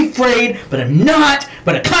should be afraid, but I'm not.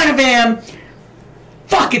 But I kind of am.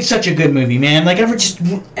 Fuck, it's such a good movie, man. Like,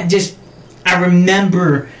 I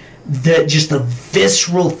remember the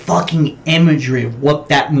visceral fucking imagery of what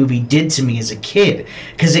that movie did to me as a kid,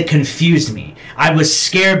 because it confused me. I was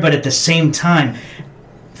scared, but at the same time,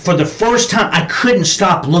 for the first time, I couldn't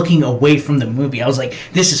stop looking away from the movie. I was like,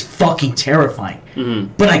 this is fucking terrifying.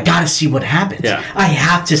 Mm-hmm. But I gotta see what happens. Yeah. I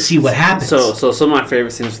have to see what happens. So some of my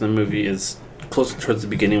favorite scenes from the movie is close towards the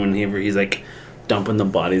beginning when he's like dumping the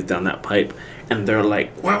bodies down that pipe. And they're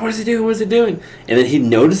like, what is he doing? What is he doing? And then he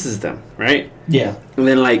notices them, right? Yeah. And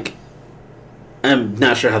then, like, I'm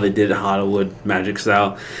not sure how they did it Hollywood magic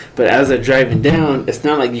style, but as they're driving down, it's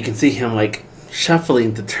not like you can see him, like,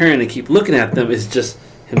 shuffling to turn and keep looking at them. It's just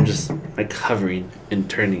him just, like, hovering and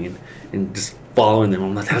turning and just following them.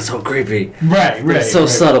 I'm like, that's so creepy. Right. It's so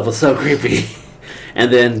subtle, but so creepy. And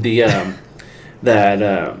then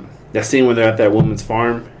that scene where they're at that woman's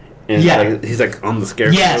farm. And like, he's like on the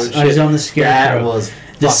scarecrow. Yes, he's on the scarecrow. That was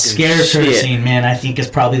the scarecrow scene, man. I think is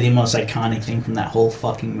probably the most iconic thing from that whole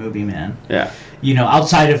fucking movie, man. Yeah. You know,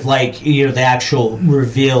 outside of like, you know, the actual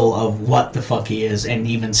reveal of what the fuck he is, and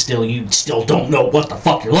even still, you still don't know what the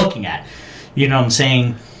fuck you're looking at. You know what I'm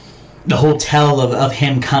saying? The whole tale of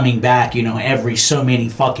him coming back, you know, every so many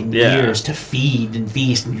fucking years to feed and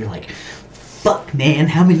feast, and you're like, fuck, man,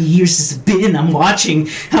 how many years has it been? I'm watching.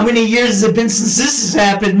 How many years has it been since this has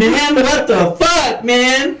happened, man? What the fuck,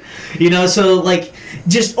 man? You know, so, like,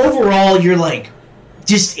 just overall, you're like,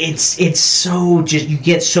 just, it's so, just, you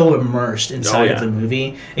get so immersed inside of the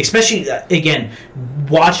movie. Especially, again,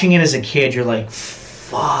 watching it as a kid, you're like,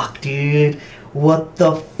 fuck, dude, what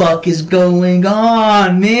the fuck is going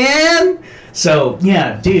on, man? So,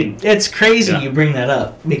 yeah, dude, it's crazy you bring that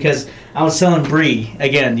up, because I was telling Bree,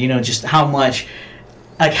 again, you know, just how much,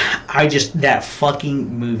 like, that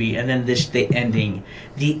fucking movie, and then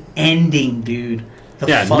the ending, dude.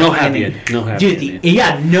 No happy ending.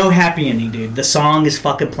 No happy ending, dude. The song is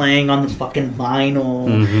fucking playing on the fucking vinyl,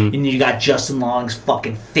 and you got Justin Long's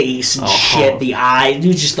fucking face and shit, the eyes,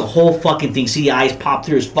 dude, just the whole fucking thing. See the eyes pop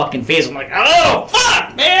through his fucking face. I'm like, oh,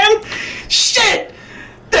 fuck, man. Shit.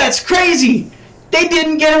 That's crazy. They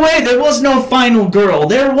didn't get away. There was no final girl.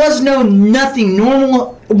 There was nothing.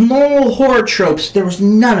 Normal horror tropes. There was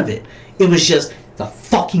none of it. It was just the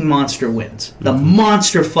fucking monster wins. The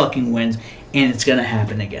monster fucking wins, and it's gonna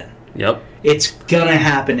happen again. Yep. It's gonna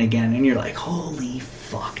happen again, and you're like, holy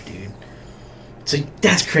fuck, dude. So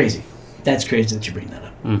that's crazy. That's crazy that you bring that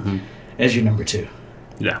up. Mm-hmm. As your number 2.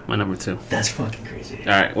 Yeah, my number 2. That's fucking crazy.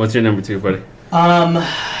 All right, what's your number 2, buddy?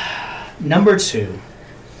 Number 2.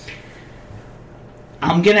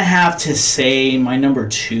 I'm gonna have to say my number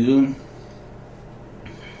 2.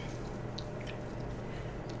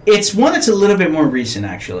 It's one that's a little bit more recent,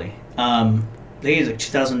 actually. I think it's like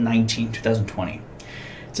 2019, 2020.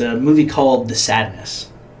 It's a movie called The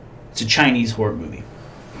Sadness. It's a Chinese horror movie.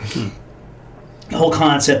 The whole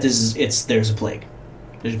concept is there's a plague.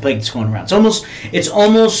 There's a plague that's going around. It's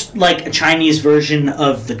almost like a Chinese version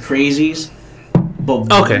of The Crazies, but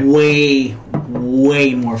way,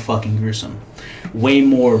 way more fucking gruesome. Way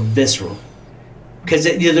more visceral. Because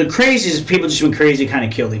the Crazies, people just went crazy, kind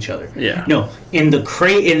of killed each other. Yeah. No, in the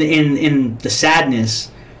in The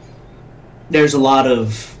Sadness, there's a lot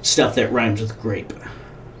of stuff that rhymes with grape.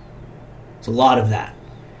 It's a lot of that.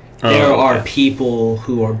 There are people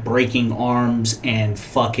who are breaking arms and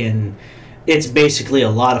fucking... It's basically a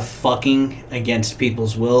lot of fucking against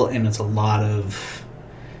people's will, and it's a lot of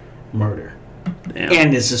murder. Damn.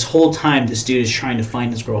 And it's this whole time this dude is trying to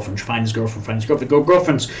find his girlfriend. The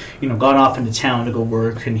girlfriend's, gone off into town to go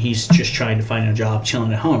work, and he's just trying to find a job,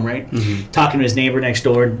 chilling at home, right? Mm-hmm. Talking to his neighbor next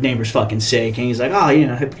door. Neighbor's fucking sick, and he's like,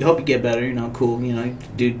 hope you get better, cool,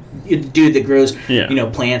 dude that grows,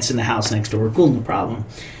 plants in the house next door, cool, no problem.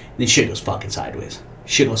 And then shit goes fucking sideways.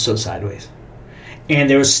 Shit goes so sideways. And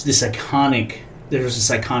there was this iconic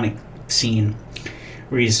scene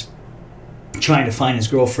where he's trying to find his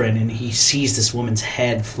girlfriend, and he sees this woman's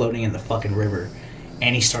head floating in the fucking river,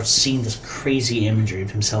 and he starts seeing this crazy imagery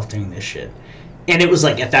of himself doing this shit. And it was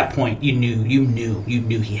like, at that point, you knew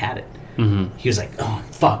he had it. Mm-hmm. He was like, oh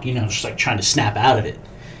fuck, just like trying to snap out of it.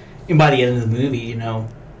 And by the end of the movie,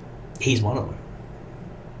 he's one of them.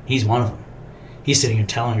 He's one of them. He's sitting here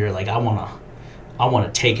telling her, like, I want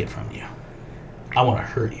to take it from you. I want to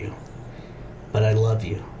hurt you, but I love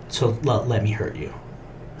you, so let me hurt you.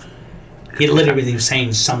 He literally was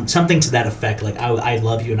saying something to that effect, like, I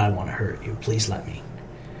love you and I want to hurt you. Please let me.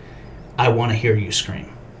 I want to hear you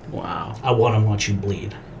scream. Wow. I want to watch you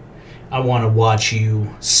bleed. I want to watch you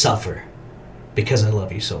suffer because I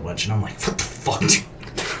love you so much. And I'm like, what the fuck?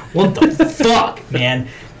 What the fuck, man?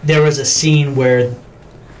 There was a scene where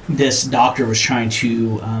this doctor was trying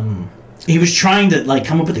to... he was trying to like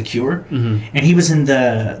come up with a cure, mm-hmm. and he was in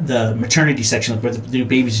the maternity section, like, where the new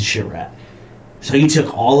babies and shit were at. So he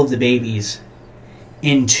took all of the babies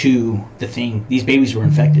into the thing. These babies were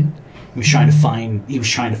infected. He was trying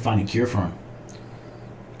to find a cure for them.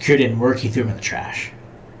 Cure didn't work. He threw them in the trash.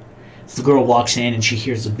 So the girl walks in and she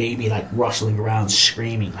hears the baby like rustling around,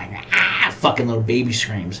 screaming like fucking little baby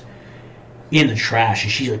screams in the trash,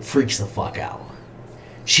 and she like freaks the fuck out.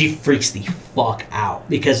 She freaks the fuck out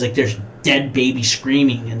because like there's dead babies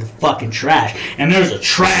screaming in the fucking trash, and there's a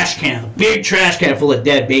trash can, a big trash can full of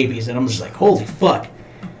dead babies, and I'm just like, holy fuck.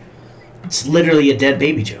 It's literally a dead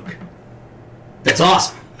baby joke. That's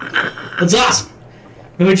awesome. That's awesome.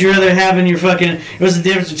 Who would you rather have in your fucking... What's the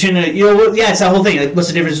difference between it's that whole thing. Like, what's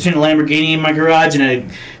the difference between a Lamborghini in my garage and a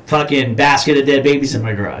fucking basket of dead babies in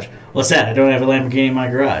my garage? What's that? I don't have a Lamborghini in my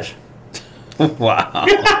garage. Wow.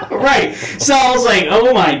 Right. So I was like,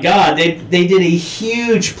 oh my god, they did a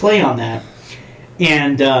huge play on that.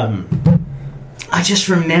 And I just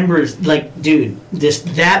remember, like, dude,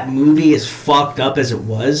 that movie, as fucked up as it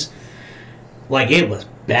was, like, it was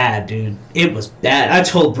bad, dude. It was bad. I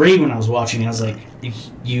told Bree when I was watching it, I was like,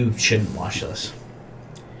 you shouldn't watch this.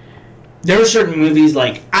 There are certain movies,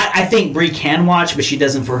 like, I think Bree can watch, but she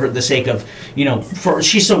doesn't for the sake of,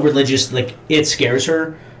 she's so religious, like, it scares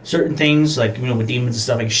her. Certain things, like, with demons and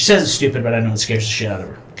stuff, like, she says it's stupid, but I know it scares the shit out of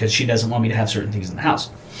her because she doesn't want me to have certain things in the house.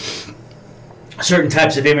 Certain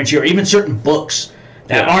types of imagery, or even certain books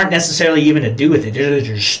that aren't necessarily even to do with it. They're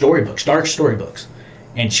just storybooks, dark storybooks.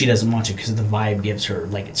 And she doesn't watch it because the vibe gives her,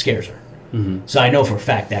 like, it scares her. Mm-hmm. So I know for a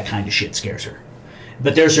fact that kind of shit scares her.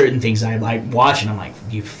 But there are certain things I watch and I'm like,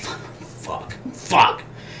 you fuck.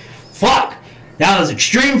 That was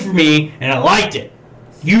extreme for me and I liked it.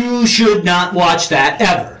 You should not watch that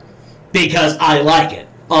ever, because I like it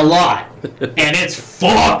a lot, and it's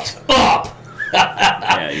fucked up.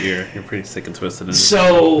 Yeah, you're pretty sick and twisted.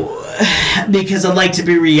 So, because I like to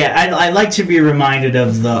be I like to be reminded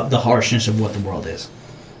of the harshness of what the world is.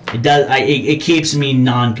 It does. It keeps me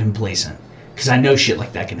non-complacent because I know shit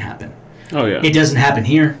like that can happen. Oh yeah. It doesn't happen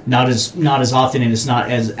here, not as often, and it's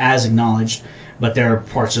not as acknowledged. But there are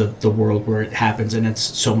parts of the world where it happens, and it's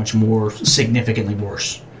so much more significantly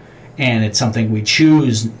worse. And it's something we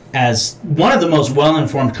choose, as one of the most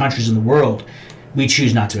well-informed countries in the world, we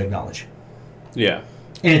choose not to acknowledge. Yeah.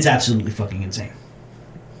 And it's absolutely fucking insane.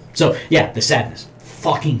 So yeah, The Sadness,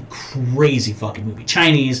 fucking crazy fucking movie.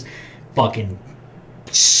 Chinese, fucking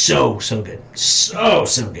so good,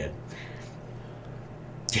 so good.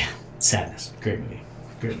 Yeah, Sadness, great movie,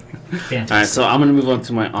 fantastic. All right, so I'm gonna move on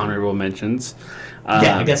to my honorable mentions.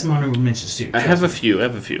 Yeah, I got some honorable mentions too. I have a few.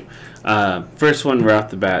 First one right off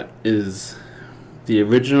the bat is the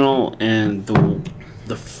original and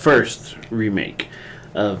the first remake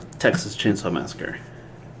of Texas Chainsaw Massacre.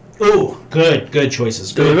 Oh, good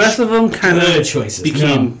choices. The rest of them kind of choices.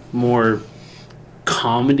 became more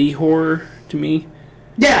comedy horror to me.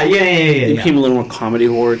 Yeah. It became a little more comedy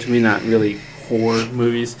horror to me, not really horror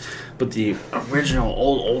movies. But the original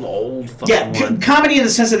old fucking one. Comedy in the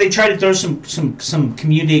sense that they try to throw some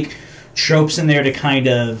comedic tropes in there to kind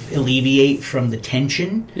of alleviate from the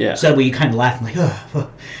tension. Yeah. So that way you kind of laugh and like,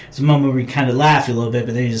 oh. It's a moment where you kind of laugh a little bit,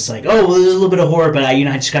 but then you're just like, oh, well, there's a little bit of horror, but I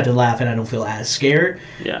just got to laugh and I don't feel as scared.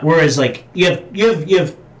 Yeah. Whereas like you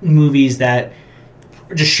have movies that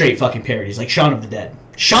are just straight fucking parodies, like Shaun of the Dead.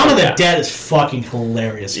 Shaun of the Dead is fucking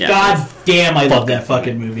hilarious. Yeah. God damn, I love that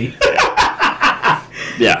fucking movie.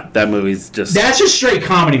 Yeah, that movie's just... That's just straight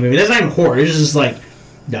comedy movie. That's not even horror. It's just like,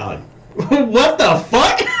 dog, what the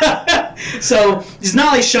fuck? So, it's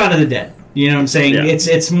not like Shaun of the Dead. You know what I'm saying? Yeah.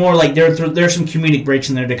 It's more like there's some comedic breaks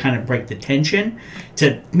in there to kind of break the tension,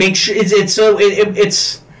 to make sure it's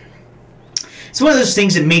one of those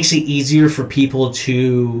things that makes it easier for people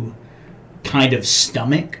to kind of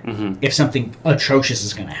stomach if something atrocious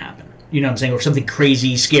is going to happen. You know what I'm saying? Or if something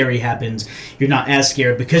crazy, scary happens, you're not as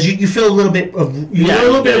scared because you feel a little bit of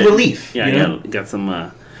bit of relief. Yeah, you know? you got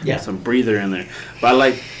some breather in there. But I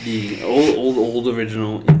like the old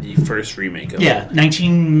original, the first remake of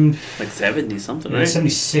it. 70 something, right?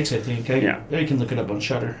 76, I think. You can look it up on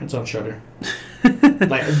Shudder. It's on Shudder.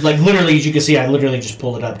 like literally, as you can see, I literally just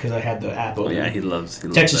pulled it up because I had the app open. Oh yeah, he loves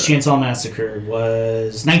Texas Chainsaw Massacre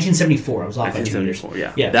was 1974. I was off by 2 years.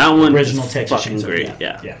 Yeah, that one original is Texas fucking Chainsaw. great.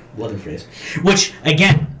 Yeah, Leatherface. Which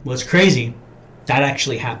again was crazy. That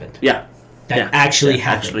actually happened. Yeah, that actually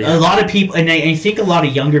happened. A lot of people, and I think a lot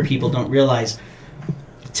of younger people don't realize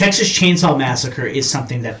Texas Chainsaw Massacre is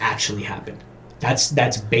something that actually happened.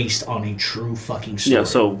 That's based on a true fucking story. Yeah.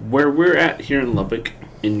 So where we're at here in Lubbock,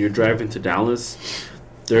 and you're driving to Dallas,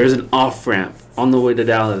 there is an off-ramp on the way to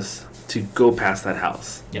Dallas to go past that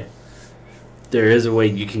house. Yep. There is a way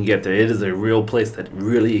you can get there. It is a real place that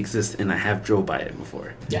really exists, and I have drove by it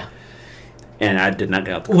before. Yeah. And I did not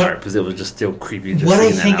get out the car because it was just still creepy. What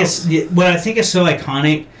I think is so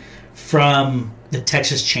iconic from the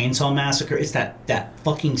Texas Chainsaw Massacre is that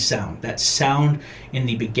fucking sound. That sound in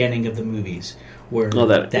the beginning of the movies. Where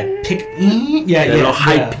that pick, real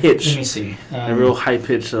high pitch. Let me see. A real high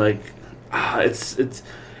pitch, like it's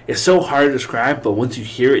so hard to describe, but once you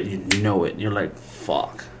hear it, you know it. And you're like,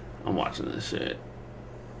 fuck, I'm watching this shit.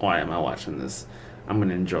 Why am I watching this? I'm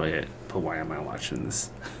gonna enjoy it, but why am I watching this?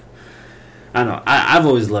 I don't know. I've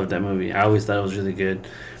always loved that movie. I always thought it was really good.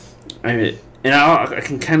 I mean, and I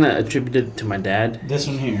can kind of attribute it to my dad. This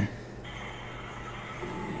one here.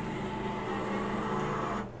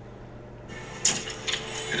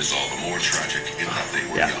 It is all the more tragic in that they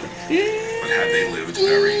were young. But had they lived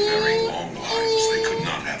very, very long lives, they could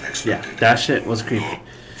not have expected. Yeah, that shit was creepy.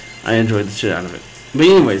 I enjoyed the shit out of it. But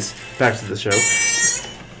anyways, back to the show.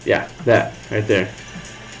 Yeah, that right there.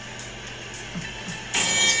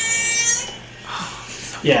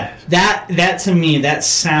 Yeah, that to me, that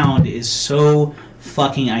sound is so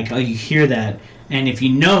fucking iconic. You hear that, and if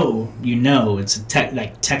you know, it's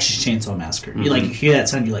like Texas Chainsaw Massacre. You hear that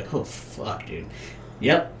sound, you're like, oh fuck, dude.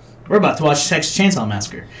 Yep, we're about to watch Texas Chainsaw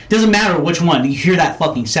Massacre. Doesn't matter which one. You hear that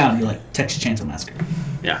fucking sound, you're like, Texas Chainsaw Massacre.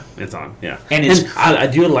 Yeah, it's on. Yeah, and I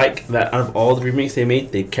do like that. Out of all the remakes they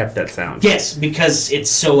made, they kept that sound. Yes, because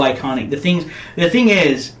it's so iconic. The thing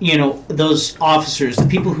is, those officers, the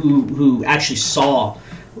people who actually saw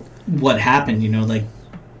what happened,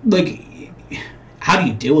 like how do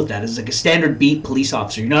you deal with that? As like a standard beat police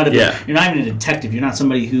officer, you're not even a detective. You're not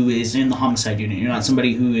somebody who is in the homicide unit. You're not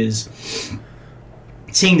somebody who is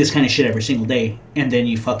seeing this kind of shit every single day, and then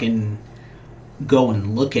you fucking go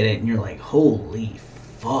and look at it, and you're like, holy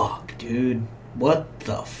fuck, dude, what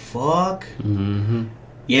the fuck? Mm-hmm.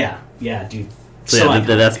 Yeah, dude. So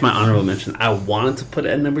that's my honorable mention. I wanted to put it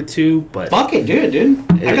at number 2, but fuck it, dude.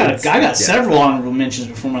 I got several honorable mentions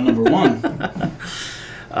before my number 1.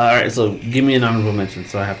 All right, so give me an honorable mention,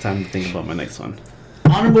 so I have time to think about my next one.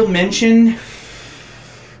 Honorable mention.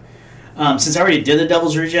 Since I already did the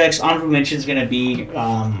Devil's Rejects, honorable mention is gonna be it's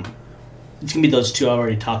gonna be those two I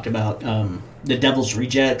already talked about. The Devil's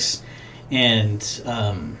Rejects and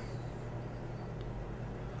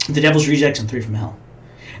the Devil's Rejects and 3 from Hell.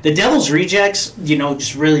 The Devil's Rejects,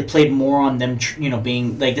 just really played more on them,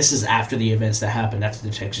 being like, this is after the events that happened after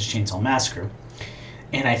the Texas Chainsaw Massacre.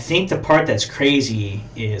 And I think the part that's crazy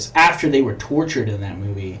is after they were tortured in that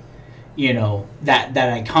movie, that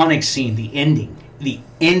iconic scene, the ending. The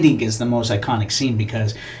ending is the most iconic scene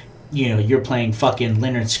because, you're playing fucking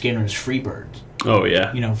Leonard Skinner's Freebird. Oh,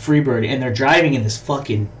 yeah. Freebird, and they're driving in this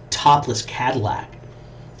fucking topless Cadillac.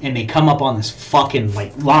 And they come up on this fucking,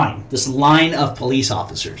 this line of police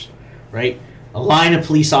officers, right? A line of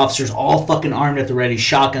police officers all fucking armed at the ready,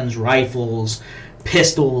 shotguns, rifles,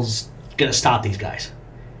 pistols, gonna stop these guys.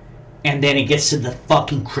 And then it gets to the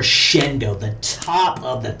fucking crescendo, the top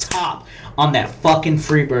of the top on that fucking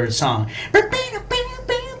Freebird song. Fucking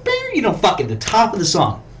the top of the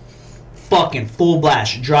song. Fucking full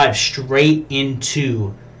blast, drive straight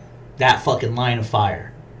into that fucking line of fire.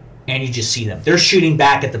 And you just see them. They're shooting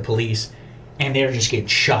back at the police, and they're just getting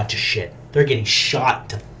shot to shit. They're getting shot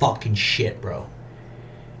to fucking shit, bro.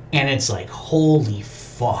 And it's like, holy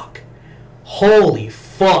fuck. Holy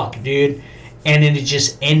fuck, dude. And then it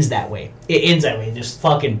just ends that way. It ends that way. Just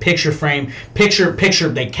fucking picture frame, picture,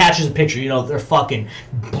 they catches a picture, they're fucking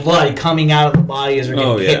blood coming out of the body as they're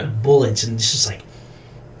getting hit with bullets. And it's just like,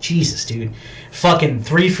 Jesus, dude. Fucking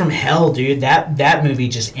 3 from Hell, dude. That movie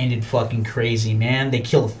just ended fucking crazy, man. They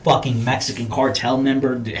killed a fucking Mexican cartel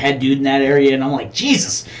member, head dude in that area, and I'm like,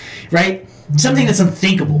 Jesus, right? Something that's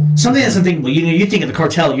unthinkable. You think of the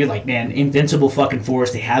cartel, you're like, man, invincible fucking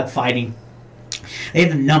force. They have fighting. They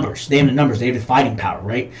have the numbers. They have the fighting power,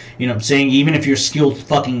 right? You know what I'm saying? Even if you're skilled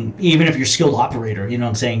operator, you know what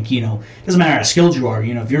I'm saying? Doesn't matter how skilled you are.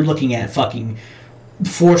 If you're looking at fucking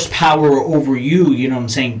force power over you, you know what I'm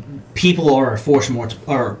saying? People are a force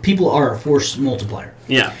multiplier.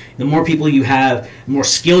 Yeah. The more people you have, the more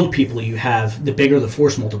skilled people you have, the bigger the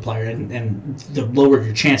force multiplier, and the lower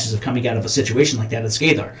your chances of coming out of a situation like that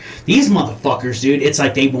unscathed are. These motherfuckers, dude, it's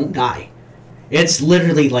like they won't die. It's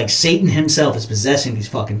literally like Satan himself is possessing these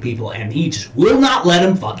fucking people, and he just will not let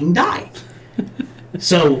them fucking die.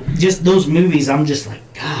 So, just those movies, I'm just like,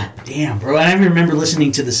 God damn, bro. And I remember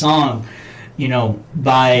listening to the song,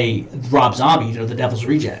 by Rob Zombie, The Devil's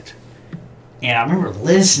Reject. And I remember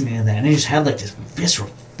listening to that, and I just had this visceral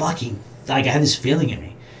fucking, I had this feeling in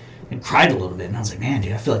me. And cried a little bit, and I was like, man,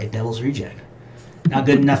 dude, I feel like a Devil's Reject. Not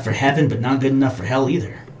good enough for heaven, but not good enough for hell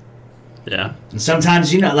either. Yeah. And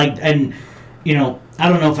sometimes, I don't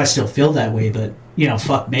know if I still feel that way, but,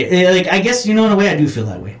 fuck me. I guess, in a way I do feel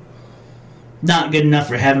that way. Not good enough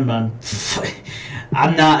for heaven, but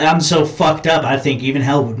I'm so fucked up, I think even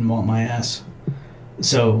hell wouldn't want my ass.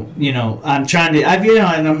 So, I'm trying to,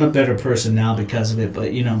 I'm a better person now because of it,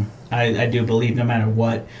 but, I do believe no matter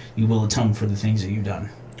what, you will atone for the things that you've done.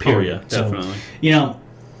 Period. Oh, yeah, definitely. So,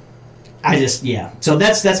 So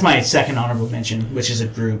that's my second honorable mention, which is a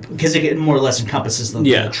group, because it more or less encompasses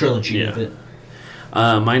the trilogy of it.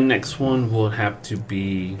 My next one will have to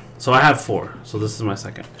be, so I have 4, so this is my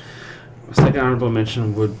second. My second honorable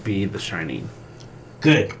mention would be The Shining.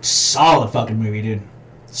 Good. Solid fucking movie, dude.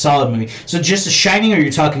 Solid movie. So just The Shining, or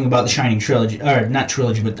you're talking about the Shining trilogy, or not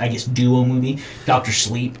trilogy, but I guess duo movie, Dr.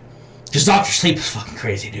 Sleep? Because Dr. Sleep is fucking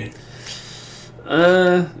crazy, dude.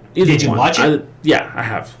 Did you watch it? Yeah, I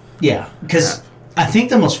have. Yeah, because I think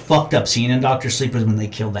the most fucked up scene in Dr. Sleep was when they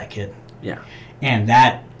killed that kid. Yeah. And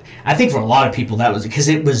that, I think for a lot of people that was, because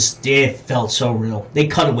it felt so real. They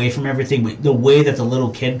cut away from everything. The way that the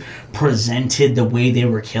little kid presented the way they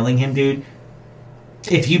were killing him, dude.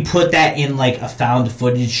 If you put that in a found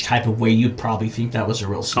footage type of way, you'd probably think that was a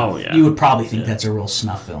real snuff. Oh, yeah. You would probably think that's a real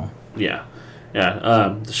snuff film. Yeah.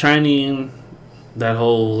 Yeah. The Shining, that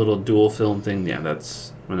whole little dual film thing,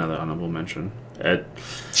 that's another honorable mention.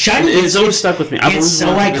 Shining is always stuck with me. It's so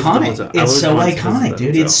iconic. It's so iconic,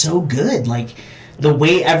 dude. It's so good. The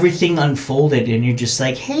way everything unfolded, and you're just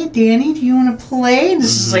like, hey, Danny, do you want to play? And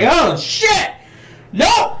this is like, oh, shit!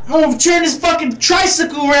 No! I'm going to turn this fucking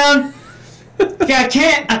tricycle around.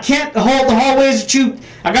 Yeah, I can't hold the hallways are too.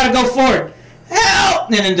 I gotta go forward.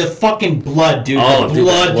 Help! And then the fucking blood, dude. Oh, the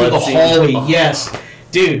blood through the hallway. Oh. Yes,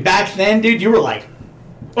 dude. Back then, dude, you were like,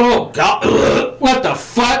 oh god, what the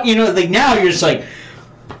fuck? Now you're just like,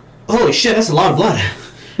 holy shit, that's a lot of blood.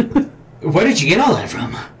 Where did you get all that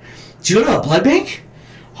from? Did you go to a blood bank?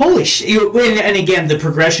 Holy shit! And again, the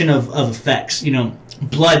progression of effects.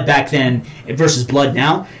 Blood back then versus blood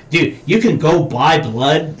now, dude. You can go buy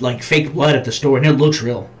blood, fake blood, at the store, and it looks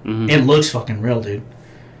real. Mm-hmm. It looks fucking real, dude.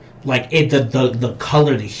 The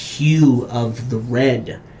color, the hue of the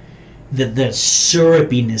red, the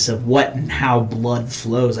syrupiness of what and how blood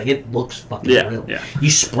flows. It looks fucking real. Yeah. You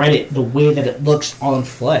spread it the way that it looks on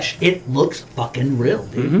flesh. It looks fucking real,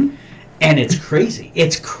 dude. Mm-hmm. And it's crazy.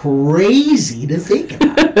 It's crazy to think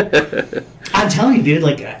about. I'm telling you, dude,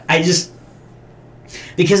 like, I just...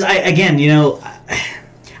 Because, I'm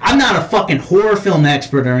not a fucking horror film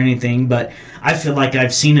expert or anything, but I feel like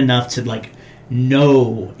I've seen enough to, like,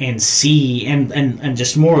 know and see and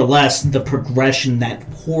just more or less the progression that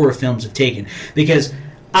horror films have taken. Because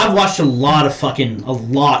I've watched a lot of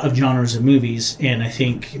genres of movies, and I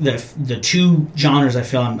think the two genres I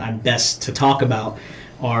feel I'm best to talk about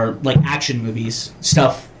are, like, action movies,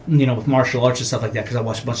 stuff, with martial arts and stuff like that, because I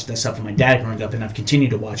watched a bunch of that stuff with my dad growing up, and I've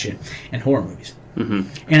continued to watch it, and horror movies. Mm-hmm.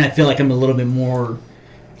 And I feel like I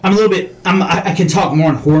can talk more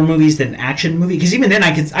on horror movies than action movies, because even then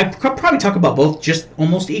I could probably talk about both just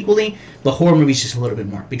almost equally, but horror movies just a little bit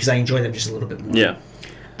more, because I enjoy them just a little bit more. Yeah.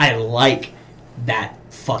 I like that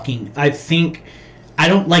I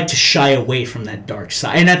don't like to shy away from that dark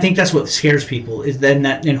side, and I think that's what scares people, is then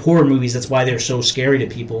that in horror movies, that's why they're so scary to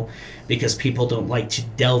people, because people don't like to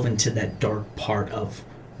delve into that dark part of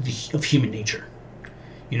human nature.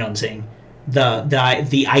 You know what I'm saying?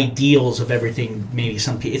 The ideals of everything, maybe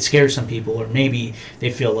it scares some people, or maybe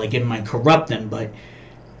they feel like it might corrupt them, but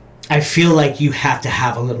I feel like you have to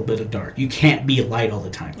have a little bit of dark. You can't be light all the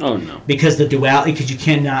time. Oh, no. Because you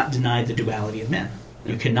cannot deny the duality of men.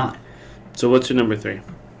 You cannot. So what's your number 3?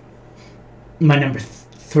 My number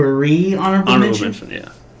 3 honorable mention? Yeah.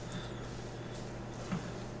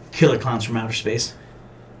 Killer Clowns from Outer Space.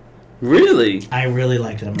 Really? I really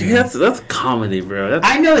like that movie. Dude, that's comedy, bro.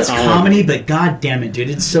 I know it's comedy, but god damn it, dude,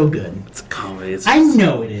 it's so good. It's comedy. I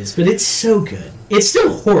know it is, but it's so good. It's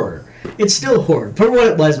still horror. For what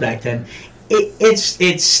it was back then.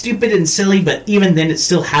 It's stupid and silly, but even then it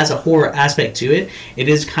still has a horror aspect to it. It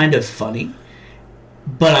is kind of funny.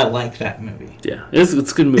 But I like that movie. Yeah, it's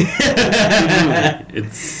a good movie.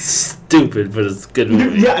 It's stupid, but it's a good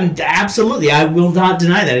movie. Yeah, absolutely. I will not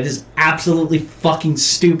deny that. It is absolutely fucking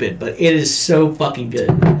stupid, but it is so fucking good.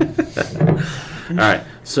 All right,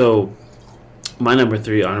 so my number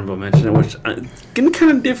 3 honorable mention, which I'm going to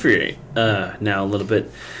kind of differ now a little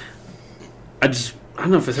bit. I don't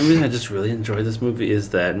know, for some reason I just really enjoy this movie, is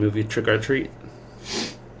that movie Trick or Treat.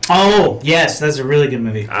 Oh, yes, that's a really good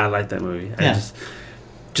movie. I like that movie. Yeah.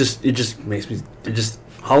 It just makes me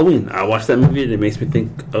Halloween. I watch that movie and it makes me think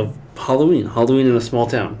of Halloween in a small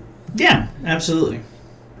town. Yeah, absolutely.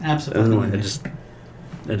 I just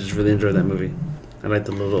really enjoy that movie. I like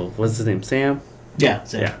the little, what's his name, Sam? Yeah,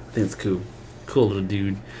 Sam. Yeah, I think it's cool little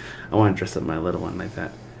dude. I want to dress up my little one like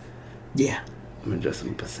that. Yeah, I'm gonna dress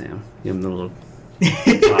him up as Sam. Give him the little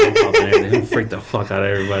lollipop and everything. He'll freak the fuck out of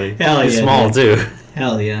everybody. Hell yeah, he's small dude. too.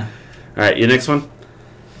 Hell yeah. All right, your next one.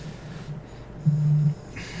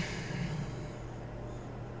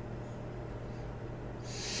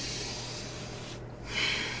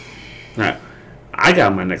 All right, I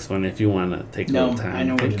got my next one. If you want to take a little time, I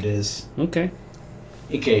know what it is. Okay,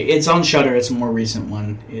 it's on Shudder. It's a more recent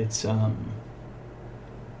one. It's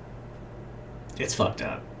fucked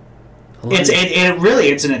up.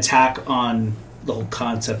 It's an attack on the whole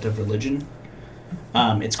concept of religion.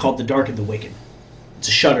 It's called The Dark and the Wicked. It's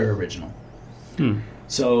a Shudder original.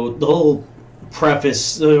 So the whole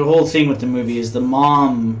thing with the movie is the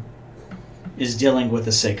mom is dealing with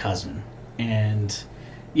a sick husband, and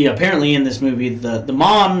apparently in this movie the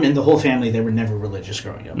mom and the whole family, they were never religious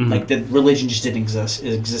growing up. Mm-hmm. Like, the religion just didn't exist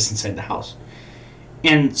inside the house.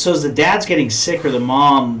 And so as the dad's getting sicker, the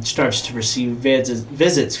mom starts to receive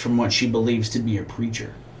visits from what she believes to be a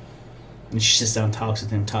preacher. And she sits down and talks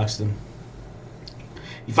with him.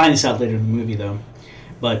 You find this out later in the movie, though.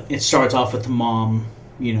 But it starts off with the mom,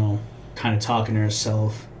 kind of talking to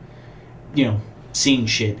herself, seeing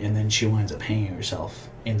shit, and then she winds up hanging herself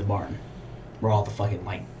in the barn, where all the fucking,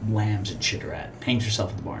 like, lambs and shit are at. Hangs herself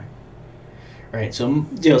in the barn. Right, so,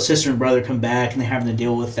 sister and brother come back, and they're having to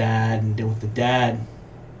deal with that, and deal with the dad.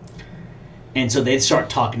 And so they start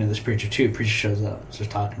talking to this preacher, too. The preacher shows up,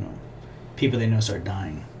 starts talking to him. People they know start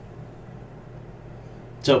dying.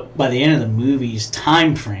 So, by the end of the movie's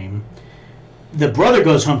time frame, the brother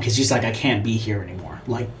goes home because he's like, I can't be here anymore.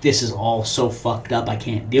 Like, this is all so fucked up, I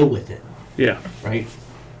can't deal with it. Yeah. Right?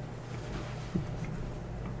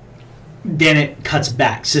 Then it cuts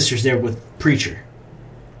back. Sister's there with preacher.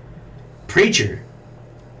 Preacher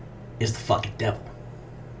is the fucking devil.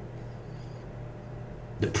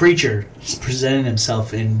 The preacher is presenting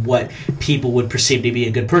himself in what people would perceive to be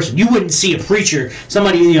a good person. You wouldn't see a preacher,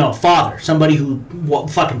 somebody, a father, somebody who,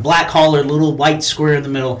 fucking black collar, little white square in the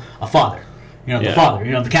middle, a father. The father,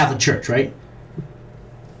 the Catholic Church, right?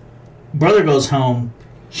 Brother goes home.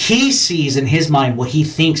 He sees in his mind what he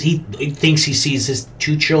thinks. He thinks he sees his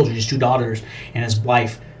 2 children, his 2 daughters, and his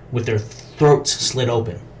wife with their throats slit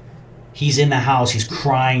open. He's in the house. He's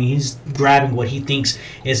crying. He's grabbing what he thinks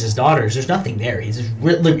is his daughter's. There's nothing there.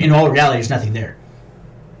 In all reality, there's nothing there.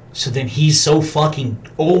 So then he's so fucking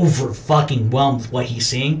whelmed with what he's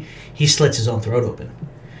seeing, he slits his own throat open.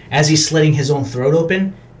 As he's slitting his own throat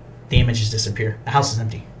open, the images disappear. The house is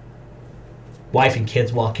empty. Wife and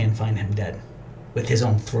kids walk in, find him dead, with his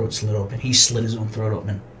own throat slit open. He slit his own throat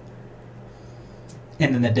open.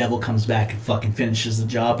 And then the devil comes back and fucking finishes the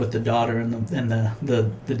job with the daughter and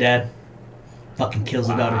the dad. Fucking kills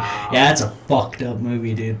the daughter. Yeah, it's a fucked up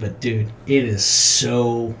movie, dude. But dude, it is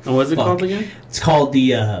so. And what's it called again? It's called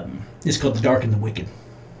The Dark and the Wicked.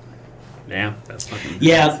 Damn, that's fucking.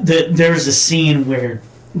 Yeah, there's a scene where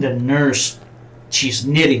the nurse, she's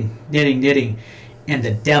knitting, and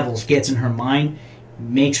the devil gets in her mind,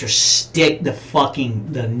 makes her stick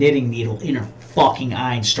the knitting needle in her fucking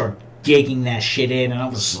eye and start digging that shit in, and I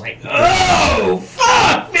was like, oh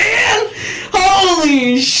fuck, man,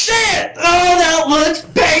 holy shit, oh that looks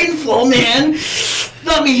painful, man.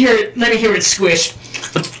 Let me hear it squish.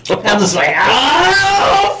 I was like,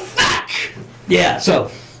 oh fuck. Yeah, so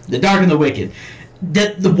The Dark and the Wicked.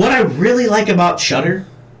 What I really like about Shudder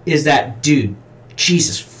is that, dude,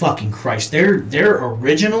 Jesus fucking Christ, their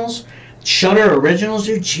originals, Shudder originals,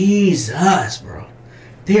 dude, Jesus, bro,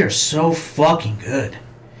 they are so fucking good.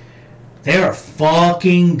 They are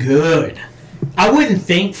fucking good. I wouldn't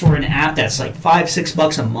think for an app that's like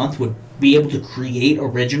 $5-6 a month would be able to create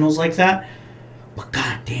originals like that. But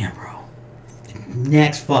goddamn, bro,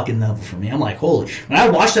 next fucking level for me. I'm like, holy. When I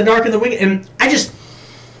watched The Dark and the Wicked, and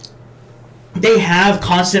they have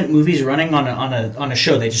constant movies running on a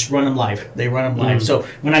show. They just run them live. So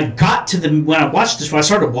when I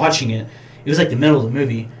started watching it, it was like the middle of the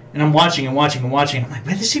movie. And I'm watching. I'm like,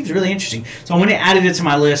 man, this seems really interesting. So I went and added it to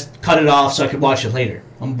my list, cut it off so I could watch it later.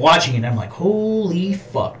 I'm watching it, and I'm like, holy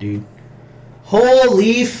fuck, dude.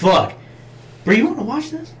 Holy fuck. Bro, you want to watch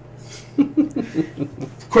this?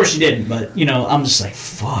 Of course you didn't, but, I'm just like,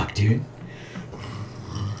 fuck, dude.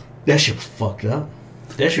 That shit was fucked up.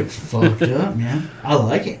 Man. I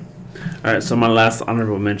like it. Alright, so my last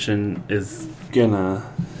honorable mention is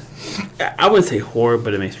I wouldn't say horror,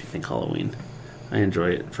 but it makes me think Halloween. I enjoy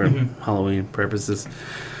it for Halloween purposes.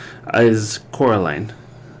 Is Coraline.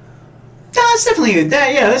 That's definitely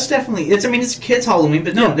that. Yeah, that's definitely. It's a kids' Halloween,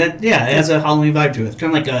 but no, it has a Halloween vibe to it. It's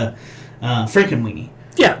kind of like a Frankenweenie.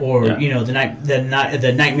 Yeah. Or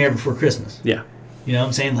the Nightmare Before Christmas. Yeah. You know what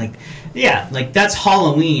I'm saying? Like, yeah, like that's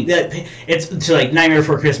Halloween. It's so like Nightmare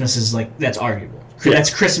Before Christmas is like that's arguable. Yeah.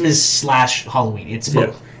 That's Christmas / Halloween. It's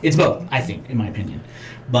both. Yeah. It's both, I think, in my opinion.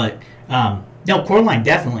 But no, Coraline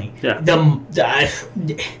definitely. Yeah.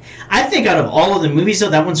 I think out of all of the movies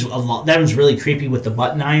though, that one's really creepy with the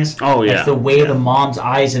button eyes. Oh yeah. Like the way the mom's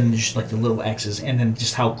eyes and just like the little X's, and then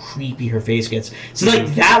just how creepy her face gets. So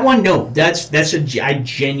like that one, no, I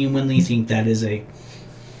genuinely think that is a.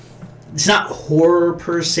 It's not horror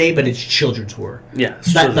per se, but it's children's horror. Yeah,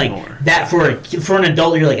 horror. That for an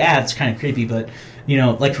adult, you're like, it's kind of creepy, but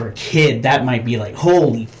like for a kid, that might be like,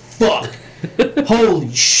 holy fuck,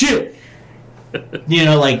 holy shit.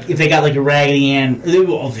 Like if they got like a Raggedy Ann,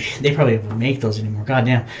 they probably don't make those anymore.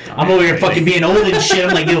 Goddamn, I'm over here fucking being old and shit.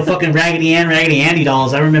 I'm like, fucking Raggedy Andy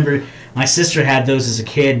dolls. I remember my sister had those as a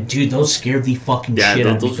kid. Dude, those scared the fucking shit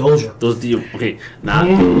out of me. Not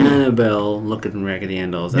the Annabelle looking Raggedy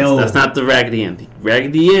Ann dolls. That's not the Raggedy Ann. The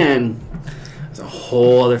Raggedy Ann is a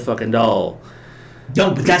whole other fucking doll.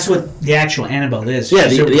 No, but that's what the actual Annabelle is. Yeah,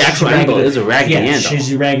 the actual Annabelle is a Raggedy Ann doll.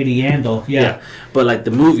 She's a Raggedy Ann doll. Yeah. But like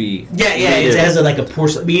the movie. Yeah, it has like a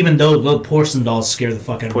porcelain. Even though the porcelain dolls scare the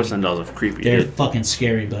fuck out of me. Porcelain dolls are creepy. They're fucking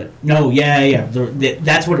scary, but no, yeah.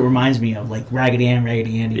 That's what it reminds me of, like Raggedy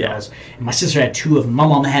Andy dolls. And my sister had 2 of them. My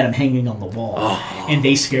mom had them hanging on the wall, and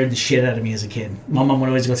they scared the shit out of me as a kid. My mom would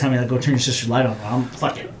always go tell me, like, "Go turn your sister's light on." I'm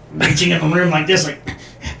fucking reaching in the room like this, like.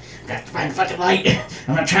 Got to find fucking light.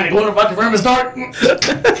 I'm not trying to go in the fucking room. It's dark.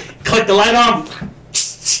 Click the light on.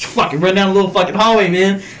 Fucking run down the little fucking hallway,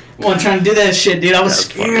 man. I wasn't trying to do that shit, dude. I was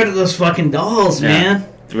scared of those fucking dolls, man.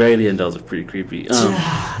 The Raggedy Ann dolls are pretty creepy.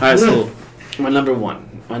 Alright, so my number one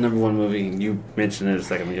movie, you mentioned it a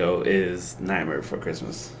second ago, is Nightmare Before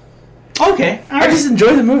Christmas. Okay. I just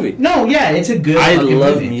enjoy the movie. No, yeah, it's a good I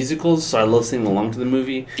love movie. musicals, so I love singing along to the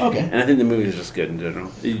movie. Okay. And I think the movie is just good in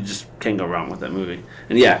general. You just can't go wrong with that movie.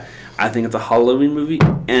 And yeah, I think it's a Halloween movie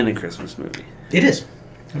and a Christmas movie. It is.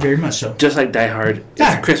 Very much so. Just like Die Hard, it's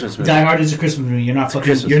a Christmas movie. Die Hard is a Christmas movie. You're not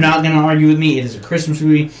going to argue with me. It is a Christmas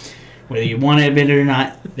movie. Whether you want to admit it or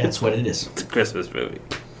not, that's what it is. It's a Christmas movie.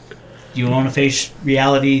 Do you want to face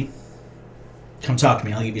reality? Come talk to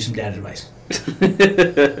me. I'll give you some dad advice.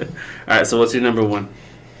 Alright, so what's your number one?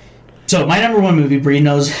 So my number one movie, Bree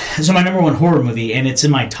knows. So my number one horror movie, and it's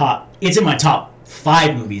in my top. It's in my top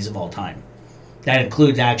 5 movies of all time. That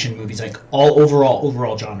includes action movies, like all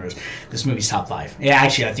overall genres. This movie's top 5. Yeah,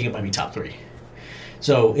 actually, I think it might be top 3.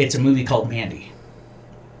 So it's a movie called Mandy.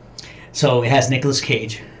 So it has Nicolas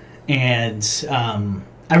Cage, and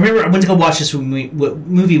I remember I went to go watch this movie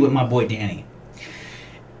with my boy Danny.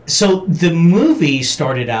 So the movie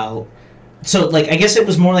started out. So like I guess it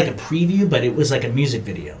was more like a preview, but it was like a music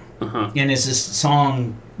video. And it's this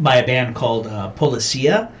song by a band called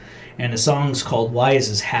Policia, and the song's called "Why Is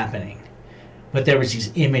This Happening?" But there was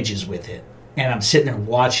these images with it, and I'm sitting there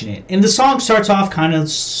watching it, and the song starts off kind of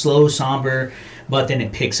slow, somber, but then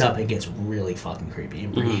it picks up and gets really fucking creepy.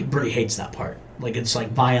 And Brie hates that part. Like it's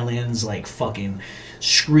like violins, like fucking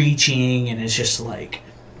screeching, and it's just like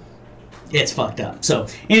it's fucked up. So,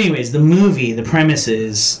 anyways, the movie, the premise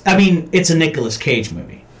is, I mean, it's a Nicolas Cage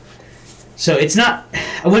movie. So it's not,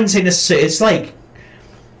 I wouldn't say necessarily, it's like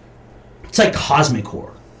cosmic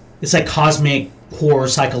horror. It's like cosmic horror,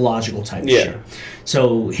 psychological type of shit.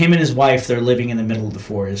 So him and his wife, they're living in the middle of the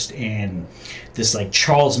forest, and this like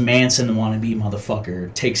Charles Manson wannabe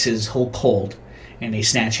motherfucker takes his whole cult, and they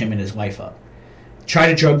snatch him and his wife up. Try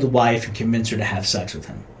to drug the wife and convince her to have sex with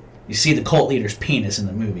him. You see the cult leader's penis in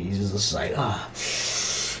the movie. He's just like,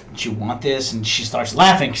 do you want this? And she starts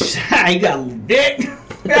laughing. She's like, you got a little dick.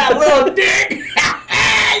 You got a little dick. You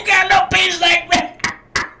got no penis like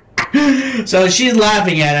me. So she's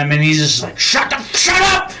laughing at him, and he's just like, shut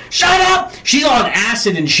up. She's on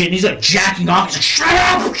acid and shit, and he's like jacking off. He's like, shut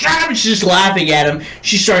up. And she's just laughing at him.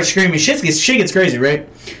 She starts screaming. Shit gets crazy, right?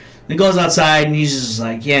 He goes outside, and he's just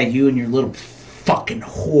like, yeah, you and your little fucking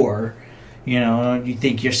whore. You know, you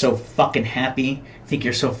think you're so fucking happy?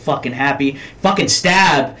 Fucking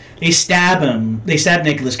stab. They stab him. They stab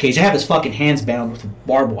Nicolas Cage. They have his fucking hands bound with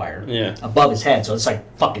barbed wire above his head, so it's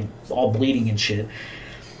like fucking all bleeding and shit.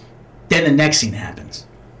 Then the next scene happens.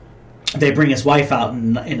 They bring his wife out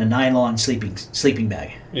in a nylon sleeping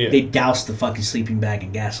bag. Yeah. They douse the fucking sleeping bag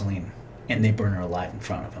in gasoline, and they burn her alive in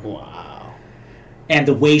front of him. Wow. And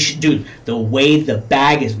the way the way the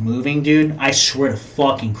bag is moving, dude, I swear to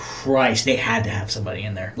fucking Christ, they had to have somebody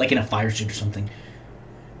in there, like in a fire suit or something.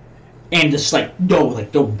 And just like, no,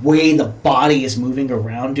 like the way the body is moving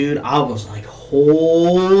around, dude, I was like,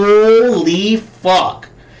 holy fuck.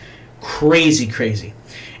 Crazy.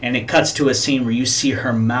 And it cuts to a scene where you see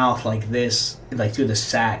her mouth like this, like through the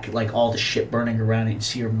sack, like all the shit burning around it. You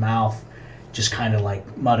see her mouth just kind of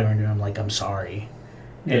like muttering to him, like, I'm sorry.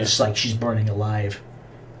 And it's like she's burning alive.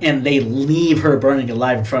 And they leave her burning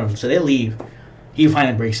alive in front of him. So they leave. He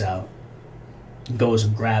finally breaks out. Goes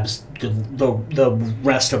and grabs the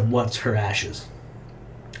rest of what's her ashes.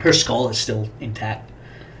 Her skull is still intact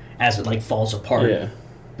as it like falls apart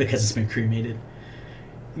because it's been cremated.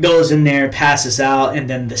 Goes in there, passes out, and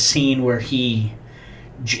then the scene where he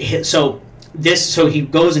he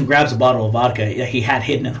goes and grabs a bottle of vodka he had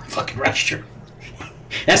hidden in the fucking restroom.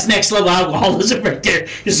 That's next level alcoholism right there.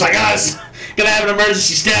 He's like, gonna have an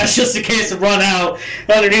emergency stash just in case it run out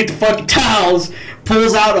underneath the fucking towels.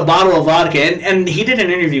 Pulls out a bottle of vodka, and he did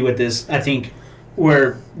an interview with this, I think,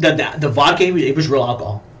 where the vodka, it was real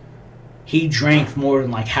alcohol. He drank more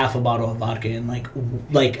than like half a bottle of vodka in like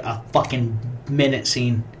a fucking minute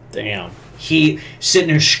scene. Damn. He sitting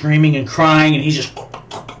there screaming and crying, and he's just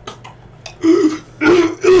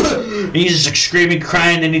like screaming,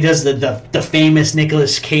 crying, and he does the famous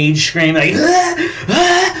Nicolas Cage scream, like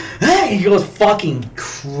he goes fucking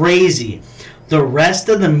crazy. The rest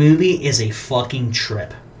of the movie is a fucking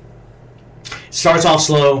trip. Starts off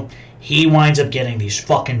slow. He winds up getting these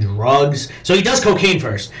fucking drugs. So he does cocaine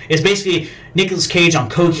first. It's basically Nicolas Cage on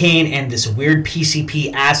cocaine and this weird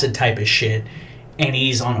PCP acid type of shit. And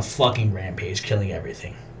he's on a fucking rampage, killing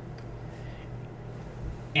everything.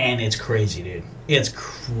 And it's crazy, dude. It's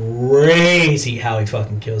crazy how he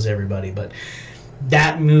fucking kills everybody. But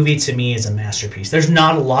that movie, to me, is a masterpiece. There's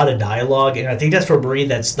not a lot of dialogue, and I think that's for Brie.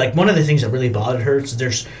 That's like one of the things that really bothered her. So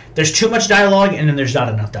there's too much dialogue, and then there's not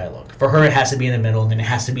enough dialogue. For her, it has to be in the middle, and then it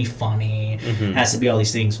has to be funny. It has to be all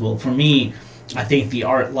these things. Well, for me, I think the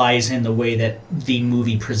art lies in the way that the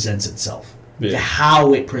movie presents itself.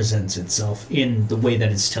 How it presents itself in the way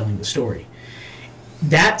that it's telling the story.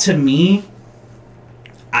 That, to me,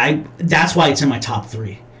 that's why it's in my top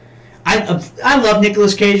 3. I love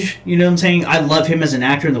Nicolas Cage, you know what I'm saying? I love him as an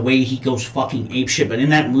actor and the way he goes fucking apeshit, but in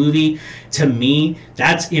that movie, to me,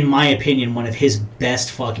 that's, in my opinion, one of his best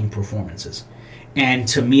fucking performances. And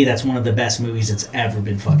to me, that's one of the best movies that's ever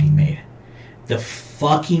been fucking made. The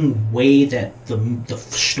fucking way that the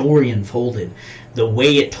story unfolded, the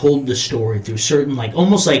way it told the story through certain, like,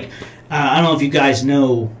 almost like I don't know if you guys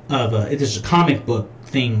know of there's a comic book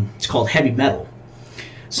thing. It's called heavy metal.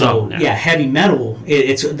 So heavy metal.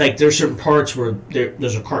 It's like there's certain parts where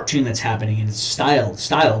there's a cartoon that's happening and it's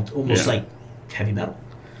styled almost like heavy metal.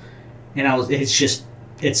 And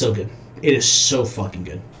it's so good. It is so fucking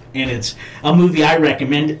good, and it's a movie I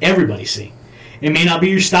recommend everybody see. It may not be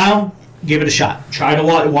your style. Give it a shot. Try to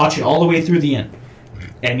watch it all the way through the end,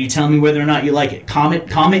 and you tell me whether or not you like it.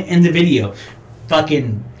 Comment in the video.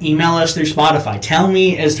 Fucking email us through Spotify. Tell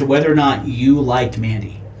me as to whether or not you liked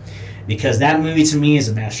Mandy. Because that movie to me is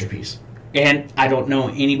a masterpiece. And I don't know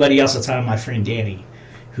anybody else outside of my friend Danny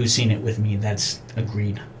who's seen it with me that's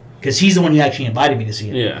agreed. Because he's the one who actually invited me to see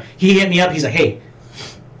it. Yeah. He hit me up. He's like, hey,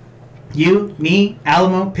 you, me,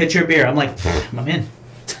 Alamo, pitcher of beer. I'm like, I'm in.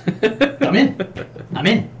 I'm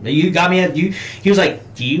in. You got me at you. He was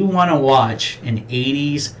like, do you want to watch an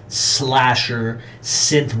 80s slasher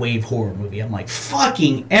synthwave horror movie? I'm like,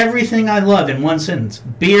 fucking everything I love in one sentence.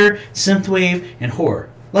 Beer, synthwave, and horror.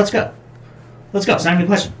 Let's go. It's not even a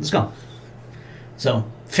question. Let's go. So,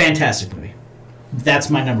 fantastic movie. That's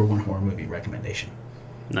my number one horror movie recommendation.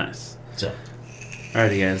 Nice. So,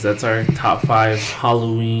 alrighty, guys. That's our top 5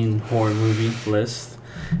 Halloween horror movie list.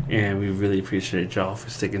 And we really appreciate y'all for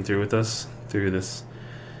sticking through with us through this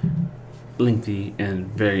lengthy and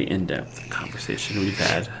very in-depth conversation we've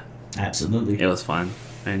had. Absolutely. It was fun.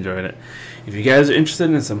 I enjoyed it. If you guys are interested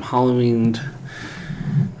in some Halloween,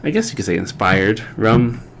 I guess you could say inspired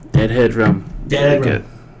rum, Deadhead rum. Deadhead rum.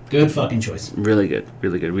 Good fucking choice. Really good.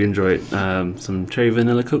 Really good. We enjoy it. Some cherry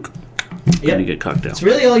vanilla Coke. Pretty good cocktail. It's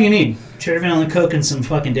really all you need. Cherry vanilla Coke and some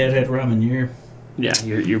fucking Deadhead rum and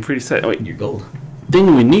you're pretty set. Wait, you're gold.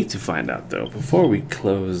 Thing we need to find out though before we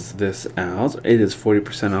close this out, it is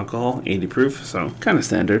 40% alcohol, 80 proof, so kind of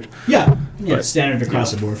standard. Yeah, but, standard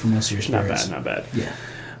across the board for most of your spirits. Not bad.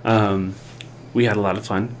 Yeah. We had a lot of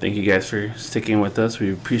fun. Thank you guys for sticking with us.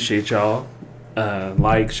 We appreciate y'all.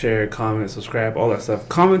 Like, share, comment, subscribe, all that stuff.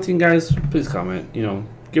 Commenting, guys, please comment.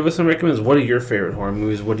 Give us some recommendations. What are your favorite horror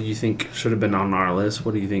movies? What do you think should have been on our list?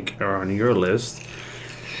 What do you think are on your list?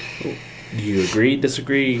 Do you agree,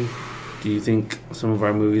 disagree? Do you think some of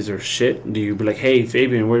our movies are shit? Do you be like, hey,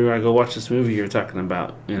 Fabian, where do I go watch this movie you're talking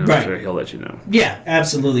about? Right. Sure he'll let you know. Yeah,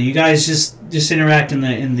 absolutely. You guys just interact in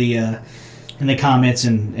the comments,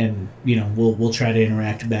 and we'll try to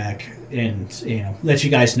interact back and let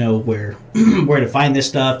you guys know where where to find this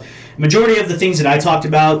stuff. Majority of the things that I talked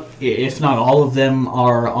about, if not all of them,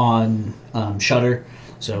 are on Shudder.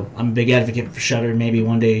 So I'm a big advocate for Shudder. Maybe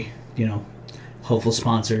one day, hopeful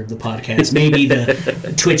sponsor of the podcast, maybe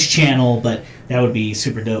the Twitch channel, but that would be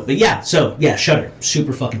super dope. But Shudder,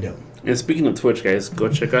 super fucking dope. And speaking of Twitch, guys, go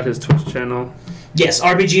check out his Twitch channel. Yes,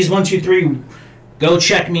 RBGs123. Go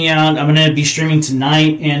check me out. I'm going to be streaming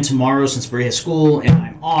tonight and tomorrow since Brea has school, and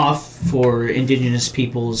I'm off for Indigenous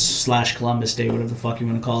Peoples / Columbus Day, whatever the fuck you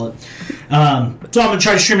want to call it. So I'm going to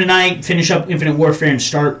try to stream tonight, finish up Infinite Warfare, and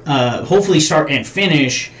hopefully start and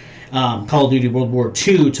finish Call of Duty World War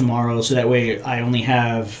II tomorrow, so that way I only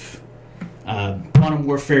have Modern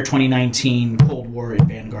Warfare 2019, Cold War, and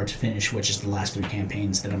Vanguard to finish, which is the last 3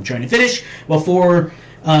 campaigns that I'm trying to finish before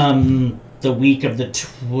the week of the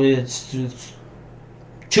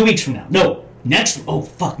 2 weeks from now. No, next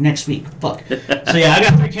week. Fuck. So yeah, I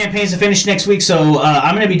got 3 campaigns to finish next week, so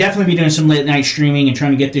I'm going to definitely be doing some late night streaming and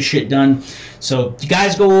trying to get this shit done. So you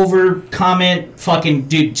guys go over, comment, fucking,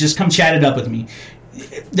 dude, just come chat it up with me.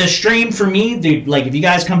 The stream for me, dude, like if you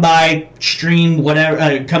guys come by, stream,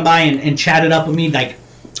 whatever, come by and chat it up with me, like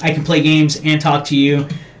I can play games and talk to you.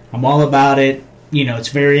 I'm all about it. It's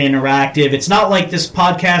very interactive. It's not like this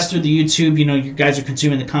podcast or the YouTube, you guys are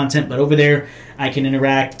consuming the content, but over there, I can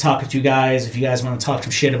interact, talk with you guys. If you guys want to talk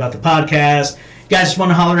some shit about the podcast, you guys just want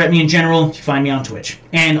to holler at me in general, you find me on Twitch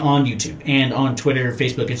and on YouTube and on Twitter,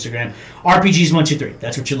 Facebook, Instagram. RPGs123.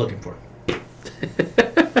 That's what you're looking for.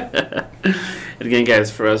 And again, guys,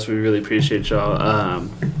 for us, we really appreciate y'all.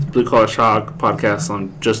 Blue Collar Shock podcast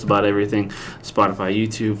on just about everything. Spotify,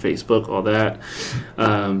 YouTube, Facebook, all that.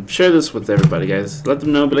 Share this with everybody, guys. Let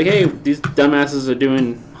them know. Be like, hey, these dumbasses are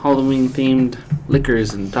doing Halloween-themed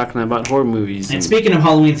liquors and talking about horror movies. And speaking of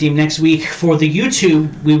Halloween-themed, next week for the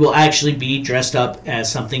YouTube, we will actually be dressed up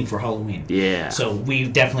as something for Halloween. Yeah. So we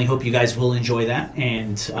definitely hope you guys will enjoy that.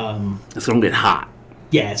 And it's going to get hot.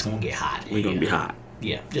 Yeah, it's going to get hot. We're going to be hot.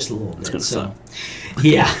 Yeah, just a little bit. It's going to suck.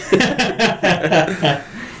 Yeah.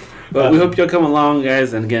 But we hope y'all come along,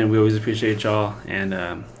 guys. And again, we always appreciate y'all. And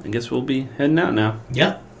I guess we'll be heading out now.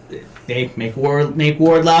 Yep. Hey, make war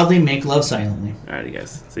loudly, make love silently. Alrighty,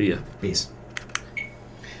 guys. See ya. Peace.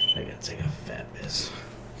 I gotta take a fat piss.